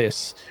view on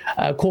this.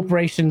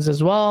 Corporations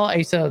as well.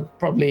 Asa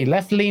probably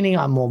left-leaning,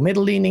 I'm more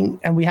middle-leaning,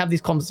 and we have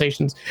these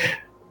conversations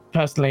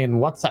personally in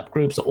WhatsApp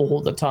groups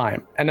all the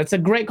time, and it's a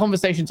great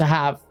conversation to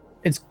have.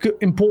 It's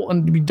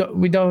important.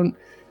 We don't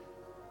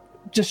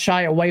just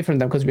shy away from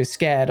them because we're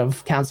scared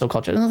of cancel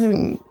culture.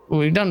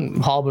 We don't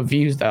harbor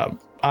views that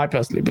I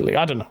personally believe.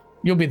 I don't know.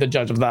 You'll be the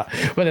judge of that,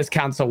 whether it's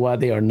cancel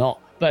worthy or not.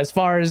 But as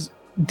far as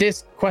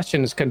this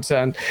question is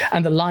concerned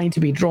and the line to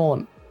be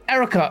drawn,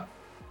 Erica,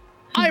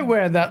 I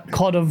wear that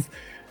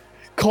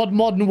COD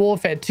Modern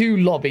Warfare 2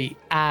 lobby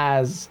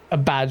as a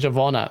badge of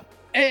honor.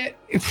 It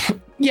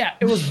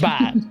was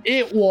bad.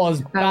 It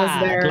was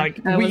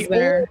bad. We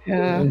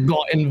all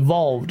got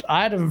involved.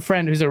 I had a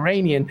friend who's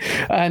Iranian,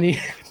 and he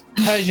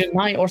Persian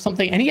Night or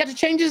something, and he had to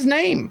change his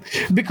name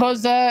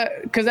because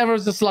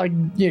everyone's just like,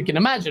 you can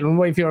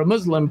imagine if you're a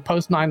Muslim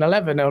post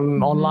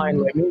 9/11 online,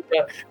 like,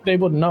 they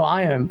wouldn't know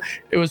I am.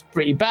 It was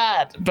pretty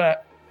bad,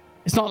 but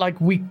it's not like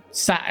we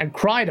sat and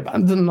cried about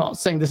it. I'm not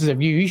saying this is a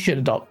view you should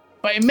adopt,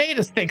 but it made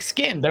us thick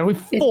skinned. There we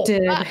fought. It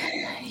did. Back.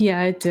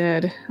 Yeah, it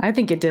did. I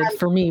think it did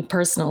for me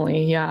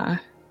personally. Yeah,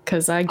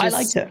 because I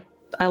liked it.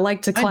 I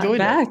like to clap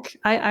back.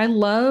 I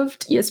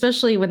loved,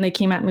 especially when they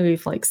came at me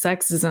with like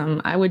sexism,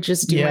 I would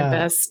just do my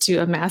best to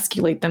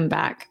emasculate them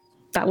back.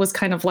 That was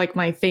kind of like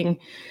my thing.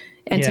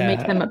 And to make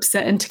them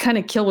upset and to kind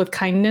of kill with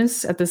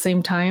kindness at the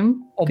same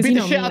time. Or beat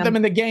the shit out of them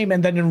in the game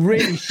and then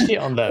really shit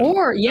on them.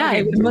 Or,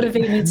 it would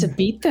motivate me to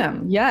beat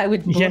them. Yeah, it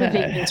would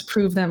motivate me to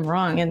prove them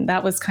wrong. And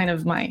that was kind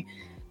of my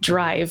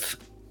drive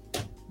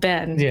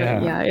then. Yeah.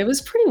 But it was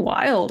pretty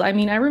wild. I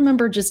mean, I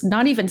remember just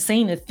not even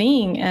saying a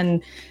thing,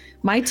 and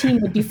my team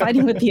would be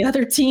fighting with the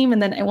other team.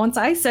 And then once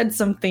I said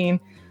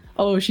something,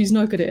 oh, she's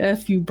not going to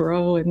F you,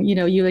 bro. And,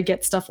 you would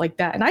get stuff like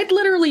that. And I'd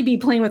literally be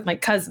playing with my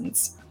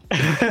cousins.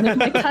 And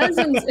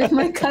if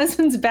my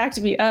cousins backed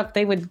me up,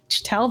 they would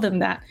tell them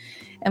that.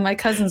 And my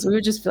cousins, we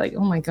would just be like,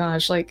 oh my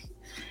gosh, like,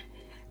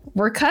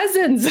 we're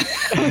cousins.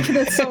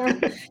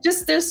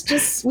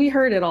 We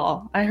heard it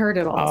all. I heard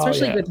it all,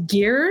 especially with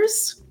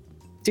Gears.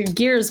 Dude,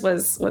 Gears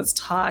was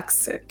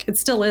toxic. It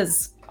still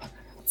is.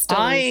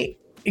 I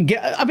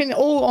mean,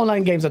 all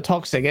online games are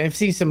toxic, and I've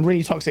seen some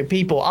really toxic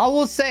people. I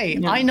will say,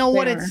 I know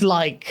what it's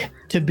like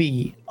to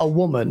be a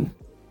woman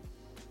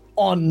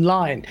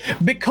online,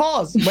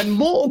 because when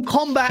Mortal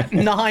Kombat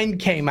 9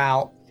 came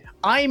out,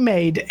 I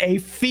made a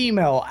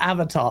female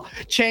avatar,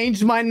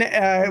 changed my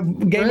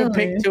gamer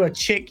pick to a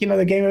chick,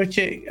 the gamer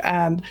chick,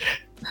 and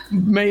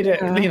made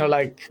it,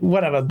 like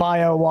whatever,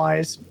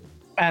 bio-wise,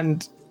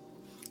 and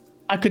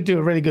I could do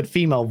a really good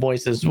female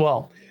voice as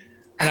well.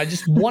 And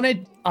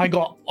I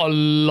got a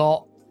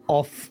lot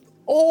of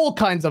all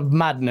kinds of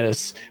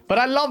madness, but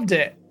I loved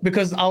it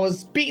because I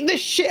was beating the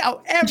shit out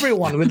of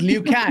everyone with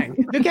Liu Kang.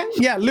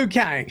 Liu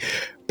Kang.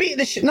 Beat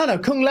the shit. No,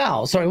 Kung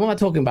Lao. Sorry, what am I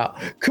talking about?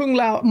 Kung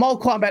Lao, Mortal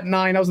Kombat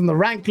 9. I was in the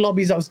ranked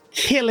lobbies. I was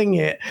killing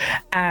it.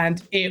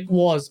 And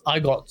those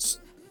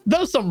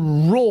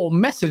some raw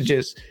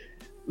messages.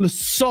 There's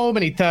so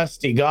many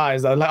thirsty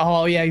guys that are like,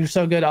 oh yeah, you're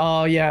so good.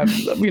 Oh yeah,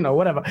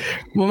 whatever.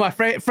 When my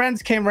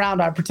friends came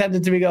around, I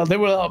pretended to be girls. They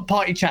were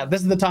party chat.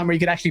 This is the time where you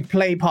could actually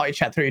play party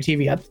chat through your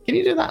TV. Can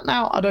you do that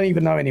now? I don't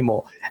even know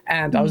anymore.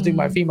 And I was doing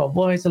my female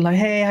voice and like,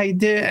 hey, how you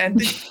doing? And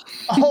the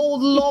whole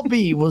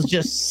lobby was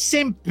just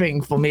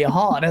simping for me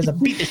hard as I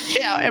beat the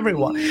shit out of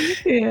everyone.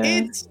 Yeah.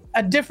 It's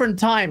a different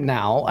time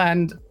now,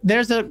 and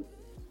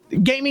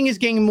gaming is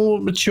getting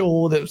more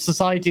mature. The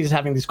society is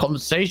having these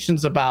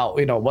conversations about,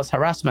 what's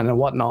harassment and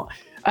whatnot.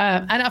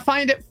 And I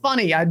find it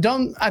funny. I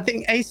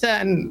think Asa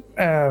and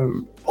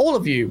all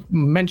of you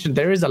mentioned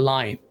there is a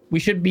line. We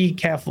should be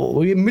careful.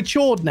 We're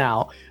matured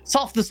now.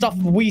 Some of the stuff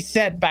we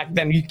said back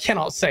then, you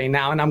cannot say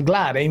now. And I'm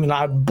glad. Even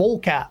I'd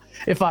balk at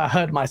if I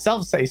heard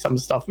myself say some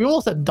stuff. We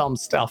all said dumb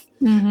stuff.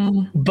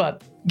 Mm-hmm.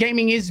 But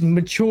gaming is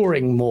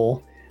maturing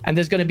more. And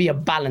there's going to be a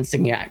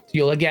balancing act.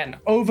 You'll again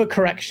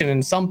overcorrection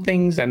in some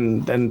things,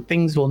 and then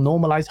things will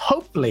normalize,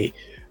 hopefully.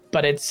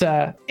 But it's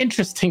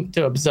interesting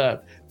to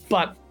observe.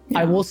 But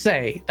I will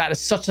say that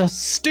is such a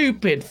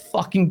stupid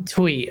fucking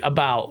tweet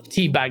about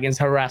teabagging's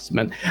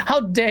harassment. How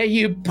dare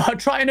you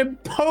try and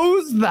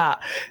impose that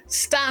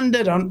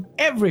standard on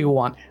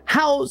everyone?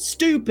 How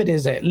stupid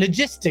is it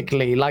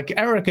logistically? Like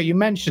Erica, you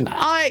mentioned,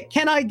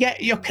 can I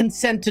get your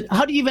consent to?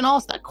 How do you even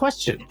ask that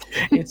question?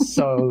 It's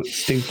so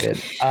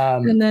stupid.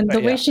 And then the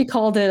way she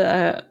called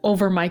it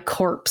over my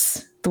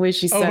corpse. The way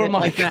she said it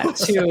like that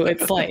too.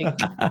 It's like,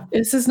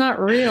 this is not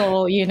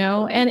real,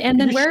 And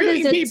then you're where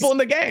does it? People in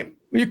the game.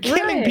 You're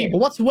killing people.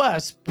 What's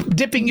worse?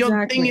 Dipping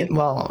your thing in?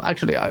 Well,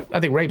 actually, I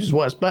think rape is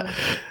worse, but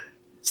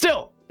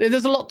still,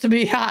 there's a lot to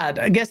be had.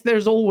 I guess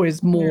there's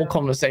always more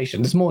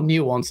conversation. There's more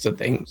nuance to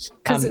things.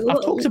 I've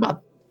talked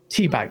about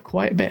teabag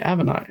quite a bit,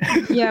 haven't I?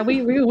 Yeah,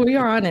 we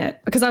are on it.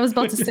 Because I was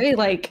about to say,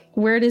 like,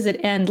 where does it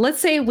end?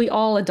 Let's say we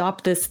all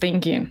adopt this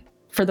thinking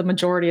for the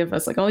majority of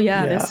us. Like,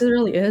 this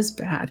really is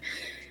bad.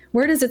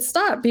 Where does it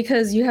stop?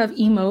 Because you have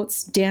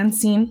emotes,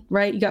 dancing,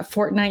 right? You got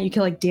Fortnite, you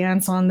can like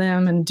dance on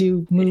them and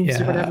do moves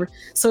or whatever.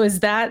 So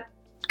is that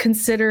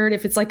considered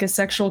if it's like a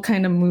sexual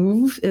kind of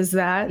move? Is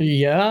that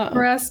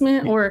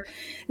harassment? Or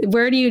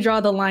where do you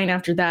draw the line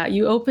after that?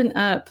 You open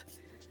up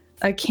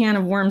a can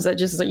of worms that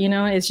just,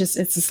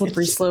 it's a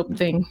slippery slope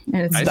thing.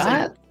 And it's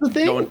the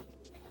thing.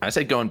 I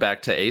say going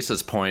back to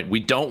Asa's point, we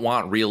don't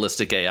want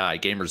realistic AI.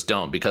 Gamers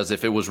don't, because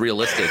if it was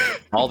realistic,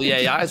 all the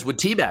AIs would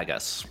teabag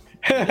us.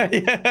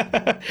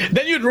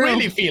 Then you'd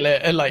really feel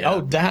it and like,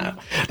 oh damn,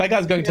 that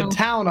guy's going to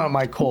town on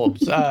my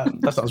corpse.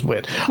 That sounds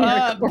weird.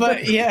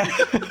 But yeah,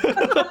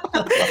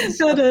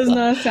 that does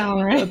not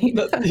sound right.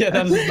 That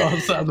does not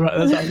sound right.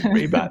 That sounds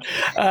pretty bad.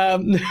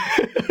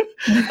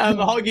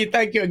 Hoggy,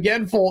 thank you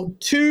again for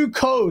 2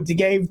 codes. He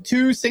gave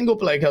 2 single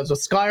player codes for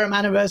Skyrim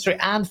Anniversary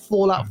and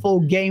Fallout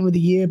 4 Game of the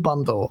Year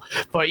bundle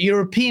for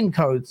European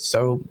codes.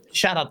 So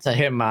shout out to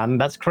him, man.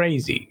 That's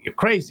crazy. You're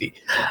crazy.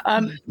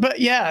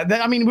 But yeah,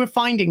 I mean, we're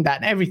finding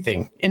that in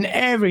everything.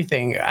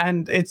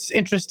 And it's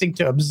interesting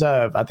to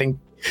observe. I think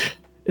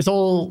it's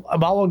all, I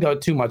won't go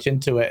too much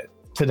into it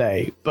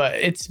today, but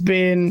it's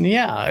been,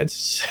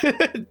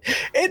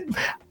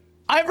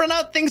 I've run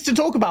out of things to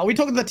talk about. We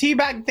talked the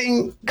teabag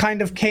thing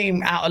kind of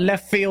came out of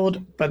left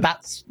field, but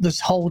that's this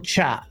whole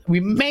chat. We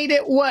made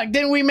it work.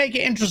 Didn't we make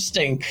it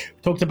interesting?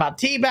 We talked about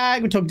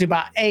teabag. We talked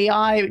about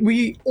AI.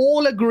 We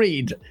all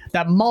agreed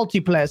that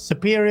multiplayer is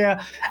superior.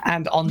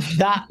 And on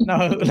that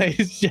note,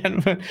 ladies and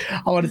gentlemen,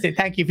 I want to say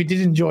thank you. If you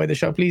did enjoy the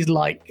show, please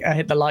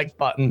hit the like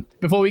button.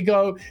 Before we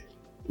go,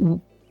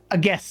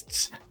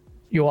 guests,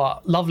 you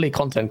are lovely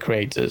content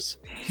creators,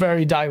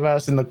 very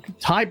diverse in the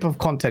type of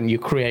content you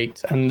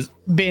create, and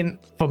been,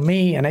 for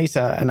me and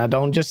Asa, and I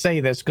don't just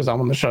say this because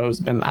I'm on the show, it's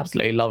been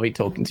absolutely lovely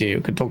talking to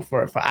you. Could talk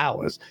for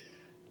hours.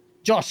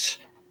 Josh,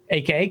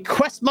 aka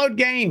Quest Mode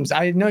Games.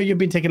 I know you've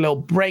been taking a little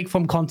break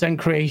from content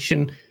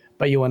creation,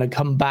 but you want to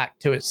come back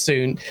to it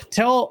soon.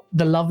 Tell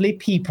the lovely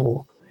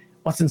people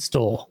what's in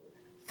store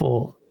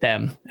for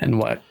them and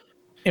what.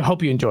 I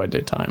hope you enjoyed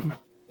their time.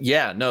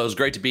 Yeah, no, it was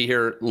great to be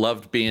here.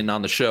 Loved being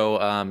on the show.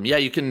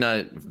 You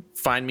can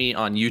find me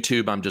on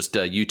YouTube. I'm just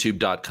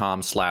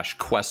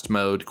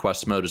youtube.com/questmode.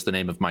 Questmode is the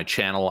name of my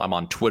channel. I'm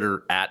on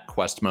Twitter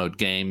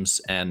 @questmodegames.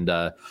 And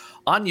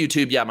on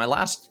YouTube, my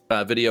last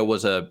video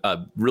was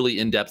a really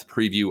in-depth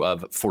preview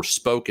of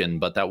Forspoken,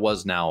 but that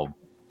was now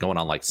going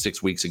on like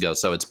 6 weeks ago.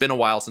 So it's been a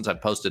while since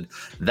I've posted.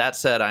 That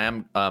said, I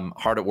am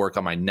hard at work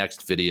on my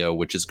next video,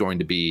 which is going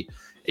to be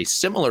a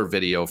similar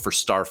video for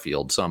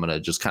Starfield. So I'm going to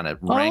just kind of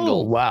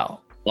wrangle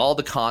all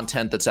the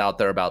content that's out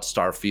there about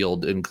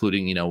Starfield,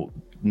 including,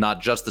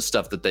 not just the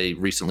stuff that they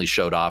recently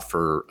showed off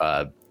for,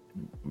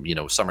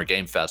 Summer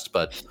Game Fest,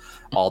 but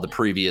all the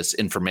previous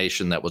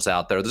information that was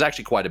out there. There's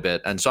actually quite a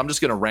bit. And so I'm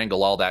just going to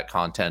wrangle all that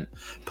content,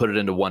 put it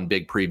into one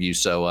big preview.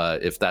 So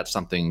if that's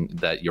something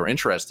that you're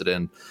interested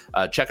in,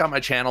 check out my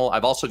channel.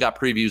 I've also got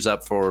previews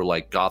up for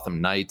like Gotham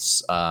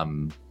Knights,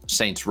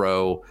 Saints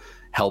Row,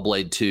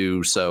 Hellblade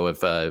 2. So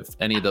if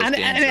any of those games,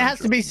 and it has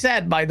to be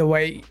said, by the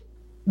way,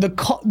 the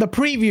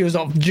previews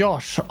of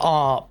Josh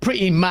are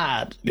pretty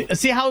mad.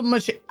 See how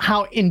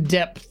in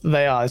depth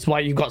they are. It's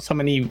why you got so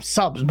many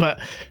subs. But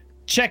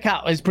check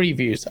out his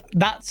previews.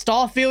 That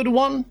Starfield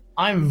one,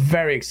 I'm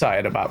very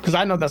excited about because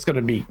I know that's going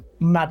to be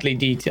madly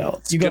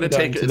detailed. You're going to go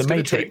into the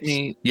Matrix.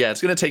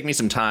 It's going to take me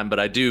some time, but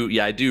I do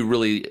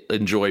really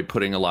enjoy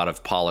putting a lot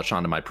of polish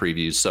onto my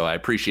previews. So I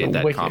appreciate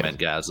that comment,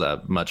 Gaz.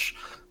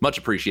 Much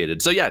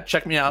appreciated. So yeah,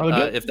 check me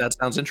out if that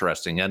sounds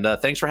interesting. And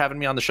thanks for having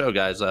me on the show,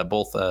 guys.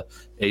 Both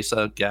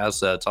Asa,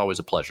 Gaz, it's always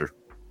a pleasure.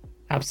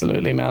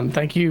 Absolutely, man.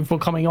 Thank you for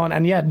coming on.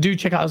 And yeah, do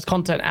check out his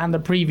content and the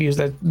previews.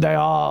 They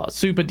are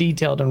super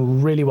detailed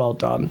and really well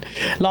done.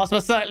 Last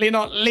but certainly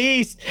not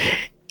least,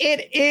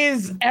 it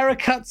is Eric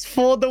Cuts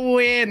for the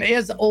win. It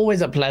is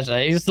always a pleasure.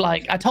 It's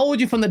like I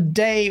told you from the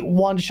day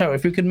one show,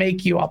 if we could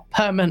make you a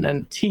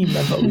permanent team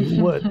member,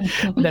 we would.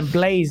 Then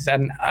Blaze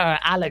and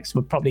Alex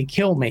would probably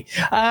kill me.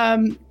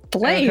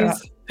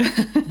 Blaze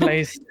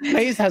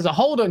has a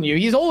hold on you.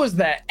 He's always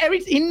there.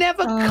 He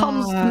never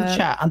comes to the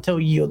chat until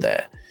you're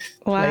there.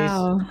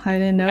 Wow, Blaze. I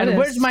didn't notice. And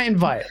where's my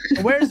invite?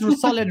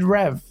 Where's Solid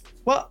Rev?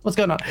 What's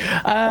going on?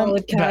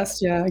 Solid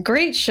Cast,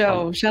 great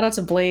show. Shout out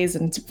to Blaze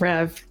and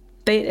Rev.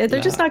 They're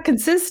just not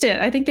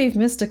consistent. I think they've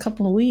missed a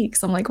couple of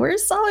weeks. I'm like,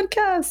 where's Solid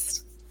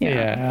Cast?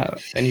 Yeah,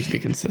 they need to be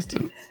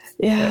consistent.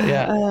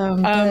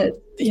 But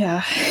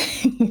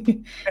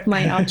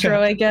my outro,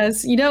 I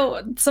guess.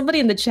 Somebody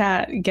in the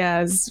chat,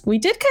 Gaz, we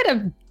did kind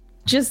of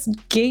just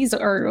gaze,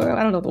 or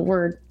I don't know the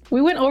word.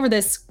 We went over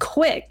this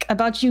quick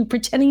about you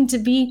pretending to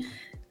be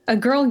a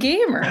girl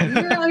gamer.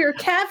 You're out here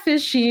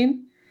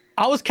catfishing.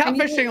 I was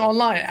catfishing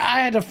online.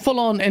 I had a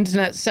full-on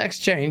internet sex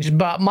change,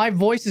 but my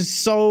voice is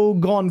so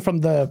gone from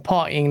the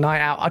partying night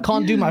out. I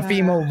can't do my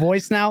female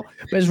voice now,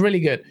 but it's really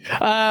good.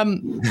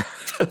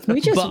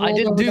 We just rolled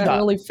over that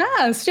really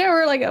fast. Yeah,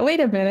 we're like,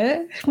 wait a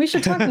minute. We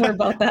should talk more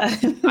about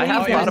that.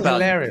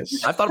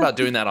 I've thought about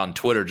doing that on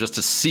Twitter just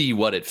to see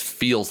what it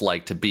feels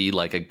like to be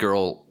like a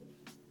girl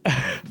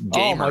gamer.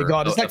 Oh my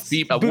god, it's like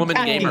a woman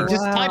gamer.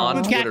 Just type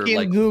on Twitter,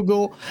 in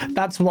Google.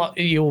 That's what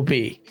you'll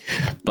be.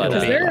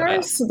 But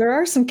there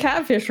are some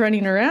catfish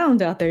running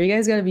around out there. You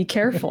guys got to be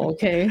careful,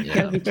 okay? You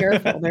got to be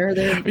careful.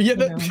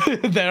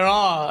 There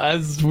are,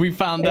 as we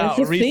found out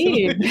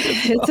recently.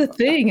 It's a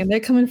thing, and they're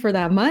coming for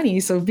that money.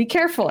 So be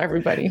careful,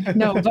 everybody.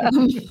 No, but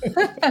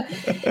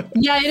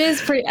yeah, it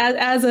is pretty.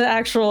 As an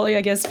actual, I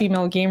guess,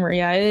 female gamer,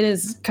 yeah, it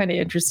is kind of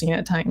interesting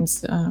at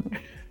times.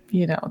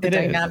 The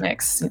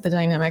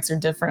dynamics are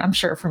different, I'm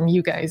sure, from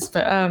you guys,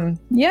 but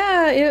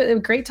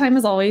great time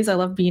as always. I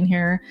love being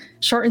here.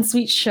 Short and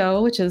sweet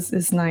show, which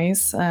is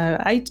nice.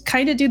 I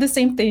kind of do the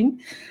same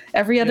thing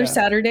every other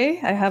Saturday.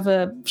 I have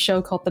a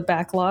show called The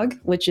Backlog,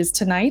 which is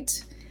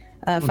tonight,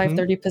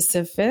 5:30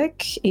 Pacific,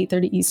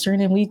 8:30 Eastern,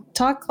 and we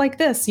talk like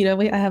this.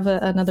 I have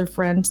another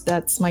friend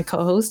that's my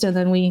co-host, and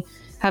then we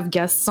have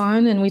guests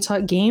on and we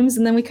talk games,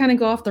 and then we kind of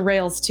go off the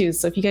rails too.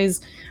 So if you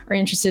guys are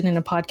interested in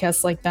a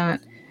podcast like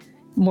that,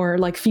 more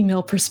like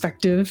female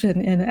perspective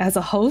and as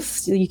a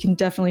host, you can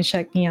definitely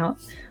check me out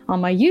on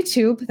my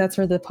YouTube. That's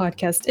where the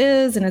podcast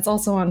is, and it's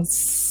also on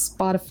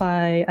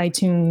Spotify,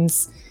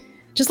 iTunes.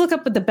 Just look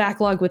up at The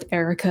Backlog with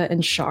Erica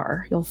and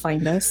Shar. You'll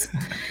find us.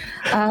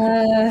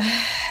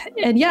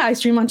 And yeah, I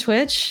stream on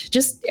Twitch.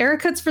 Just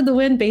Erica's for the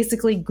win.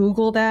 Basically,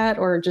 Google that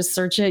or just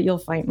search it. You'll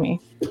find me.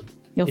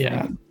 Find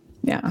me.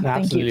 Yeah,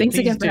 thank you. Thanks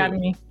again for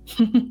having me.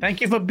 Thank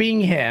you for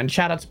being here, and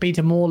shout out to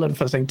Peter Moreland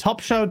for saying top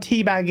show,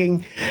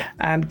 teabagging,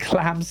 and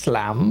clam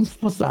slam.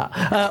 What's that?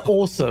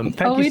 Awesome.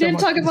 Thank you. We didn't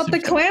talk about the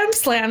clam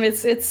slam.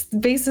 It's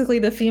basically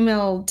the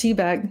female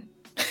teabag.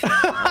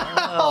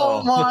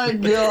 Oh my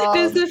god!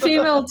 It's the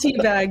female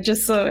teabag,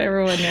 just so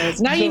everyone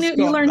knows. Now you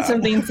learned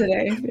something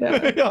today.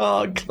 Yeah.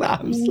 Oh,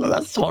 clams!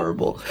 That's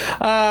horrible.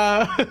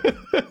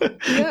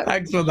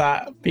 Thanks for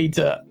that,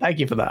 Peter. Thank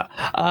you for that.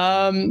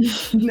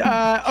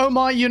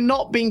 Omar, you're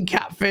not being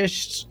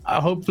catfished,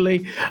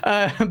 hopefully,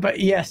 but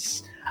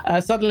yes.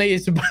 Suddenly,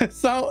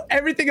 so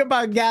everything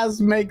about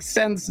Gaz makes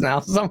sense now.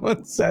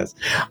 Someone says,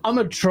 "I'm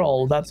a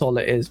troll." That's all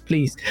it is.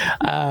 Please.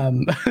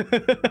 And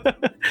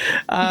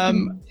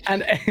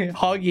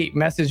Hoggy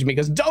messaged me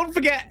because don't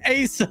forget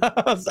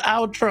Asa's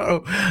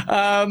outro.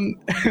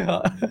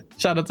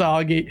 Shout out to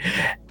Hoggy.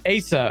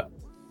 Asa,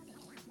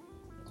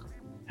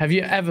 have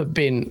you ever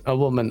been a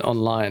woman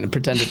online and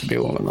pretended to be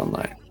a woman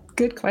online?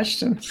 Good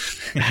question.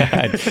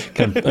 I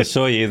can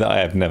assure you that I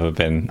have never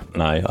been.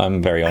 No,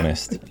 I'm very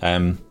honest.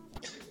 You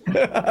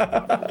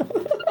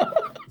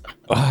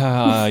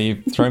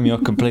throw me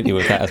off completely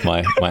with that as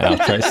my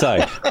outro. So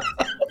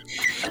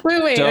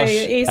wait,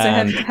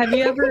 Asa, have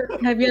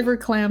you ever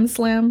clam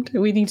slammed?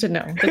 We need to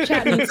know. The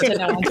chat needs to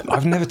know.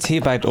 I've never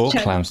teabagged or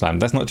clam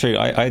slammed. That's not true.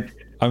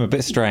 I'm a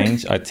bit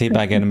strange. I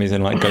teabag enemies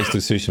in like Ghost of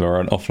Tsushima or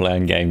an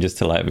offline game just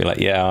to be like,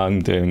 yeah, I'm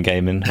doing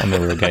gaming. I'm a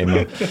real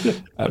gamer.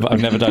 But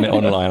I've never done it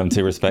online. I'm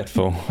too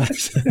respectful.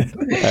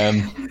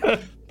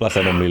 Plus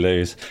I normally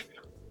lose.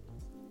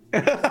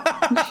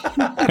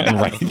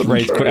 And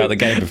rage quit out the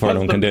game before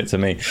anyone can do it to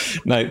me.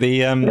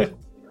 No,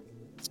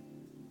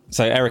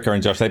 so Erica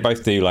and Josh, they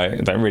both do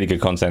really good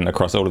content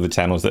across all of the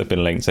channels that have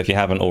been linked. So if you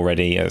haven't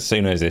already, as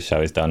soon as this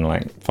show is done,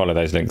 follow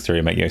those links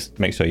through.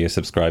 Make sure you're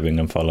subscribing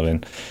and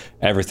following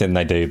everything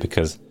they do,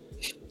 because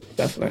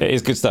definitely it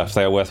is good stuff.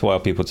 They are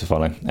worthwhile people to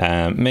follow.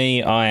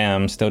 Me, I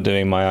am still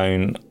doing my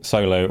own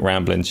solo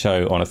rambling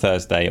show on a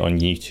Thursday on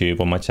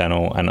YouTube on my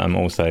channel, and I'm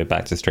also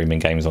back to streaming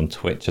games on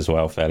Twitch as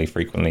well fairly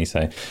frequently.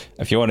 So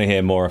if you want to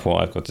hear more of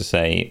what I've got to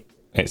say,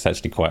 it's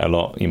actually quite a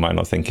lot. You might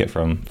not think it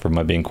from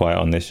my being quiet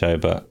on this show,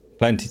 but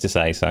plenty to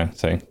say. So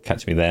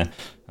catch me there,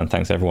 and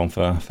thanks everyone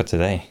for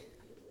today.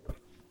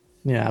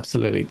 Yeah,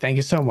 absolutely. Thank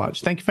you so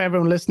much. Thank you for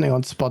everyone listening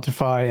on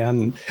Spotify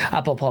and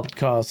Apple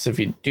Podcasts. If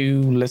you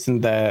do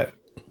listen there,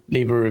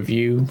 leave a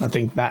review. I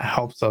think that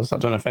helps us. I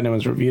don't know if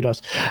anyone's reviewed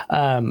us.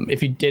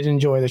 If you did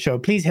enjoy the show,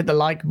 please hit the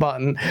like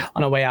button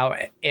on our way out.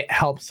 It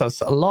helps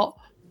us a lot,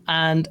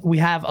 and we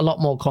have a lot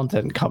more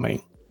content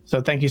coming.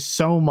 So thank you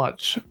so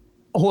much,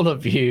 all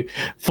of you,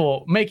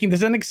 for making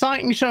this an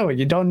exciting show.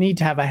 You don't need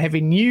to have a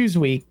heavy news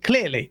week,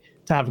 clearly,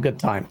 to have a good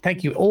time.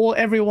 Thank you all,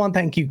 everyone.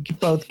 Thank you,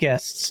 both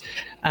guests.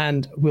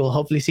 And we'll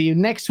hopefully see you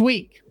next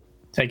week.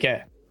 Take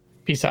care.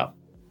 Peace out.